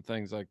etiquettes and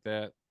things like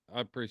that.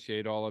 I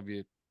appreciate all of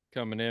you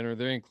coming in. Are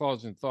there any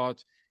closing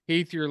thoughts?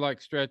 Heath, you're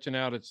like stretching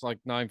out. It's like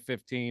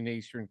 9:15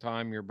 Eastern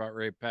time. You're about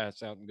ready to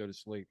pass out and go to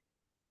sleep.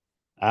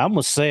 I'm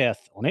with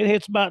Seth. When it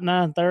hits about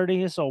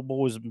 9:30, this old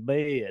boy's in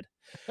bed.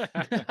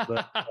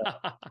 But,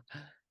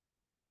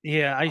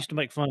 yeah, I used to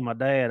make fun of my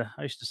dad.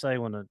 I used to say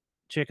when the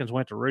chickens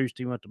went to roost,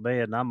 he went to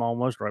bed, and I'm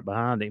almost right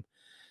behind him.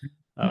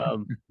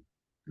 No,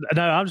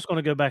 I'm just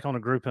going to go back on a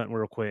group hunt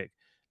real quick.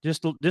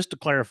 Just to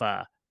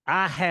clarify,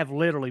 I have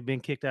literally been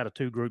kicked out of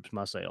 2 groups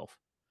myself.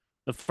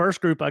 The first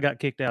group I got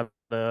kicked out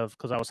of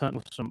because I was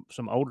hunting with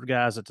some older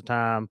guys at the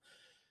time.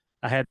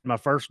 I had my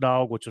first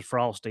dog, which was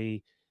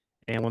Frosty,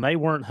 and when they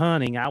weren't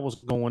hunting, I was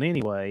going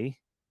anyway,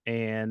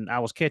 and I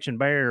was catching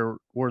bear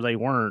where they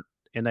weren't,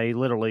 and they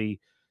literally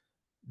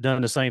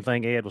done the same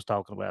thing Ed was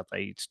talking about.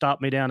 They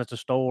stopped me down at the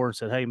store and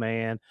said, "Hey,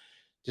 man,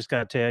 just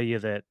got to tell you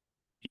that,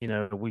 we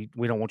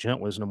don't want you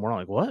hunting with us no more." I'm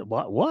like, "What?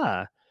 What? Why?"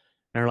 And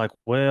they're like,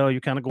 "Well, you're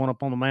kind of going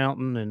up on the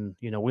mountain, and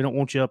we don't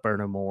want you up there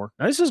no more."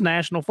 Now, this is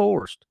national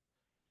forest,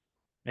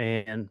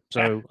 and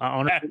so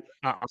I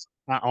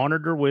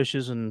honored their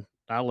wishes and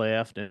I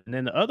left. And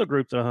then the other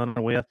group that I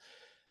hunted with,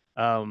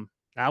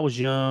 I was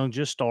young,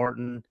 just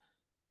starting.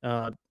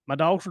 My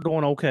dogs were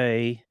doing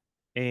okay,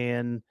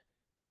 and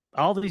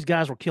all these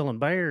guys were killing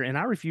bear, and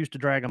I refused to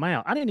drag them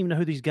out. I didn't even know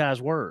who these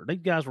guys were. These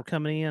guys were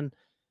coming in.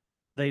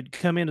 They'd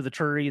come into the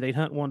tree. They'd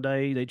hunt one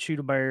day. They'd shoot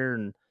a bear,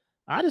 and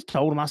I just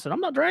told them, I said, "I'm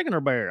not dragging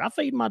their bear. I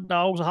feed my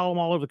dogs. I haul them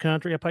all over the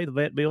country. I pay the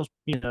vet bills.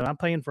 I'm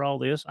paying for all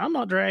this. I'm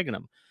not dragging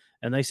them."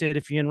 And they said,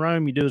 "If you're in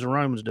Rome, you do as the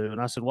Romans do."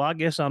 And I said, "Well, I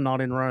guess I'm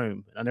not in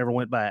Rome." I never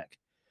went back.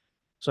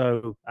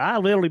 So I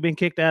literally been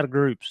kicked out of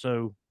groups.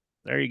 So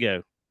there you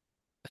go.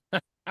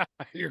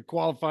 You're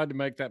qualified to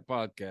make that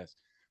podcast.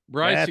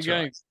 Bryce, That's you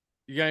right.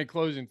 got any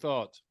closing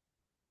thoughts?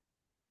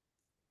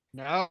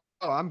 No,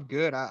 I'm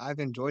good. I've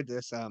enjoyed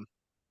this.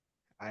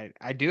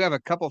 I do have a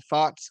couple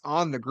thoughts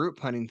on the group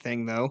hunting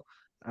thing though.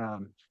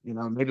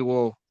 Maybe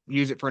we'll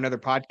use it for another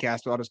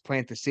podcast, but I'll just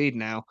plant the seed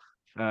now.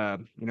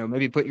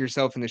 Maybe put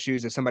yourself in the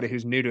shoes of somebody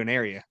who's new to an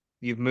area.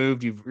 You've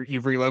moved,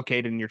 you've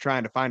relocated, and you're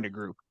trying to find a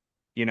group.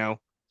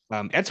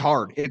 It's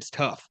hard. It's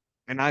tough.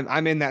 And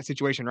I'm in that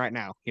situation right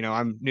now.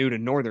 I'm new to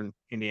northern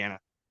Indiana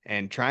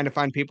and trying to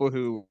find people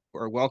who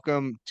are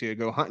welcome to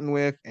go hunting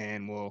with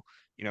and will,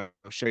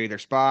 show you their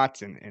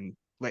spots and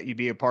let you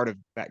be a part of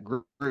that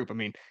group. I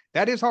mean,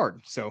 that is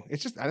hard. So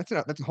it's just that's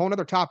a whole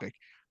other topic.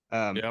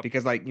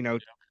 Because like,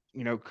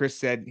 Chris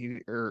said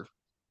or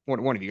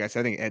one of you guys,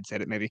 I think Ed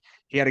said it maybe.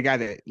 He had a guy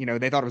that,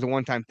 they thought it was a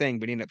one-time thing,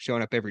 but he ended up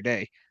showing up every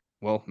day.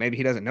 Well, maybe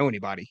he doesn't know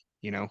anybody,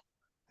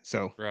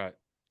 So Right.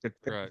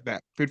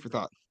 That food for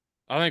thought.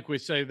 I think we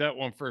save that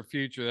one for a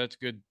future. That's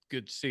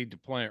good seed to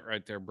plant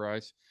right there,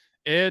 Bryce.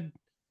 Ed,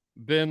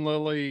 Ben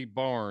Lilly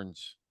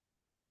Barnes.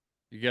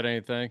 You got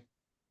anything?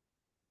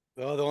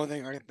 Well, the only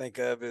thing I can think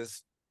of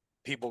is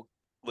people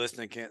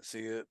listening can't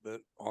see it,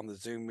 but on the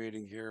Zoom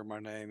meeting here, my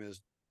name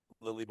is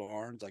Lily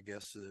Barnes. I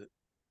guess that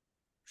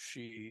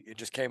it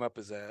just came up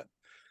as that.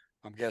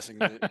 I'm guessing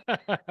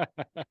that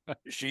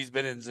she's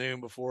been in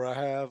Zoom before I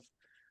have,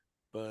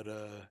 but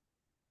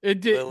it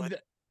did.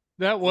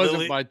 That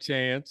wasn't by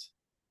chance.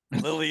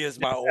 Lily is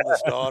my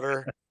oldest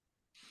daughter,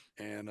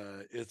 and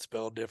it's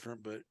spelled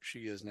different, but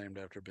she is named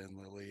after Ben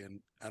Lilly, and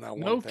I want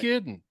no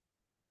kidding.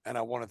 And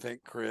I want to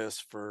thank Chris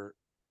for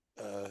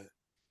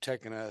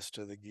taking us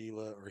to the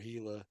Gila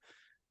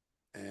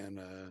and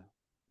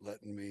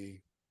letting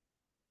me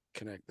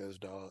connect those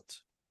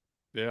dots.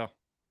 Yeah.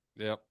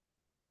 Yep.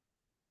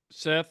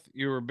 Seth,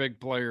 you were a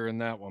big player in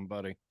that one,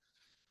 buddy.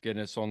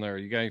 Getting us on there.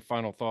 You got any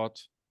final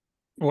thoughts?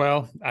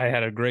 Well, I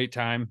had a great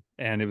time,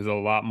 and it was a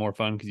lot more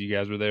fun because you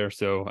guys were there.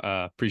 So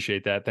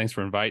appreciate that. Thanks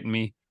for inviting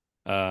me.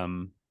 I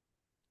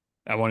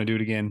want to do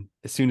it again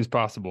as soon as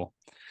possible.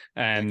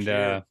 And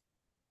that's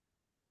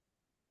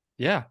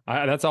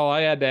all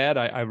I had to add.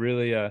 I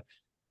really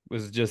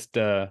was just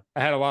I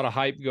had a lot of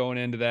hype going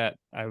into that.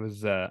 I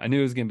knew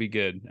it was gonna be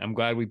good. I'm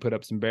glad we put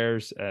up some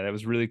bears. It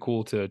was really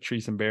cool to tree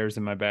some bears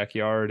in my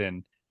backyard,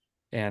 and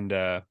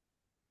I'm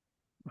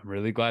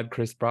really glad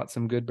Chris brought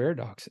some good bear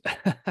dogs.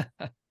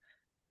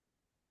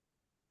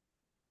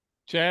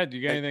 Chad,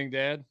 you got anything to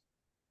add?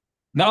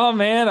 No,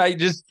 man. I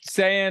just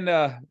saying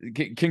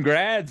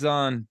congrats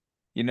on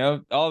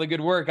all the good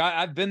work.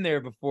 I've been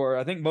there before.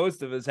 I think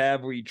most of us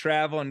have, where you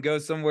travel and go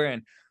somewhere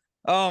and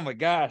oh my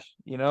gosh,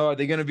 are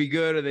they going to be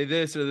good? Are they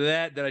this or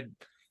that? Did I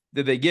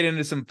did they get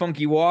into some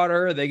funky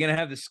water? Are they going to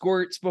have the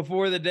squirts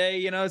before the day?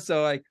 You know,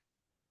 so like,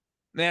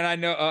 man, I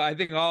know, I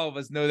think all of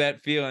us know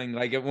that feeling.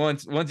 Like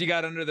once you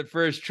got under the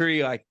first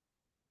tree, like,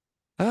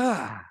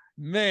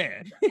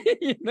 man,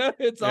 you know,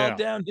 it's all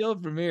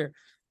downhill from here.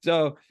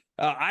 So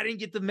I didn't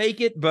get to make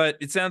it, but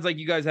it sounds like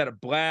you guys had a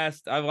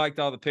blast. I liked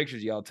all the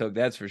pictures y'all took,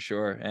 that's for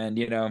sure. And,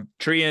 you know,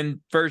 treeing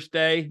first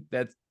day,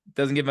 that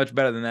doesn't get much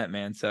better than that,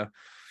 man. So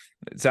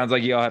it sounds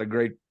like y'all had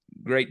a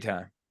great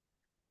time.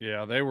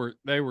 Yeah, they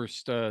were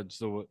studs.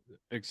 So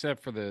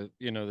except for the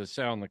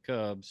sow and the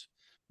cubs,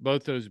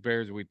 both those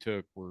bears we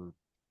took were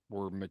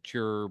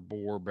mature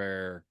boar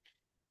bear.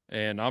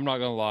 And I'm not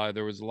gonna lie,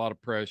 there was a lot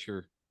of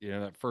pressure. You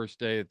know, that first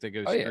day that they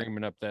go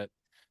screaming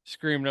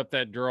up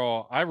that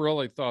draw. I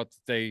really thought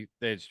that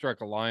they had struck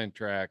a lion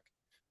track.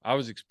 I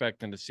was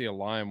expecting to see a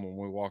lion when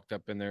we walked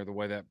up in there. The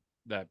way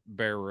that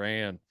bear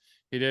ran,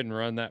 he didn't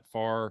run that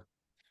far.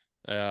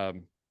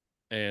 And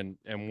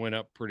went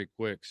up pretty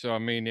quick. So I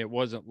mean, it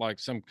wasn't like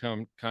some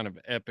kind of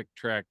epic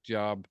track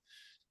job.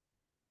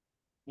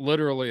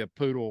 Literally, a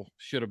poodle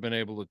should have been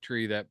able to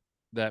tree that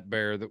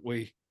bear that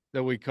we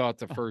caught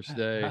the first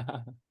day,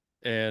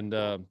 and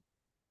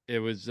it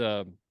was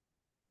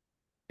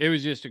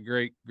just a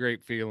great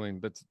feeling.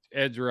 But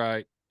Ed's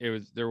right.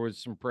 There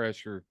was some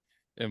pressure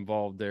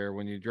involved there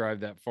when you drive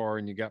that far,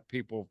 and you got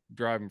people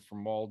driving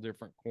from all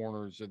different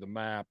corners of the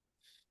map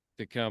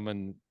to come,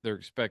 and they're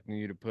expecting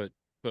you to put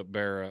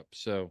bear up.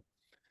 So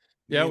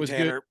yeah, it was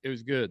good. It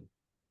was good.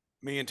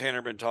 Me and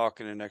Tanner been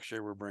talking, and next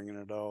year we're bringing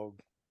a dog.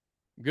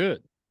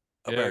 Good.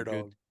 A bear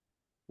dog.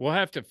 We'll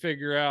have to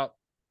figure out,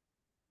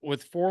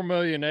 with 4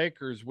 million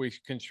acres, we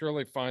can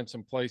surely find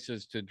some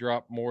places to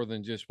drop more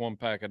than just one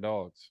pack of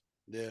dogs.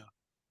 Yeah.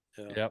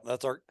 Yep.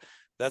 That's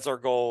our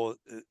goal,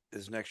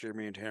 is next year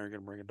me and Tanner are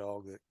going to bring a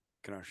dog that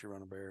can actually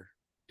run a bear.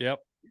 Yep.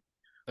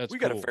 We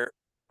got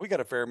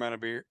a fair amount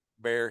of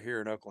bear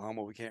here in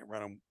Oklahoma. We can't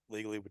run them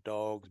legally with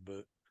dogs,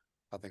 but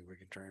I think we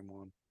can train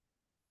one.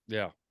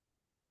 Yeah.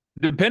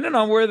 Depending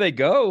on where they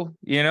go,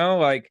 you know,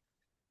 like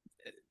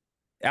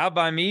out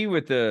by me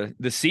with the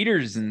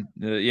cedars and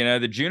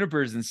the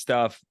junipers and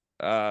stuff,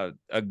 a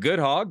good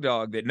hog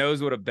dog that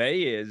knows what a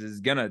bay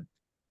is gonna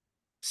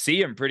see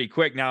them pretty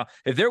quick. Now,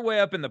 if they're way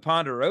up in the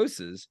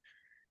ponderosas,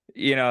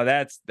 you know,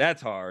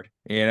 that's hard,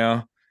 you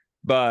know.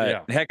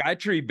 But heck, I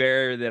tree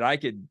bear that I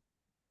could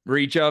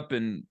reach up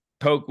and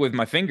poke with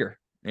my finger,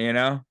 you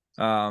know.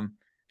 And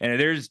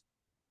there's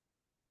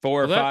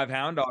 4 or 5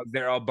 hound dogs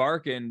there all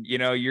barking, you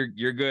know,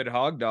 your good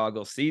hog dog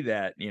will see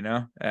that, you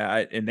know,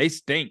 and they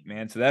stink,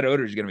 man. So that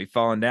odor is going to be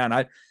falling down.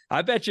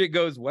 I bet you it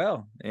goes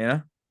well.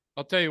 Yeah.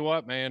 I'll tell you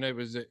what, man, it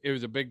was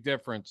a big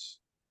difference.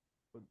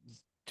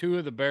 2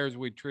 of the bears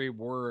we treed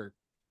were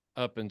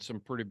up in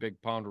some pretty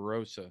big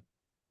ponderosa.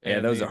 Yeah,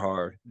 and those are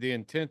hard. The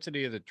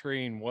intensity of the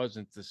treeing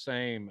wasn't the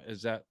same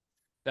as that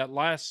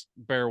last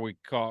bear we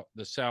caught,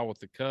 the sow with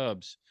the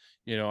cubs.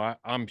 You know,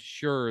 I'm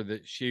sure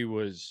that she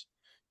was,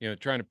 you know,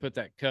 trying to put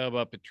that cub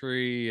up a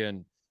tree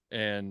and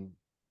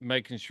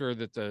making sure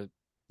that the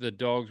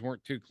dogs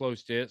weren't too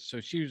close to it.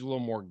 So she was a little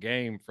more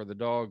game for the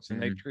dogs,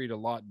 and they treat a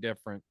lot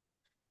different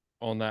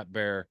on that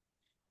bear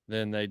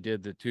than they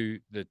did the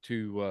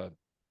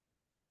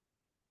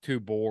two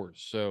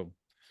boars. So,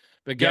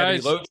 but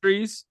guys, low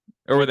trees,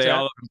 or were they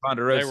all up in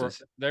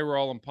ponderosas? They were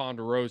all in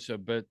ponderosa,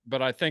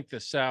 but I think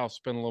the sow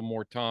spent a little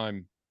more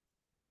time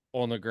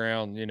on the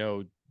ground, you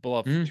know,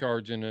 bluff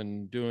charging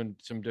and doing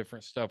some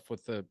different stuff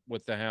with the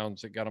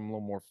hounds that got them a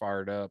little more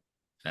fired up.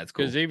 That's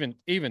cool. Because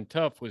even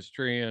Tough was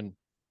treeing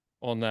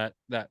on that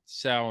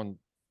sow and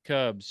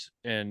cubs,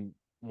 and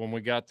when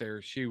we got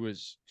there, she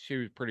was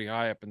pretty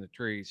high up in the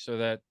tree. So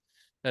that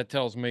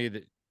tells me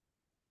that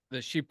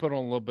she put on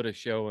a little bit of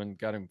show and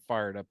got him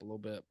fired up a little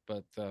bit.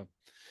 But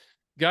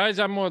guys,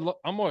 I'm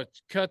gonna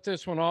cut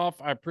this one off.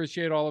 I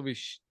appreciate all of you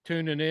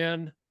tuning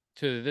in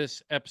to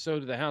this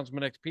episode of the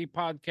Houndsman XP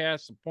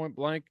podcast, the Point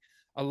Blank.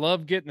 I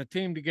love getting the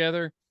team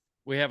together.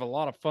 We have a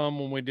lot of fun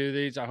when we do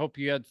these. I hope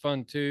you had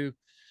fun too.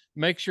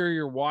 Make sure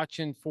you're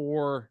watching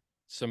for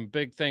some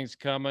big things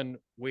coming.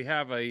 We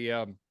have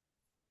I'll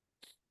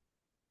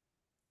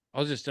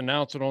just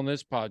announce it on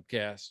this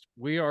podcast.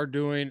 We are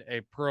doing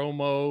a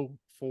promo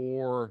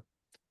for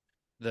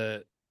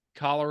the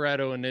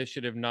Colorado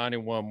Initiative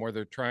 91, where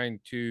they're trying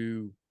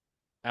to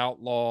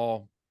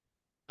outlaw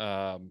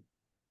mountain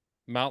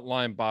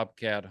lion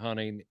bobcat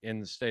hunting in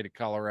the state of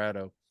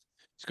Colorado.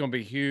 It's going to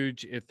be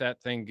huge if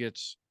that thing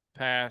gets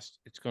passed.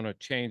 It's going to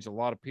change a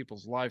lot of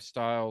people's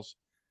lifestyles.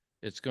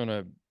 It's going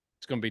to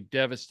be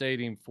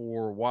devastating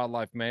for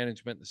wildlife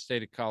management in the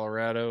state of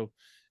Colorado,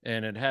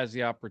 and it has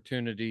the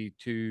opportunity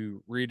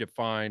to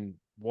redefine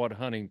what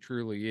hunting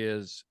truly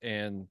is.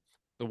 And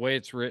the way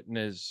it's written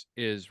is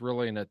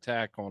really an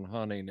attack on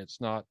hunting.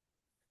 It's not.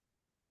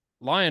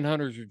 Lion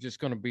hunters are just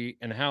going to be,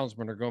 and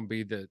houndsmen are going to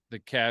be the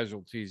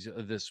casualties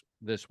of this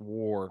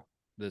war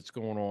that's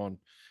going on.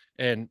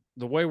 And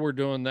the way we're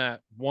doing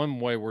that, one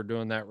way we're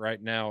doing that right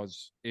now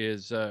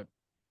is Ed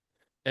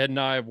and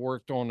I have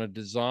worked on a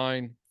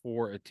design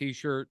for a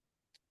t-shirt.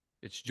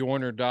 It's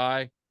join or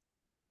die.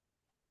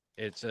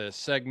 It's a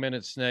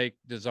segmented snake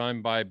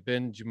designed by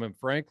Benjamin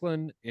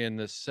Franklin in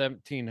the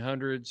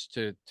 1700s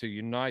to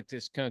unite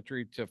this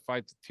country to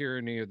fight the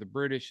tyranny of the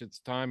British at the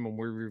time. And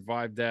we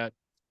revived that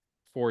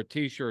for a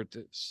T-shirt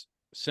that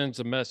sends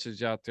a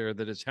message out there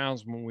that as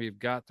houndsmen, we've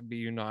got to be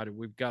united.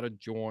 We've got to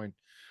join.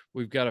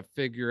 We've got to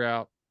figure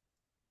out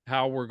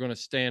how we're going to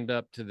stand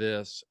up to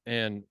this.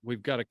 And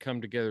we've got to come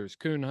together as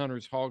coon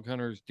hunters, hog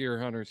hunters, deer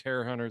hunters,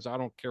 hare hunters. I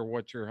don't care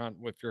what you're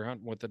hunting. If you're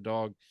hunting with a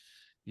dog,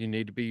 you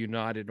need to be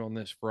united on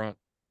this front.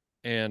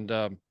 And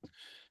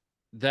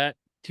that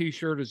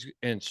T-shirt is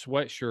and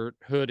sweatshirt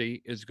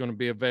hoodie is going to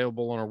be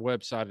available on our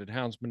website at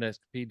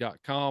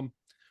houndsmansp.com.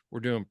 We're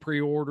doing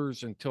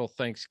pre-orders until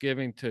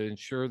Thanksgiving to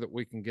ensure that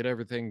we can get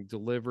everything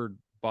delivered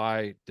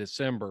by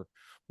December.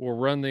 We'll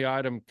run the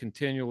item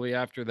continually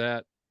after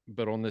that,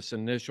 but on this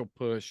initial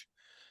push,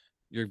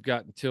 you've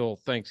got until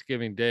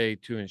Thanksgiving Day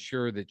to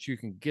ensure that you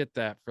can get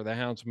that for the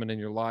houndsman in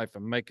your life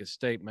and make a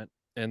statement.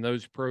 And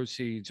those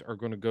proceeds are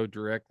going to go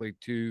directly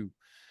to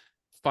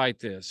fight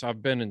this.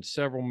 I've been in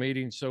several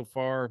meetings so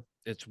far.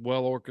 It's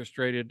well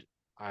orchestrated.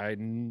 I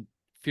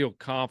feel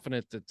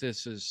confident that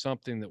this is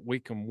something that we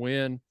can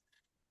win,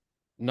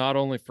 not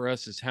only for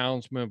us as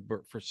houndsmen,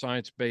 but for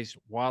science-based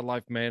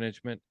wildlife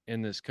management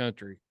in this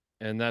country.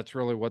 And that's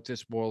really what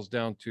this boils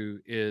down to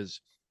is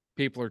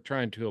people are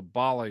trying to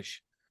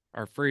abolish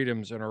our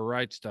freedoms and our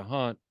rights to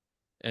hunt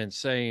and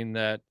saying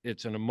that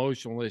it's an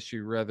emotional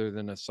issue rather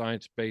than a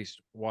science-based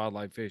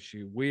wildlife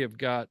issue. We have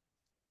got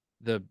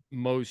the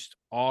most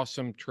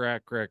awesome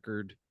track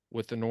record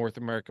with the North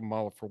American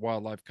model for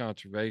wildlife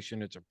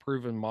conservation. It's a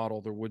proven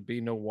model. There would be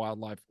no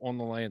wildlife on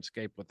the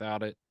landscape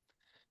without it.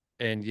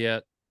 And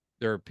yet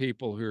there are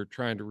people who are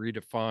trying to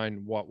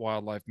redefine what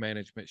wildlife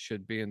management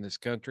should be in this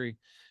country.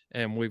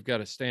 And we've got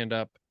to stand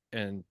up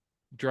and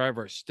drive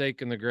our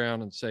stake in the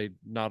ground and say,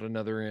 not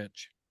another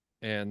inch.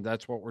 And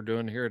that's what we're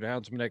doing here at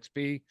Houndsman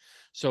XP.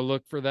 So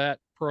look for that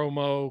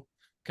promo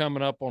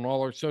coming up on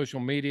all our social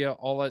media,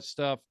 all that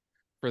stuff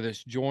for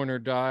this join or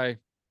die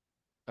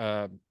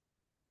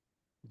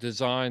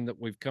design that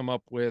we've come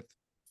up with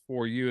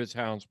for you as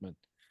houndsmen.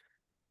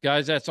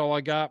 Guys, that's all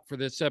I got for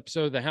this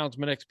episode of the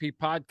Houndsman XP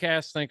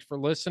podcast. Thanks for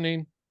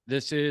listening.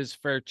 This is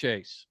Fair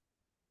Chase.